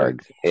killing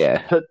Narg.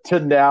 Yeah. To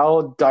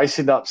now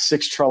dicing up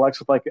 6 Trollocs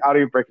with out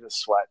even breaking a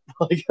sweat.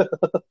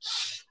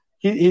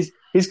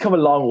 He's come a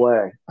long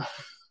way.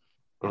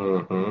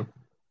 Mm-hmm.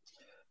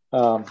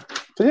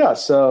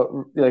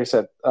 So like I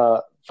said,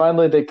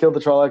 finally they kill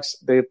the Trollocs.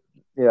 They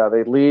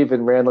leave,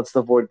 and Rand lets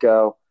the Void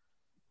go,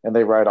 and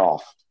they ride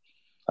off.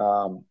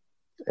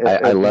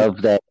 I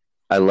love that.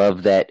 I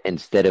love that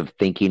instead of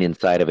thinking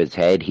inside of his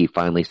head, he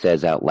finally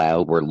says out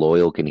loud where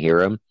Loial can hear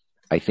him,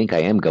 "I think I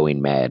am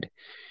going mad."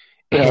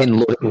 Yeah.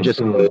 And Loial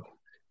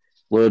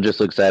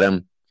just looks at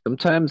him.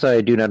 "Sometimes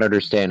I do not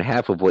understand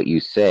half of what you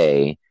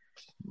say,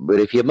 But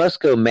if you must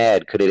go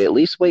mad, could it at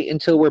least wait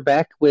until we're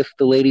back with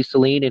the Lady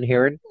Selene and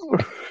Heron?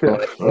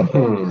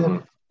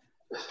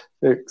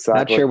 Exactly.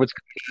 Not sure what's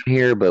going on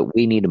here, but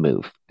we need to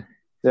move.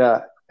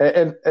 Yeah.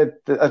 And I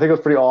think it was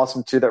pretty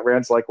awesome, too, that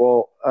Rand's like,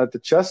 well, the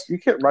chest, you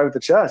can't ride with the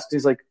chest.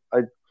 He's like,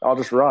 I'll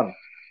just run.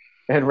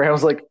 And Rand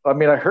was like, I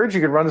mean, I heard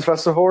you could run as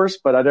fast as a horse,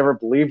 but I never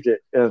believed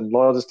it. And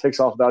Loyal just takes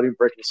off without even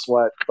breaking a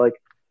sweat. Like,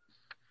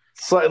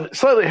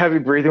 slightly heavy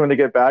breathing when they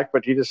get back,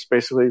 but he just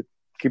basically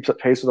keeps up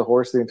pace with the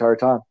horse the entire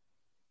time.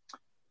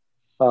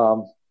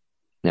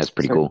 That's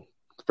pretty cool.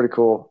 It's pretty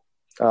cool.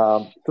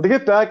 So they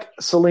get back.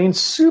 Celine's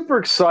super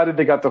excited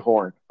they got the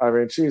horn. I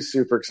mean, she's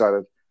super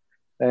excited.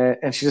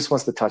 And she just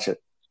wants to touch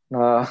it.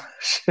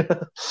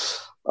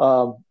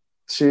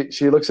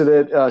 She looks at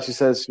it. She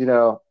says,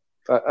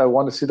 I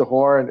want to see the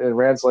horn. And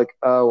Rand's like,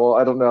 well,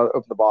 I don't know how to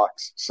open the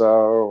box.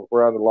 So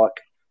we're out of luck.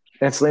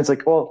 And Celine's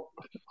like, well,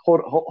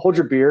 hold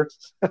your beer.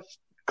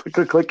 Click,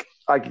 click, click.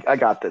 I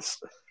got this.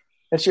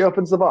 And she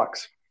opens the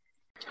box.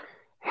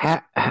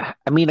 I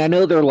mean, I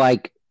know they're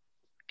like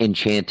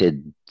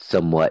enchanted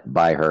somewhat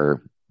by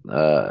her,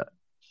 but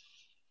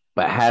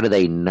how do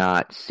they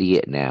not see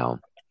it now?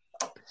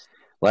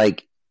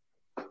 Like,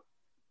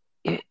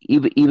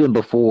 even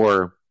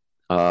before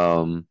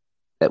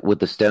with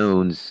the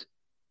stones,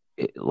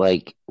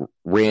 like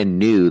Rand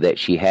knew that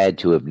she had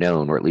to have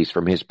known, or at least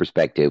from his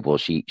perspective, well,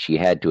 she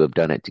had to have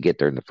done it to get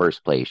there in the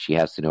first place. She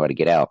has to know how to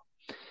get out,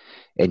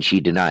 and she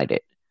denied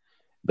it.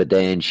 But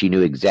then she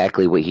knew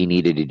exactly what he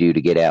needed to do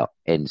to get out,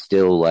 and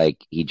still,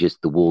 like,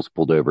 the wolves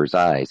pulled over his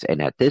eyes. And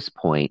at this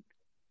point,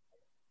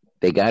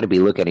 they got to be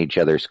looking at each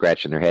other,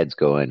 scratching their heads,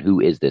 going,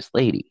 "Who is this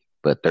lady?"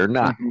 But they're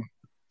not. Mm-hmm.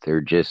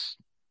 They're just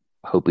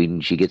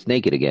hoping she gets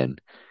naked again.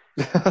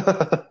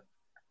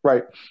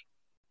 Right.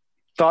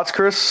 Thoughts,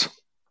 Chris?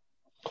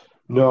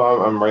 No,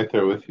 I'm right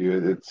there with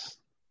you. It's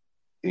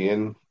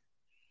Ian.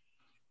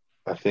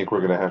 I think we're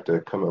gonna have to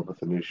come up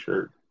with a new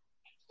shirt.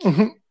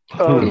 Mm-hmm.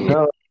 Oh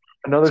no,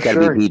 another it's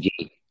shirt. Be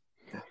PG.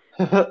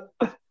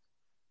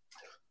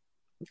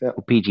 Yeah.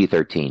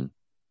 PG-13.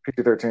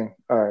 PG-13.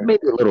 All right.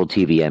 Maybe a little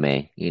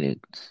TVMA.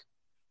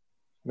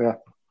 Yeah.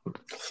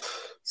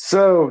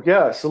 So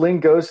yeah, Selene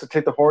goes to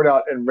take the horn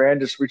out, and Rand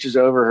just reaches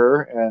over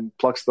her and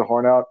plucks the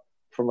horn out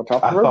from the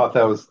top of her. I thought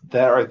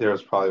that right there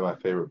was probably my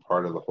favorite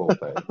part of the whole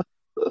thing.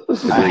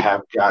 I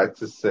have got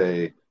to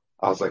say,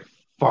 I was like,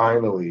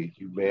 finally,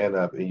 you man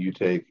up and you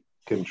take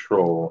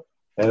control.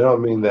 And I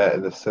don't mean that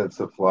in the sense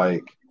of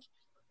like,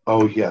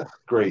 oh yes,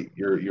 great,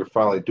 you're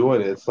finally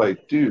doing it. It's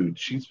like, dude,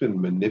 she's been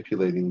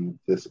manipulating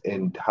this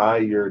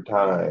entire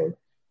time,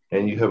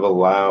 and you have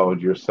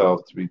allowed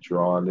yourself to be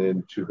drawn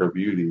into her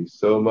beauty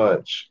so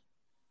much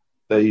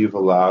that you've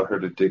allowed her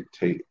to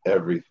dictate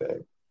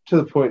everything, to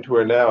the point to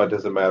where now it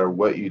doesn't matter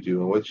what you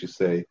do and what you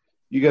say,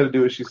 you got to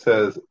do what she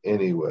says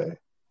anyway.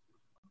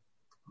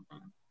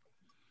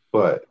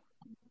 But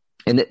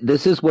and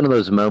this is one of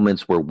those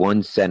moments where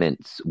one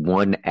sentence,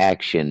 one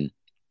action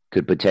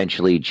could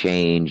potentially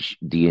change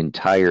the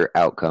entire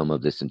outcome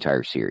of this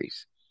entire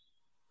series.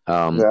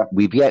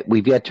 We've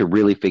yet to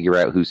really figure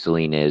out who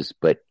Selene is,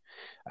 but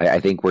I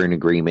think we're in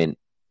agreement.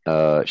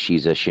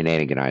 She's a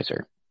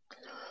shenaniganizer.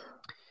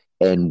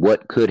 And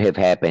what could have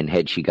happened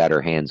had she got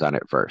her hands on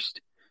it first?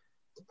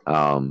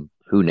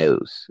 Who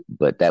knows?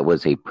 But that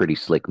was a pretty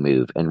slick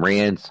move. And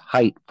Rand's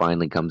height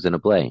finally comes into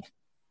play.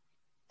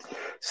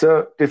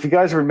 So if you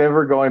guys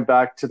remember going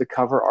back to the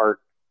cover art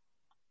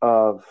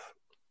of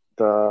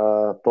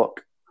the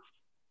book,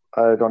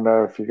 I don't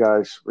know if you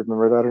guys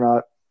remember that or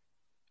not.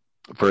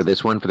 For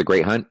this one, for The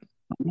Great Hunt?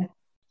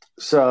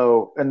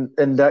 So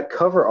in that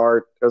cover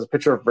art, there's a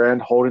picture of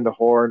Rand holding the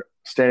horn,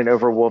 standing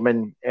over a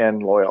woman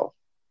and Loyal.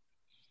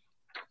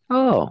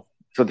 Oh,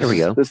 so there we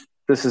go. This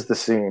is the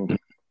scene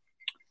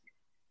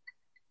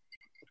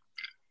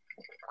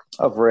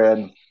of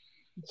Rand.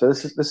 So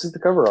this is the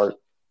cover art.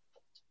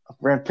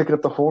 Rand picking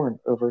up the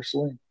horn over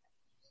Selene.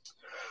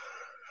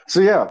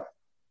 So yeah,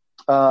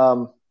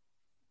 and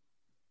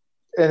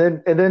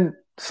then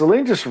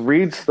Selene just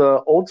reads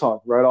the old tongue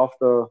right off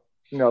the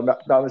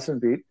not missing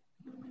beat.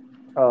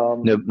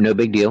 No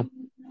big deal.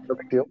 No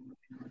big deal.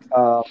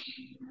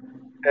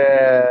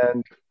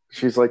 And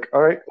she's like,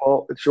 "All right,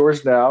 well, it's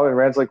yours now." And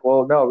Rand's like,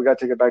 "Well, no, we got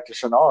to take it back to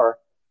Shannara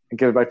and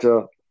give it back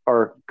to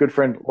our good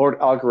friend Lord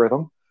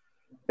Algorithm."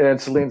 And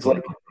Selene's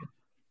like,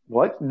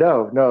 "What?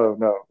 No.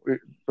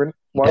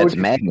 That's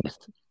madness."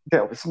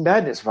 Yeah, it's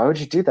madness. Why would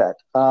you do that?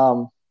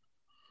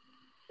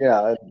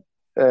 Yeah.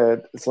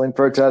 Selene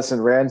protests,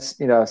 and Rand,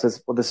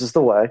 says, "Well, this is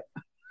the way."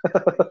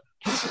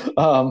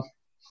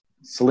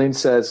 Selene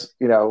says,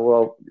 we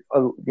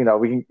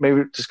can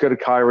maybe just go to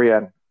Kyrie,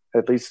 and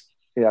at least,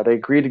 they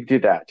agree to do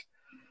that.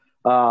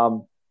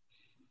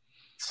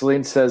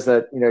 Selene says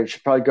that, you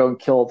should probably go and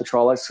kill the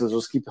Trollocs because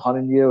we'll just keep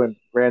hunting you. And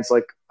Rand's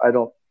like, I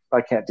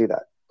can't do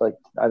that. Like,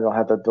 I don't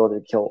have the ability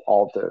to kill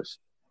all of those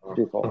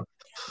people.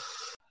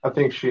 I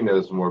think she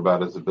knows more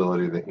about his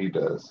ability than he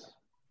does.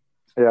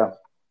 Yeah.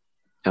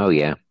 Oh,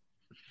 yeah.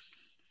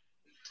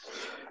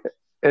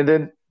 And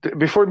then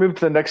before we move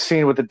to the next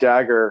scene with the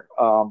dagger,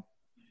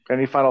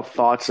 any final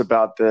thoughts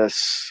about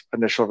this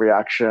initial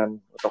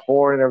reaction with the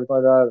horn and everything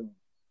like that?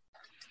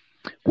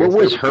 What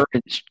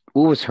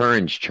was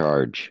Hearn's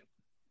charge?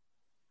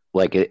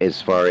 Like,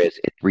 as far as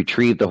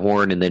retrieve the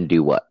horn and then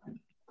do what?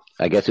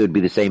 I guess it would be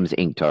the same as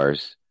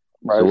Inktar's.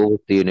 Right. So what was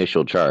the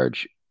initial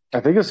charge? I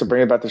think it's to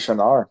bring it back to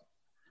Shannara.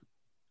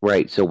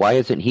 Right. So why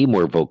isn't he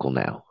more vocal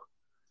now?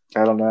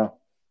 I don't know.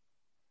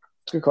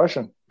 Good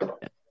question.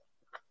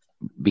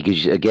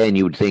 Because, again,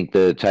 you would think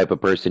the type of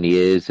person he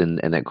is and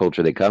that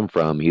culture they come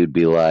from, he would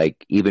be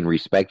like, even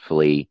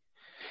respectfully,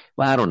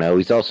 well, I don't know.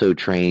 He's also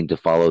trained to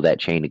follow that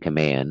chain of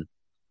command.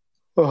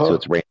 So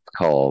it's Rand's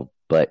call.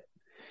 But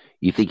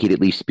you think he'd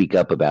at least speak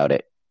up about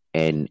it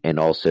and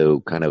also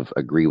kind of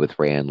agree with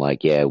Rand,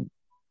 like, yeah,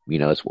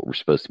 that's what we're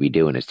supposed to be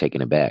doing, is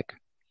taking it back.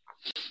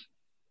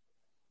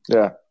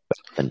 Yeah.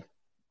 And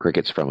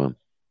crickets from him.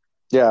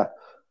 Yeah.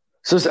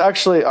 So it's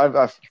actually,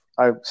 I'm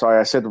sorry,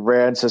 I said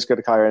Rand says go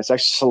to Kyran. It's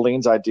actually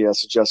Celene's idea,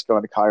 suggest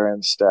going to Kyran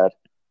instead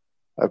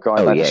of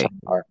going back to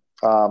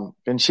Shannara.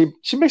 And she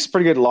makes a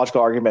pretty good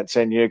logical argument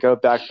saying, you go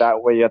back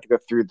that way, you have to go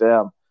through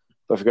them.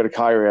 But if you go to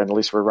Kyran, at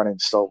least we're running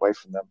still away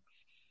from them.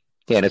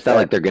 Yeah, and it's not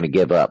like they're going to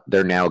give up.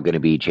 They're now going to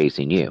be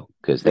chasing you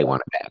because they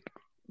want it back.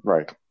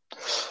 Right.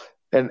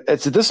 And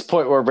it's at this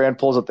point where Rand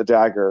pulls up the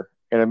dagger,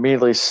 and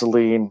immediately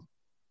Selene,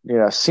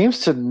 seems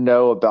to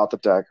know about the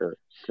dagger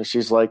because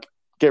she's like,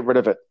 get rid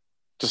of it.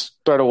 Just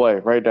throw it away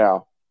right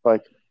now.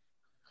 Like,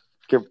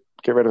 get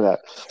rid of that.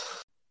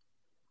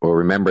 Well,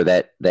 remember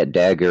that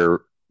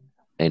dagger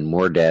and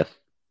Mordeth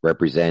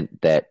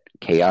represent that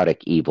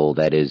chaotic evil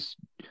that is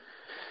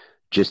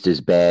just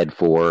as bad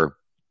for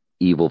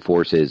evil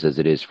forces as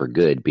it is for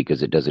good,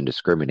 because it doesn't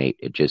discriminate.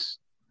 It just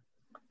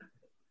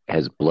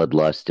has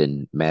bloodlust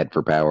and mad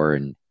for power.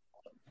 And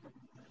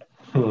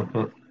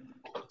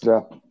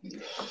yeah,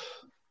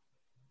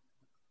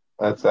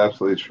 that's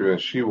absolutely true.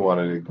 And she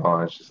wanted it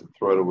gone. She said,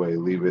 throw it away,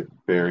 leave it,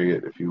 bury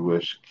it if you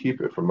wish,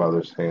 keep it from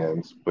others'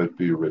 hands, but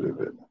be rid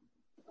of it.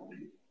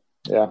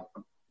 Yeah.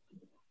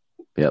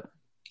 Yep.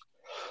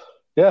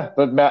 Yeah,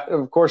 but Matt,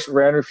 of course,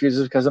 Rand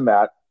refuses because of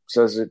Matt.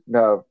 Says,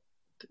 no,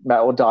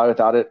 Matt will die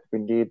without it. We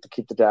need to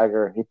keep the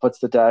dagger. He puts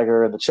the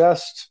dagger in the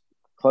chest,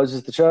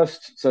 closes the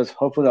chest, says,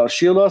 hopefully that'll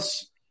shield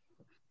us.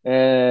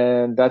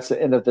 And that's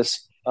the end of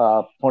this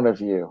point of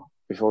view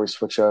before we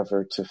switch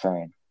over to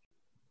Fane.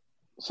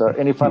 So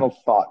any final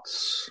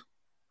thoughts?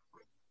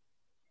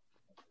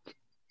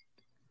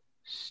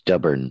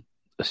 Stubborn.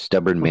 A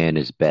stubborn man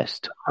is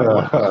best.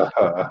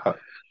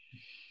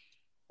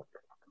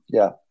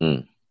 Yeah.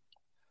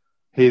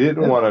 He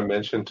didn't want to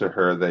mention to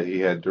her that he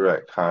had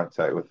direct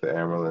contact with the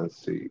Amyrlin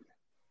seat.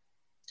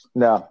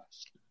 No.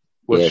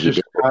 Which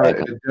just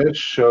it does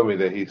show me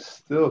that he's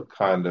still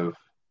kind of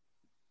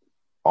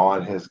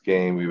on his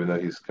game, even though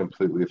he's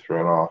completely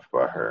thrown off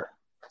by her.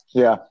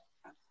 Yeah.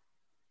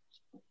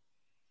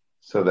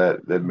 So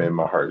that made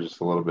my heart just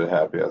a little bit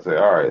happy. I was like,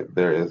 all right,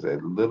 there is a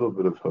little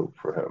bit of hope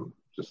for him.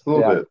 Just a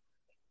little bit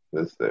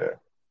that's there.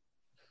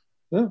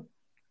 Yeah.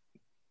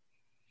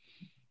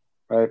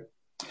 Right.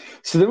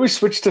 So then we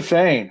switch to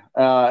Fane,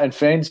 and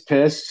Fane's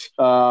pissed.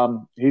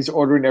 He's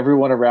ordering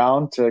everyone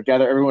around to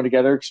gather everyone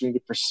together because we need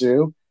to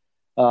pursue.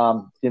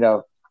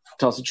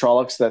 Tells the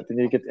Trollocs that they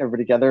need to get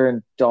everybody together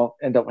and don't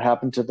end up what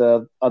happened to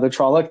the other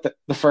Trolloc,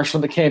 the first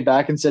one that came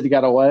back and said he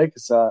got away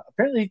because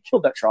apparently he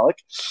killed that Trolloc.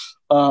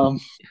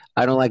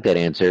 I don't like that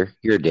answer.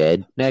 You're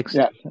dead. Next.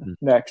 Yeah,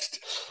 next.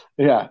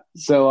 Yeah.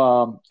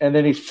 So, and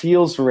then he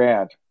feels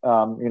Rand.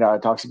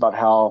 It talks about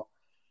how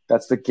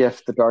that's the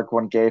gift the Dark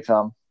One gave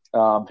him.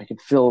 He can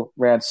feel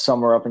Rand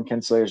somewhere up in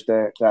Kinslayer's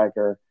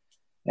dagger,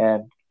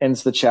 and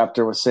ends the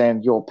chapter with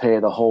saying, "You'll pay.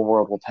 The whole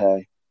world will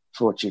pay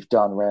for what you've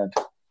done, Rand."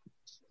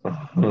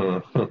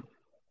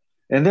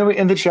 And then we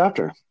end the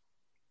chapter.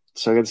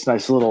 So it's a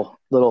nice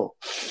little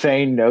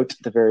Fane note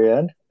at the very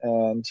end,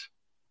 and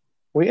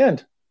we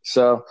end.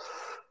 So,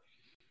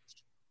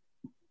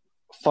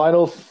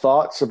 final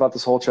thoughts about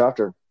this whole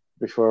chapter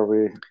before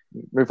we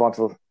move on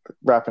to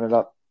wrapping it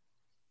up.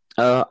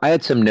 I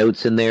had some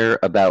notes in there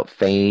about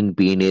Fane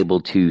being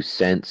able to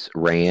sense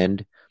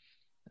Rand.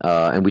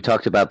 And we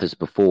talked about this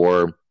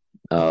before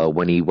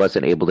when he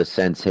wasn't able to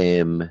sense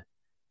him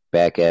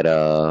back at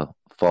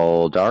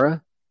Fal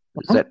Dara.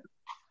 Is that?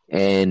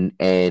 And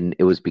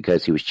it was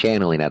because he was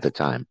channeling at the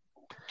time.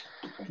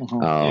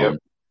 Mm-hmm.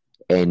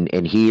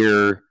 And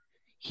here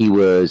he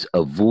was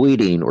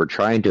avoiding or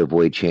trying to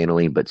avoid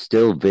channeling, but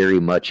still very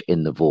much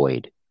in the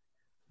void.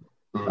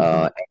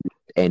 Mm-hmm.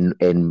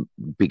 And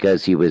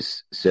because he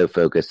was so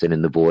focused and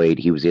in the void,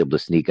 he was able to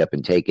sneak up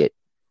and take it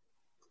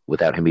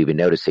without him even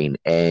noticing.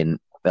 And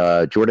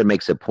Jordan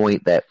makes a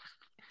point that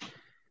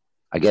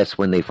I guess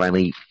when they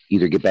finally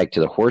either get back to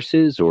the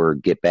horses or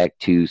get back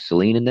to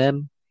Selene and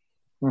them,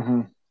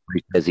 mm-hmm.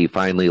 because he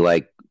finally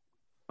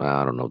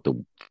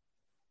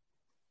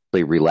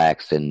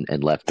relaxed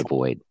and left the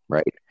void,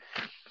 right?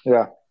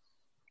 Yeah.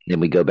 Then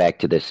we go back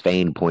to this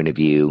Fane point of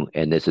view,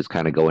 and this is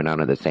kind of going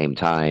on at the same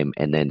time,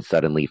 and then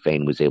suddenly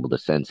Fane was able to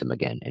sense him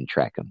again and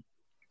track him.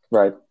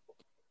 Right.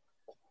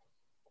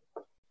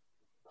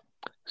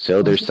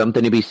 So there's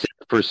something to be said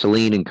for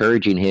Selene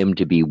encouraging him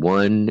to be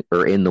one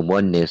or in the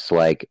oneness,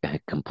 like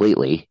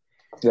completely.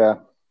 Yeah.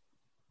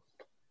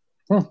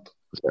 So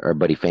our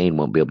buddy Fane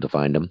won't be able to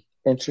find him.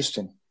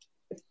 Interesting.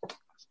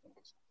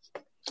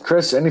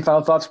 Chris, any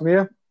final thoughts from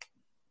you?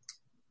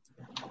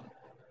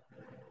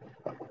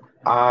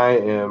 I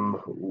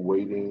am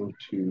waiting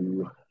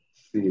to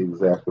see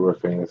exactly where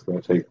Fane is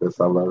going to take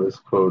this. I love this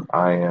quote.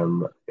 I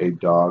am a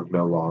dog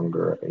no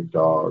longer, a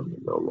dog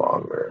no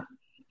longer.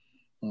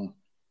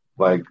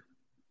 Like,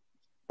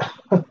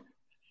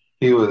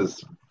 he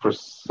was for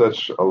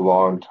such a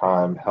long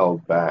time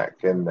held back,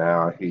 and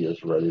now he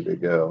is ready to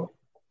go.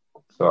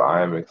 So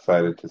I am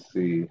excited to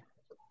see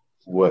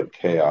what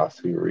chaos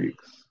he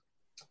wreaks.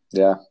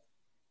 Yeah.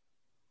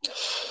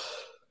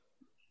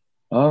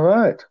 All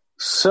right.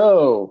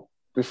 So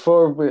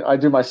before I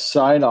do my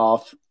sign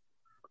off,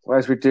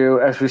 as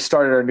we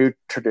started our new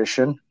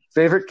tradition,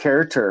 favorite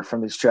character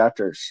from these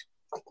chapters.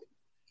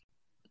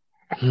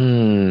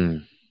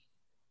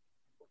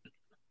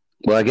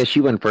 Well, I guess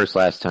you went first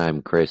last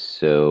time, Chris.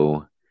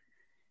 So,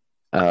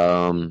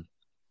 I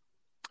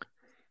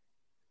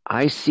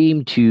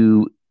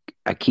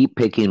keep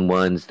picking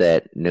ones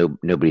that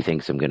nobody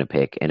thinks I'm going to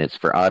pick, and it's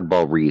for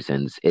oddball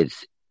reasons.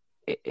 It's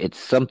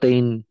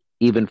something,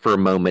 even for a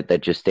moment,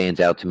 that just stands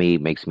out to me,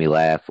 makes me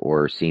laugh,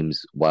 or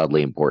seems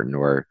wildly important,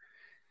 or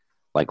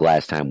like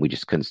last time, we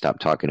just couldn't stop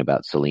talking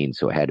about Selene,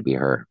 so it had to be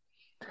her.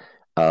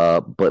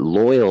 But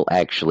Loial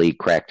actually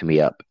cracked me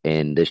up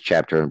in this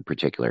chapter in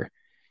particular.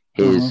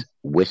 His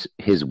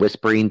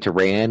whispering to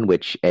Rand,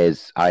 which,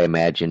 as I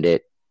imagined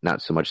it,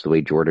 not so much the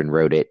way Jordan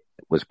wrote it,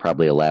 was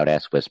probably a loud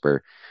ass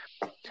whisper.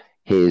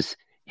 His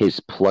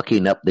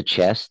plucking up the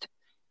chest,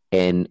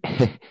 and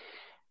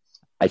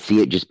I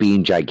see it just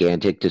being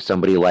gigantic to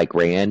somebody like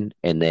Rand,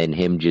 and then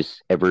him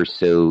just ever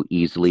so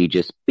easily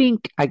just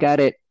bink, I got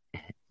it,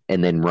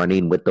 and then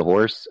running with the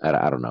horse.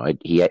 I don't know.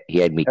 He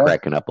had me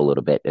cracking up a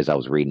little bit as I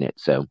was reading it.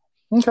 So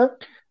okay,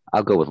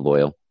 I'll go with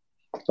Loial.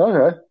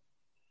 Okay,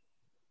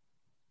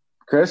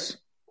 Chris.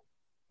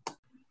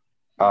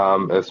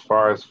 As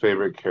far as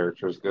favorite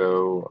characters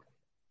go,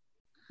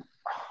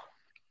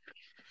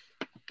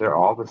 they're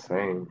all the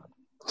same.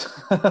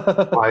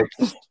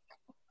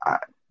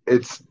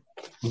 It's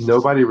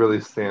nobody really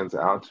stands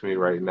out to me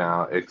right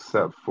now,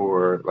 except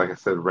for, like I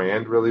said,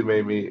 Rand really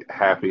made me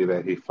happy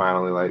that he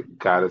finally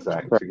got his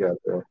act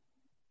together.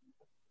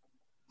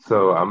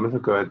 So I'm going to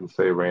go ahead and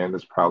say Rand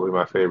is probably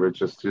my favorite,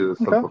 just due to the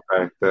simple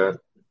fact that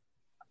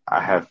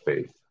I have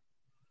faith.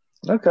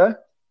 Okay.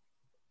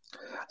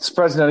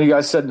 Surprised none of you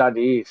guys said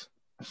Nynaeve.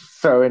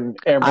 Throwing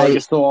Amber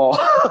against the wall.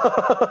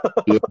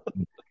 Yeah,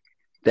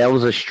 that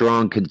was a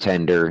strong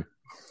contender.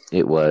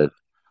 It was.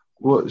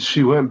 Well,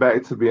 she went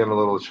back to being a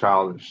little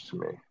childish to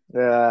me.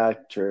 Yeah,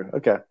 true.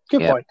 Okay.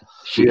 Good point.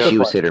 She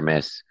was hit or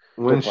miss.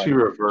 When she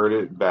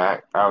reverted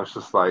back, I was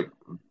just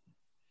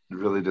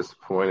really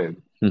disappointed.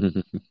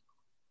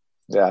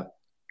 Yeah.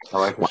 I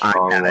like a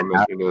strong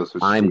woman who knows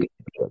what I'm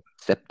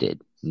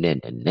accepted.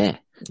 Nah.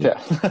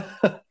 Yeah.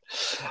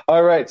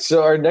 All right.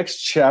 So our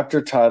next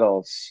chapter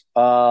titles,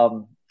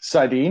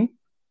 saidin.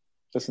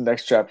 That's the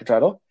next chapter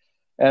title.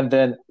 And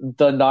then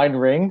The Nine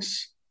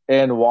Rings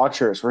and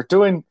Watchers. We're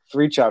doing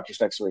 3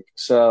 chapters next week.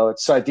 So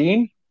it's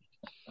saidin,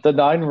 The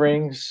Nine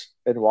Rings,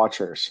 and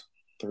Watchers.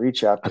 3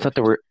 chapters. I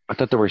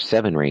thought there were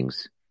 7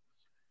 rings.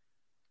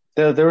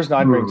 There was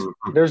 9 rings.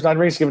 There was 9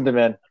 rings given to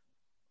men.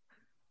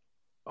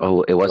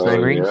 Oh, it was 9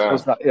 rings? Yeah. It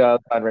was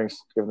 9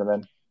 rings given to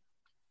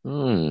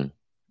men.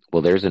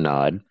 Well, there's a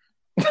nod.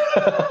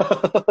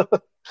 A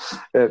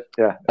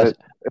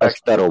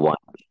subtle one.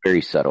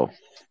 Very subtle.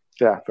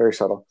 Yeah, very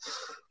subtle.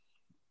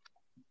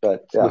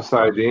 But yeah. So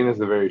saidin is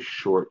a very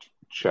short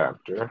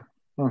chapter.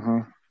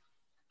 And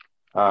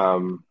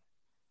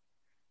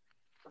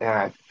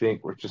I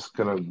think we're just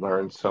going to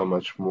learn so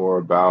much more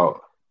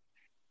about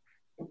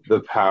the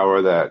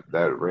power that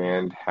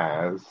Rand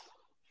has.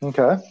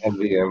 Okay. And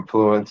the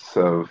influence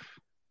of,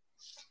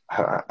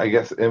 I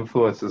guess,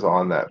 influences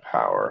on that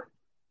power.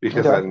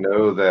 Because I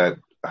know that,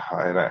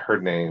 and her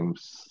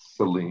name's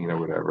Selene or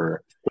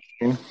whatever,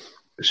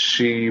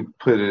 she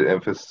put an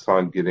emphasis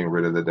on getting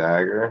rid of the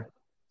dagger.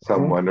 So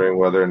I'm wondering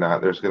whether or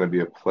not there's going to be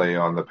a play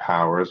on the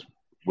powers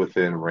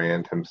within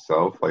Rand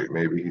himself. Like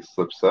maybe he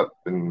slips up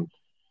and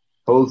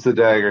holds the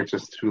dagger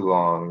just too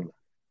long,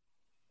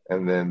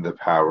 and then the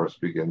powers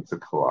begin to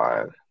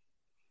collide.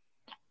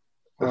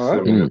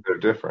 Assuming that they're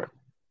different.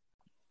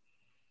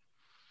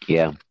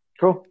 Yeah.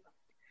 Cool.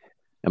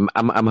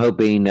 I'm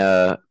hoping,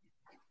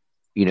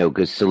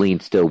 because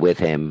Selene's still with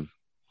him,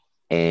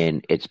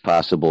 and it's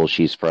possible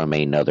she's from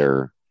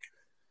another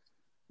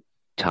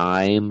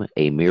time,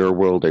 a mirror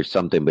world or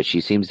something, but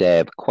she seems to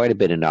have quite a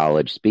bit of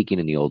knowledge, speaking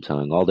in the old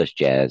tongue, all this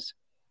jazz.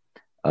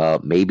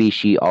 Maybe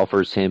she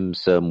offers him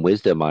some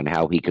wisdom on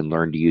how he can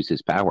learn to use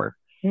his power.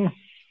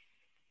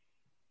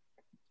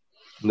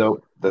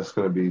 Nope, that's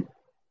going to be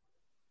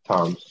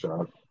Tom's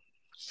job.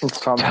 It's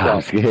Tom's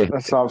job.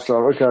 That's Tom's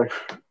job. Okay.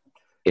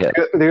 Yeah.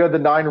 They have the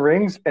 9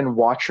 rings and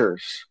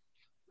Watchers.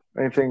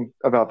 Anything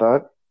about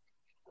that?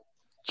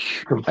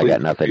 Complete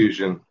got nothing.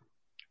 confusion.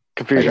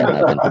 Confusion.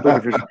 I got nothing.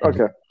 Complete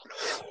confusion. Okay.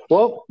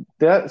 Well,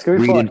 yeah, it's gonna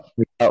be fun.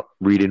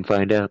 Read and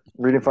find out.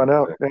 Read and find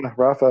out. Yeah,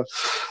 Rafa.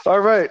 All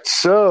right.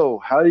 So,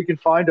 how you can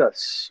find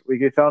us? We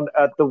get found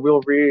at The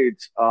Will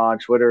Reads on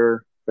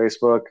Twitter,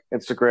 Facebook,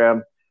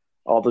 Instagram,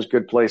 all those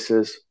good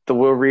places.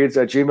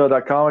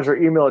 TheWillReads@gmail.com is our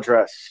email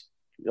address.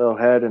 Go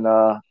ahead and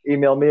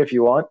email me if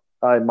you want.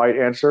 I might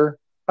answer.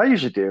 I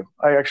usually do.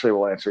 I actually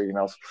will answer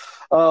emails.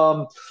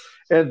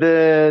 And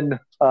then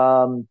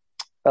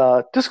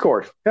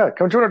Discord. Yeah,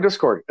 come join our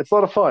Discord. It's a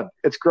lot of fun.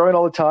 It's growing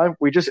all the time.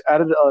 We just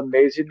added an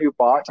amazing new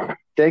bot.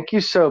 Thank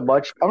you so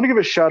much. I'm going to give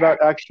a shout out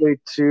actually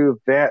to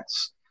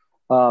Vance.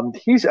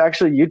 He's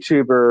actually a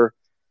YouTuber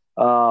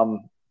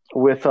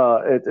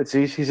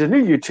he's a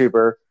new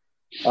YouTuber.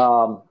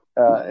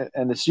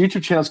 And this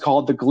YouTube channel is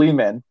called The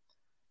Gleeman.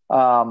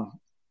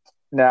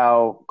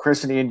 Now,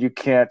 Chris and Ian, you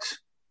can't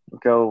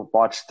go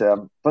watch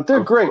them, but they're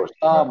great.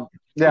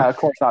 Yeah, of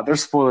course not.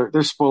 There's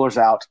spoilers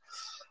out.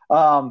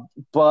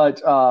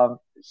 But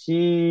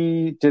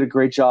he did a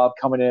great job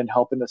coming in,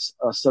 helping us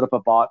set up a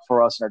bot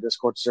for us in our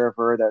Discord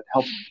server that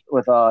helped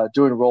with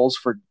doing roles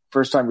for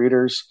first-time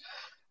readers,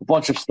 a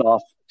bunch of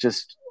stuff.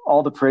 Just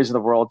all the praise in the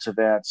world to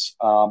Vance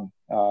from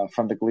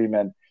The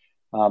Gleeman.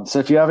 So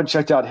if you haven't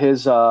checked out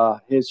his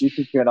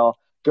YouTube channel,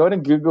 go ahead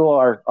and Google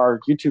our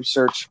YouTube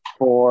search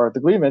for The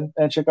Gleeman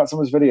and check out some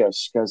of his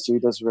videos because he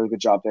does a really good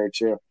job there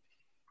too.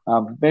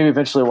 Maybe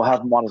eventually we'll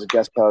have him on as a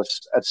guest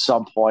host at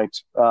some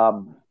point.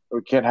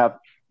 We can't have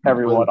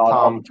everyone on.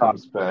 Tom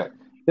comes back.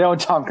 Yeah, when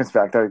Tom comes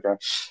back, there you go.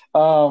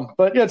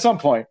 But yeah, at some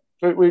point,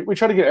 we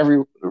try to get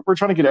we're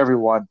trying to get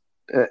everyone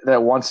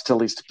that wants to at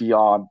least be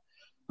on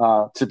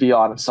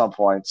at some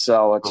point.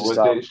 So it's What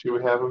date should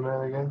we have him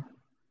in again?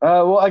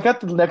 Well, I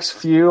got the next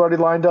few already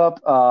lined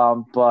up,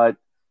 but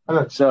I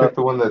know, pick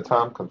the one that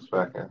Tom comes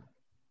back in.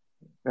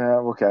 yeah,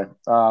 okay.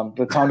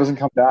 But Tom doesn't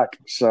come back,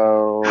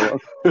 so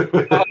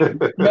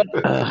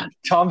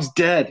Tom's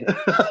dead.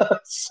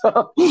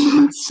 so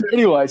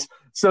anyways,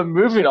 so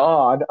moving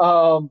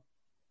on.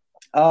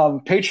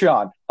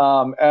 Patreon.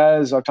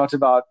 As I've talked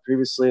about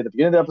previously at the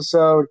beginning of the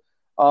episode,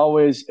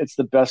 always it's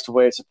the best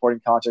way of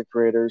supporting content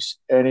creators.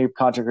 Any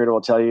content creator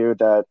will tell you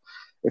that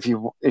if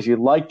you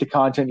like the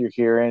content you're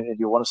hearing and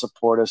you want to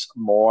support us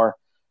more,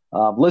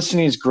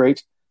 listening is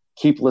great.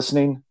 Keep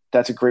listening.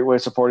 That's a great way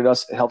of supporting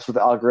us. It helps with the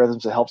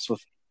algorithms. It helps with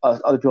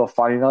other people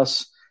finding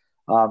us,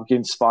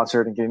 getting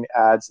sponsored and getting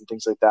ads and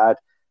things like that.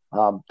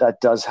 That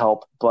does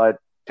help. But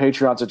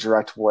Patreon's a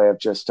direct way of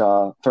just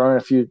throwing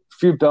a few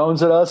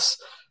bones at us.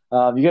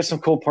 You get some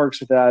cool perks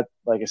with that.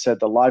 Like I said,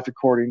 the live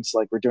recordings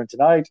like we're doing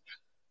tonight.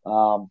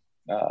 That's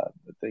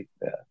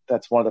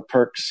one of the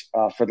perks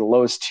for the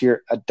lowest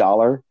tier,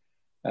 $1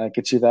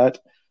 gets you that.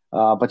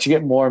 But you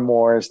get more and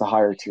more as the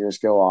higher tiers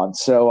go on.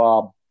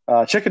 So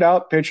check it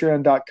out.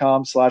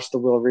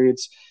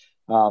 Patreon.com/thewillreads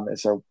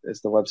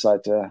is the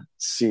website to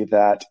see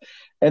that.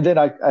 And then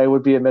I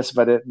would be amiss if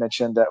I didn't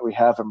mention that we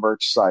have a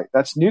merch site.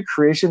 That's New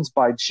Creations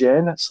by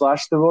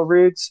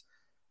Jen/thewillreads.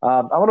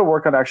 I'm going to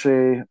work on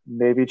actually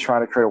maybe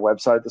trying to create a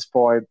website at this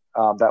point.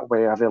 That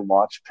way I have a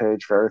launch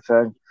page for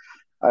everything.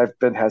 I've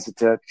been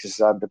hesitant because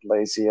I've been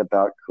lazy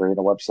about creating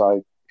a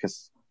website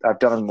because I've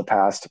done it in the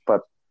past.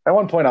 But at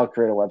one point I'll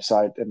create a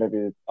website and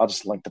maybe I'll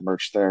just link the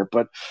merch there.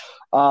 But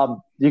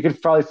you can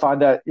probably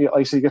find that. Like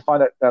I said, you can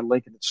find that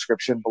link in the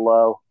description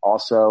below.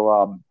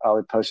 Also,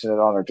 I'll be posting it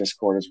on our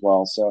Discord as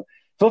well. So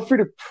feel free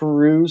to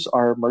peruse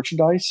our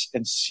merchandise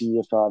and see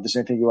if there's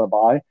anything you want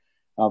to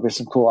buy. There's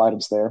some cool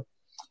items there.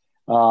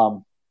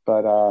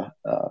 But other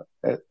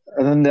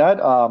than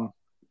that,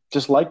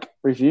 just like,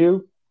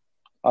 review,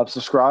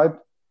 subscribe,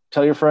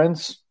 tell your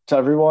friends, tell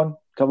everyone,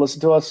 come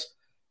listen to us.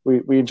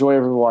 We enjoy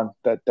everyone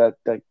that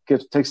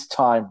takes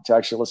time to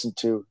actually listen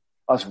to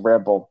us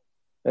ramble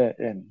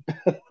in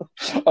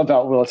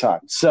about Wheel of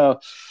Time. So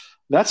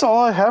that's all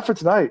I have for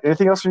tonight.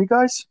 Anything else from you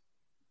guys?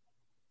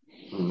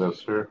 No,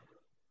 sir.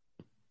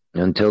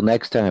 Until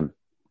next time.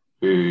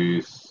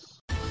 Peace.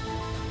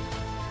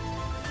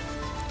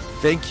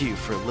 Thank you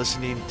for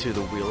listening to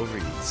The Wheel of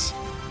Reads.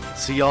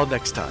 See y'all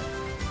next time.